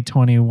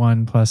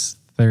 2021 plus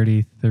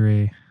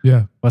 33.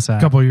 Yeah. What's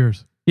that? Couple of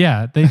years.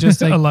 Yeah. They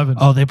just like, 11.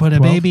 oh, they put a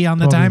 12, baby on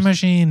the 12 time years.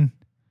 machine.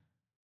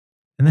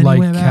 And then he Like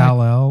went back.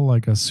 Kal-El,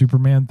 like a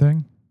Superman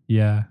thing.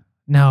 Yeah.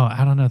 No,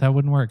 I don't know. That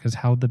wouldn't work because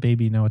how would the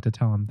baby know what to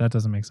tell him? That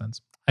doesn't make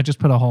sense. I just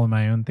put a hole in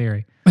my own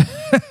theory.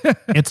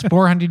 It's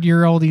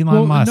 400-year-old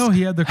Elon Musk. No,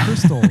 he had the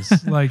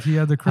crystals. Like he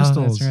had the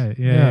crystals. Oh, that's right.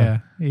 Yeah.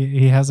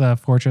 He has a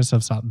fortress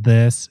of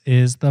This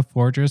is the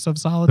fortress of The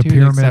solitude.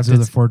 pyramids except of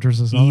the it's Fortress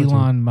of Solitude.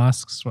 Elon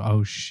Musk's.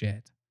 Oh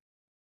shit.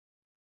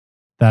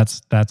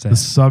 That's it. The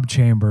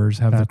subchambers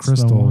have That's the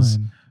crystals.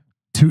 one.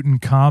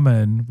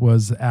 Tutankhamun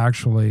was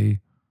actually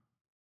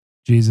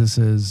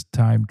Jesus's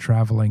time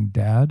traveling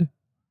dad.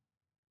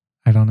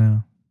 I don't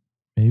know.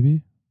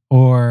 Maybe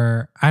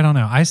Or I don't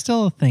know. I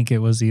still think it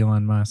was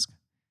Elon Musk.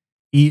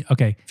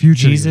 Okay.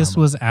 future Jesus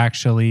Elon was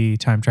actually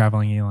time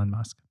traveling Elon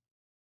Musk.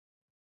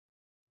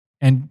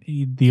 And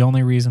the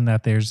only reason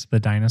that there's the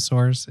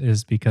dinosaurs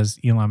is because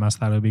Elon Musk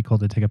thought it would be cool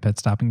to take a pit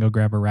stop and go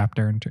grab a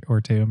raptor or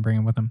two and bring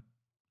him with him.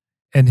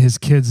 And his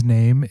kid's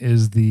name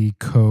is the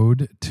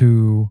code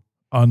to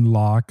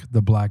unlock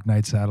the Black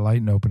Knight satellite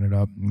and open it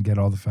up and get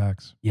all the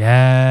facts.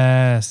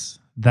 Yes.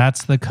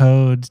 That's the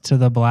code to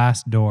the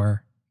blast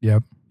door.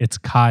 Yep. It's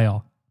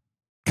Kyle.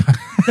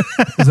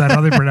 Is that how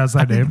they pronounce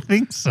that I name?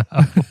 think so.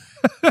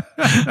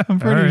 I'm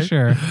pretty right.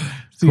 sure.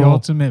 It's the Cool.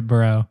 ultimate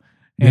bro.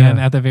 And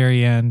Yeah. at the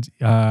very end,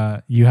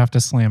 you have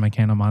to slam a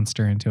can of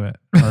Monster into it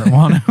or it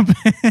won't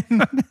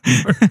open.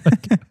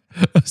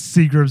 A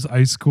Seagram's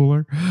ice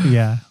cooler.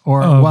 Yeah.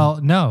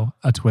 Or, no,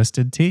 a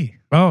Twisted Tea.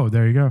 Oh,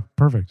 there you go.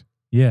 Perfect.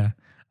 Yeah.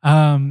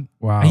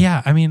 Wow.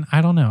 Yeah. I mean,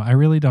 I don't know. I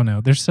really don't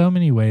know. There's so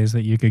many ways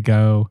that you could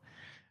go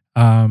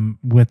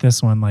with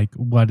this one. Like,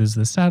 what is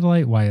the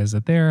satellite? Why is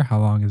it there? How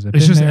long has it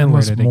It's been just there?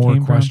 endless Where did it more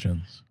came from?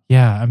 questions.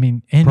 Yeah. I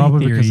mean, any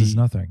Probably theory, because it's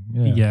nothing.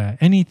 Yeah. yeah,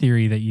 any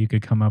theory that you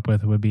could come up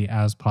with would be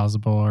as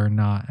plausible or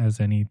not as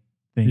anything.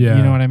 Yeah.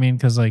 You know what I mean?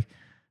 Because like,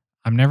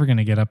 I'm never going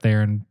to get up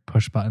there and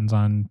push buttons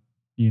on,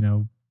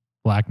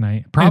 Black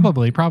Knight.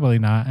 Probably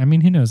not. I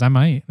mean, who knows? I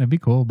might. That'd be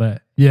cool,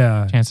 but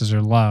Yeah. chances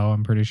are low,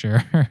 I'm pretty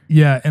sure.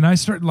 Yeah. And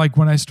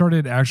when I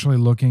started actually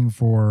looking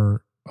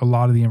for a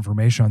lot of the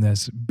information on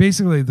this,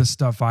 basically the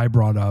stuff I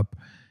brought up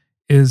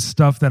is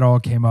stuff that all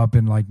came up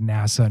in like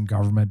NASA and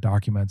government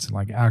documents and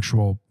like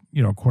actual,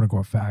 quote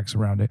unquote facts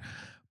around it.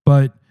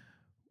 But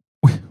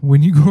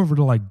when you go over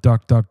to like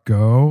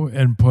DuckDuckGo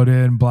and put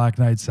in Black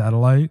Knight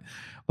satellite,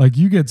 like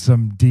you get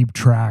some deep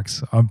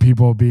tracks on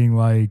people being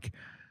like,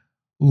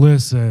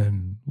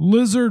 listen,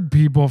 lizard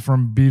people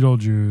from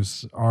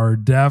Beetlejuice are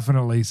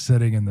definitely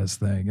sitting in this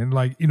thing. And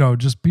like,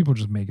 just people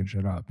just making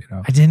shit up,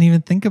 I didn't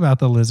even think about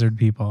the lizard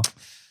people.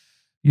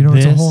 it's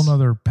a This whole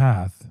nother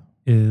path.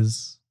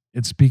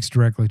 It speaks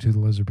directly to the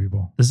lizard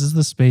people. This is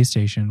the space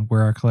station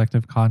where our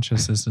collective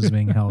consciousness is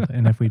being held.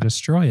 And if we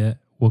destroy it,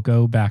 we'll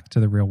go back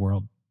to the real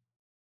world.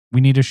 We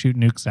need to shoot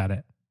nukes at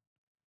it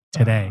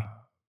today.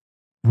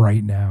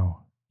 Right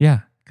now.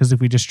 Yeah. Because if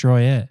we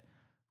destroy it,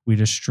 we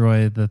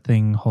destroy the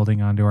thing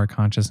holding on to our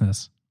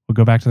consciousness. We'll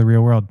go back to the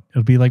real world.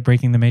 It'll be like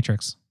breaking the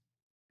Matrix.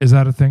 Is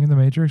that a thing in the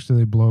Matrix? Do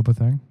they blow up a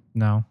thing?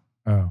 No.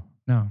 Oh.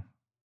 No.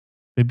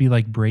 It'd be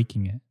like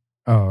breaking it.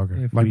 Oh,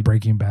 okay. If Like we-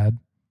 Breaking Bad?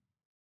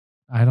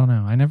 I don't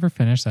know. I never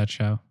finished that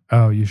show.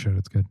 Oh, you should.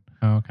 It's good.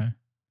 Oh, okay.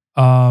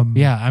 Yeah.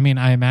 Yeah. I mean,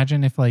 I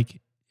imagine if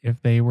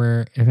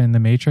in the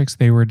Matrix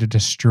they were to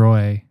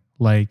destroy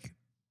like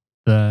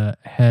the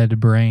head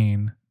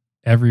brain,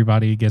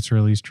 everybody gets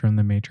released from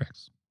the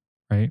Matrix,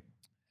 right?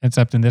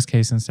 Except in this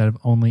case, instead of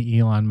only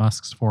Elon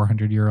Musk's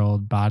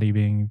 400-year-old body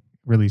being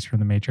released from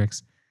the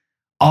Matrix,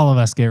 all of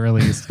us get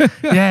released.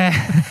 Yeah.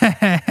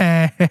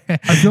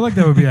 I feel like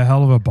that would be a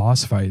hell of a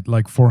boss fight,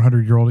 like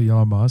 400-year-old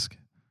Elon Musk.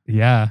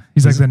 Yeah.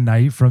 He's like the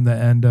knight from the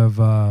end of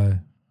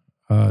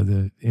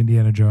the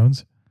Indiana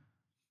Jones.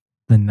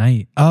 The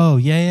Knight. Oh,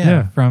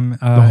 yeah. From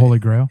The Holy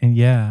Grail. And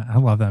yeah, I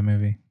love that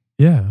movie.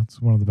 Yeah, it's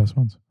one of the best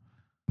ones.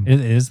 It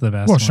is the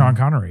best Well, one. Sean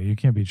Connery. You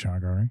can't beat Sean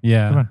Connery.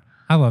 Yeah. Come on.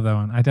 I love that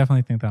one. I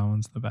definitely think that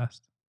one's the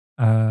best.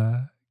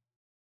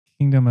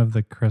 Kingdom of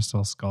the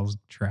Crystal Skulls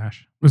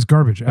trash. It was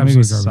garbage. That movie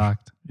Absolutely garbage.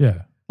 sucked.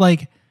 Yeah.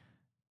 Like,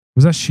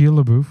 Was that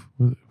Shia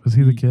LaBeouf? Was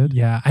he the kid?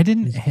 yeah, I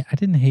didn't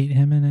hate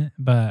him in it,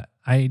 but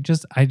I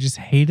just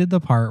hated the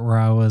part where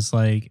I was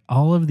like,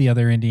 all of the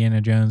other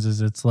Indiana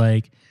Joneses, it's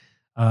like,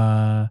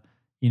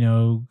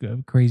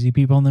 crazy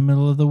people in the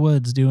middle of the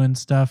woods doing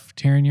stuff,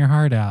 tearing your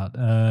heart out.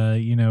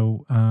 The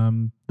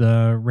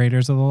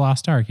Raiders of the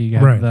Lost Ark. You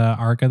got Right. the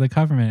Ark of the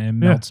Covenant. It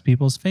melts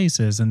people's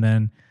faces, and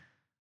then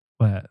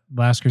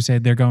Last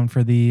Crusade, they're going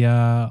for the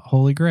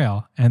Holy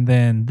Grail, and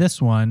then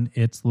this one,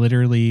 it's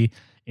literally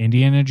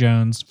Indiana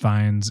Jones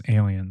finds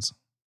aliens,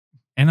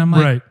 and I'm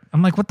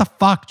like, what the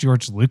fuck,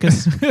 George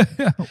Lucas?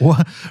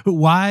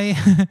 Why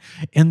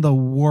in the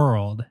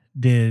world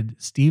did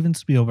Steven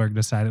Spielberg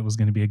decide it was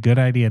going to be a good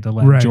idea to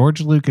let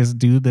George Lucas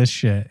do this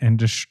shit and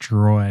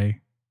destroy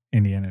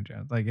Indiana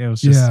Jones? Like, it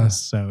was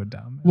just so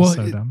dumb. It was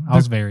so dumb. I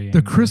was very angry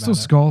the Crystal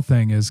Skull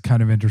thing is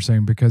kind of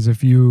interesting because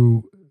if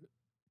you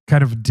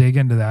kind of dig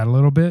into that a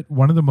little bit,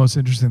 one of the most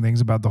interesting things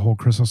about the whole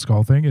Crystal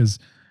Skull thing is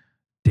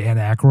Dan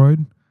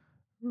Aykroyd.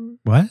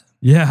 What?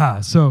 Yeah.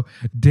 So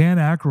Dan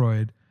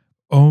Aykroyd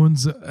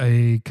owns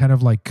a kind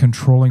of like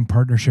controlling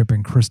partnership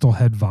in Crystal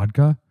Head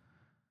Vodka,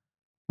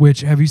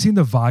 which, have you seen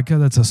the vodka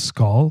that's a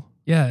skull?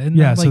 Yeah.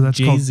 That like so that's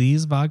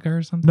Jay-Z's vodka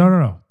or something?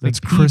 No.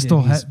 That's Like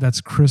Crystal Head.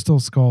 That's Crystal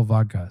Skull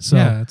Vodka. So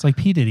yeah, it's like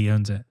P. Diddy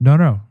owns it.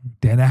 No.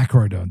 Dan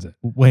Aykroyd owns it.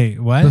 Wait,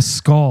 what? The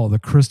skull, the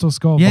Crystal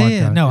Skull vodka.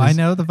 Yeah. No, I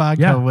know the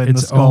vodka with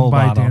it's the skull owned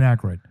by bottle. Dan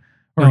Aykroyd.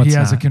 Or No, he it's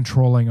has a not.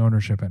 controlling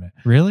ownership in it.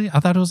 Really? I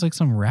thought it was like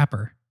some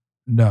rapper.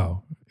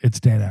 No, it's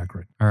Dan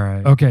Aykroyd. All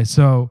right. Okay,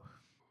 so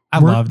I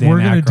love Dan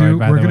Aykroyd, by the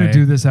way. We're gonna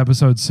do this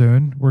episode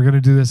soon. We're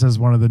gonna do this as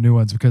one of the new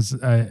ones because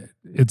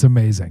it's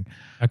amazing.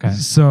 Okay.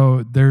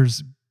 So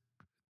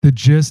the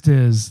gist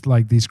is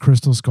like these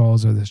crystal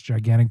skulls are this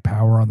gigantic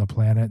power on the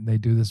planet, and they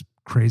do this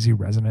crazy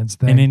resonance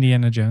thing. In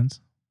Indiana Jones?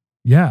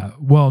 Yeah.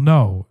 Well,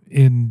 no,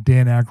 in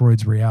Dan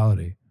Aykroyd's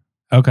reality.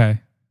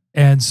 Okay.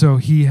 And so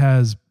he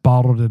has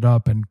bottled it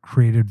up and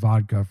created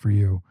vodka for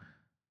you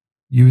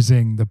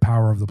using the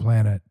power of the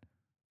planet.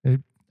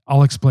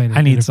 I'll explain it.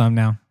 I need some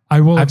now.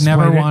 I will. I've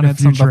never explain it in a wanted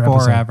some future before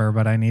episode. ever,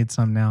 but I need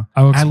some now.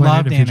 I will I explain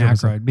love it in a Dan future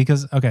Aykroyd episode.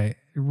 because, okay,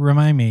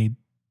 remind me,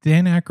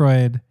 Dan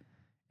Aykroyd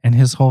and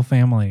his whole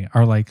family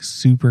are like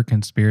super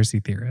conspiracy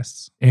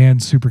theorists.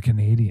 And super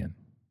Canadian.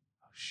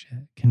 Oh, shit.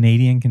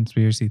 Canadian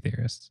conspiracy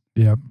theorists.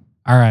 Yep.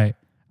 All right.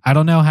 I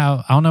don't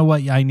know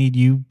what I need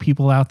you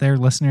people out there,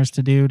 listeners,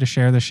 to do to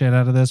share the shit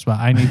out of this, but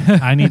I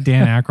need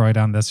Dan Aykroyd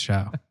on this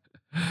show.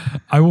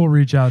 I will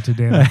reach out to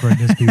Dan Aykroyd and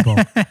his people.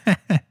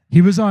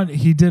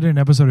 He did an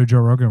episode of Joe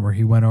Rogan where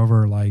he went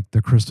over like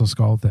the Crystal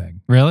Skull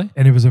thing. Really?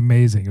 And it was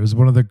amazing. It was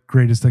one of the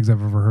greatest things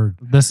I've ever heard.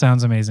 This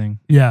sounds amazing.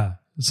 Yeah.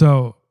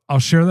 So I'll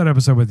share that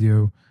episode with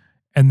you.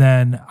 And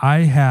then I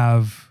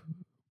have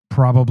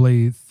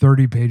probably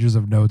 30 pages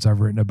of notes I've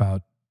written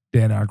about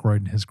Dan Aykroyd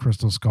and his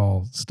Crystal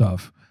Skull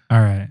stuff. All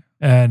right.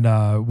 And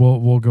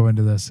we'll go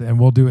into this and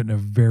we'll do it in a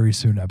very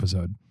soon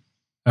episode.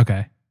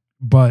 Okay.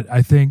 But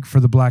I think for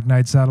the Black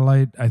Knight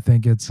satellite, I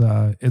think it's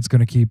going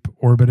to keep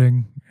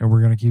orbiting, and we're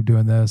going to keep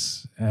doing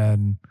this,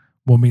 and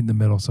we'll meet in the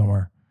middle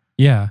somewhere.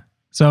 Yeah.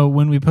 So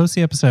when we post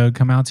the episode,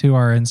 come out to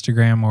our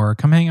Instagram or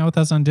come hang out with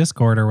us on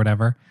Discord or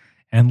whatever,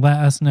 and let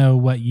us know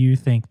what you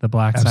think the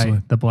Black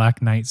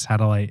Knight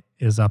satellite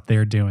is up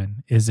there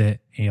doing. Is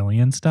it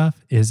alien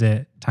stuff? Is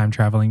it time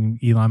traveling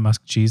Elon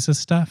Musk Jesus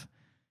stuff?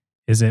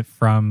 Is it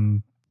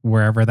from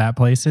wherever that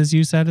place is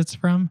you said it's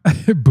from?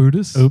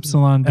 Buddhist?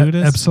 Upsilon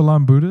Buddhist?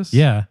 Epsilon Buddhist?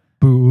 Yeah.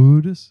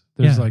 Buddhist?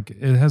 There's Yeah.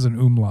 it has an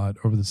umlaut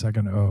over the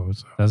second O.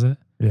 So, Does it?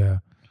 yeah.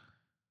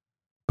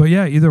 But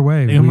yeah, either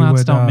way. The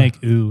umlauts don't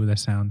make ooh the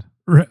sound.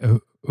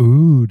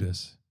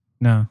 Oodist.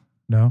 No.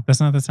 No?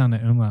 That's not the sound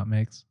an umlaut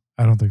makes.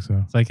 I don't think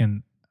so. It's like trying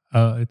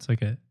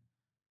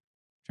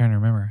to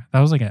remember.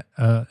 That was like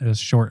a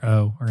short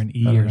O or an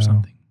E I don't or know.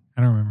 something.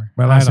 I don't remember.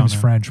 My last I don't name's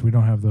know. French. We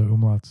don't have the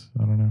umlauts.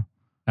 I don't know.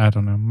 I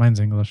don't know. Mine's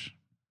English.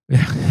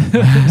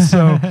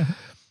 So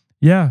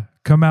yeah,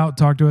 come out,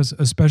 talk to us,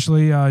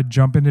 especially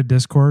jump into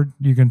Discord.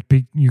 You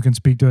can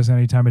speak to us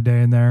any time of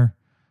day in there.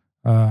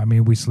 I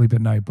mean, we sleep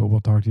at night, but we'll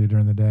talk to you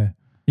during the day.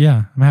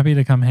 Yeah, I'm happy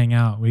to come hang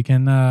out. We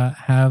can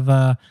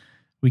have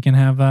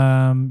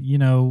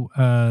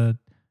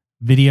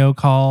video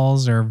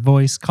calls or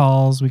voice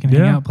calls. We can hang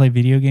Yeah. out, play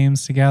video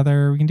games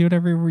together. We can do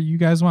whatever you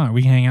guys want.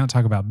 We can hang out,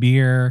 talk about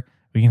beer.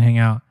 We can hang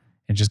out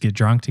and just get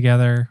drunk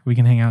together. We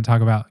can hang out,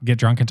 get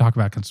drunk and talk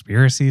about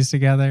conspiracies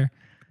together.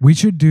 We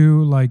should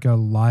do like a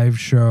live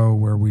show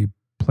where we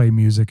play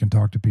music and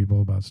talk to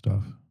people about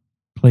stuff.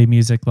 Play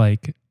music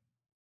like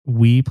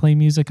we play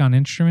music on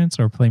instruments,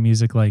 or play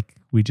music like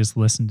we just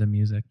listen to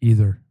music.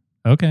 Either.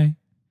 Okay.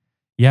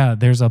 Yeah,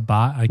 there's a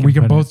bot. We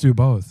can both do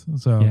both.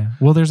 So Yeah.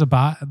 Well, there's a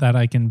bot that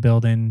I can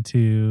build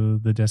into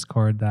the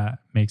Discord that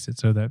makes it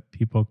so that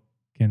people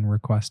can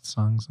request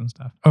songs and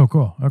stuff. Oh,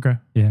 cool. Okay.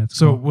 Yeah. It's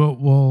So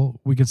cool.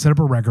 we can set up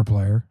a record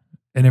player,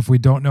 and if we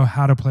don't know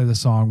how to play the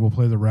song, we'll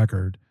play the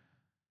record.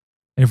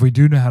 If we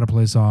do know how to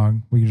play a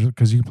song, we can just,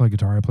 because you can play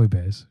guitar, I play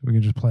bass. We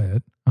can just play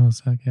it. Oh,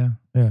 sick. Yeah.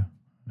 Yeah.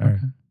 All Okay.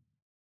 right.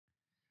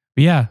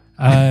 But yeah.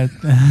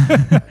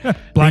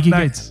 Black thank you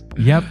Knights.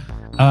 Yep.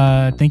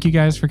 Thank you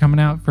guys for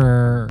coming out.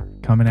 Thank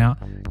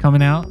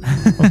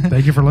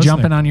you for listening.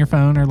 Jumping on your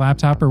phone or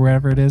laptop or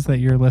wherever it is that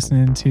you're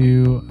listening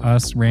to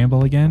us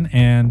ramble again,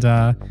 and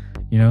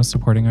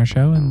supporting our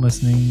show and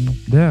listening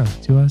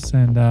to us,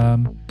 and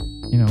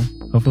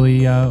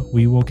hopefully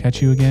we will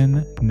catch you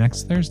again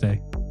next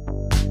Thursday.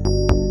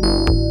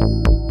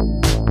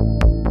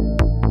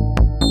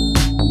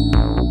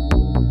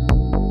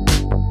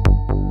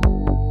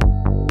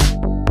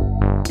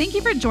 Thank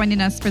you for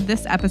joining us for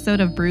this episode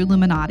of Brew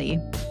Luminati.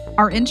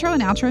 Our intro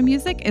and outro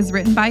music is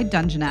written by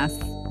Dungeness.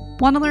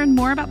 Want to learn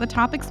more about the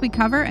topics we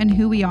cover and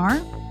who we are?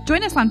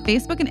 Join us on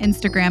Facebook and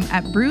Instagram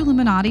at Brew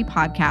Luminati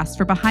Podcast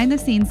for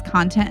behind-the-scenes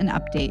content and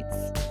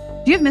updates.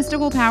 Do you have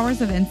mystical powers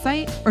of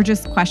insight or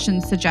just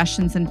questions,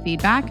 suggestions, and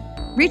feedback?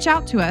 Reach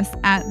out to us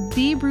at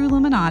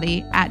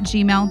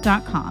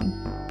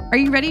thebrewluminati@gmail.com. Are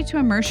you ready to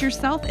immerse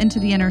yourself into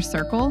the inner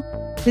circle?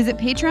 Visit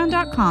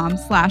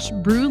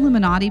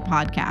patreon.com/brewluminati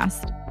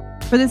podcast.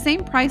 For the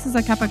same price as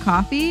a cup of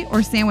coffee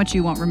or sandwich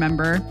you won't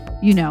remember,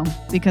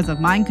 because of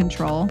mind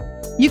control,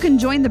 you can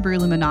join the Brew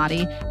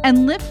Luminati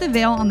and lift the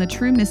veil on the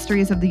true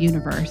mysteries of the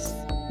universe.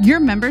 Your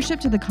membership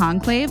to the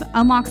Conclave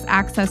unlocks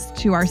access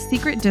to our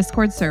secret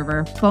Discord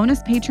server,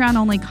 bonus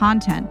Patreon-only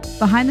content,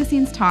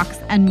 behind-the-scenes talks,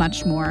 and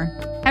much more.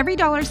 Every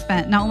dollar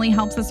spent not only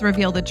helps us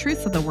reveal the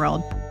truths of the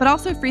world, but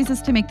also frees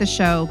us to make the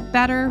show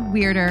better,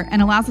 weirder,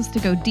 and allows us to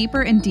go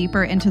deeper and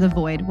deeper into the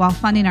void while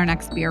funding our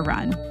next beer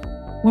run.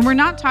 When we're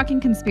not talking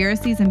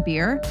conspiracies and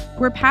beer,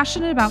 we're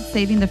passionate about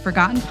saving the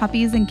forgotten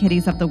puppies and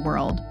kitties of the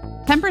world.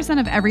 10%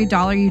 of every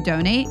dollar you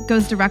donate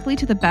goes directly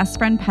to the Best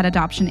Friend Pet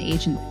Adoption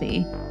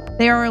Agency.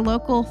 They are a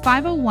local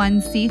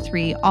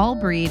 501c3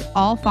 all-breed,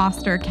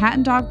 all-foster cat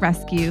and dog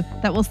rescue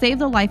that will save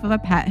the life of a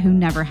pet who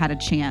never had a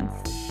chance.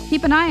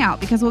 Keep an eye out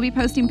because we'll be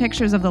posting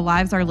pictures of the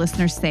lives our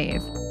listeners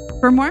save.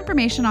 For more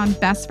information on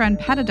Best Friend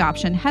Pet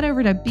Adoption, head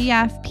over to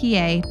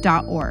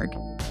bfpa.org.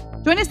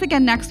 Join us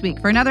again next week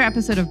for another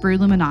episode of Brew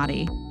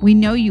Luminati. We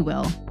know you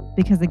will,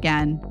 because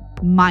again,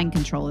 mind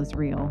control is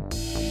real.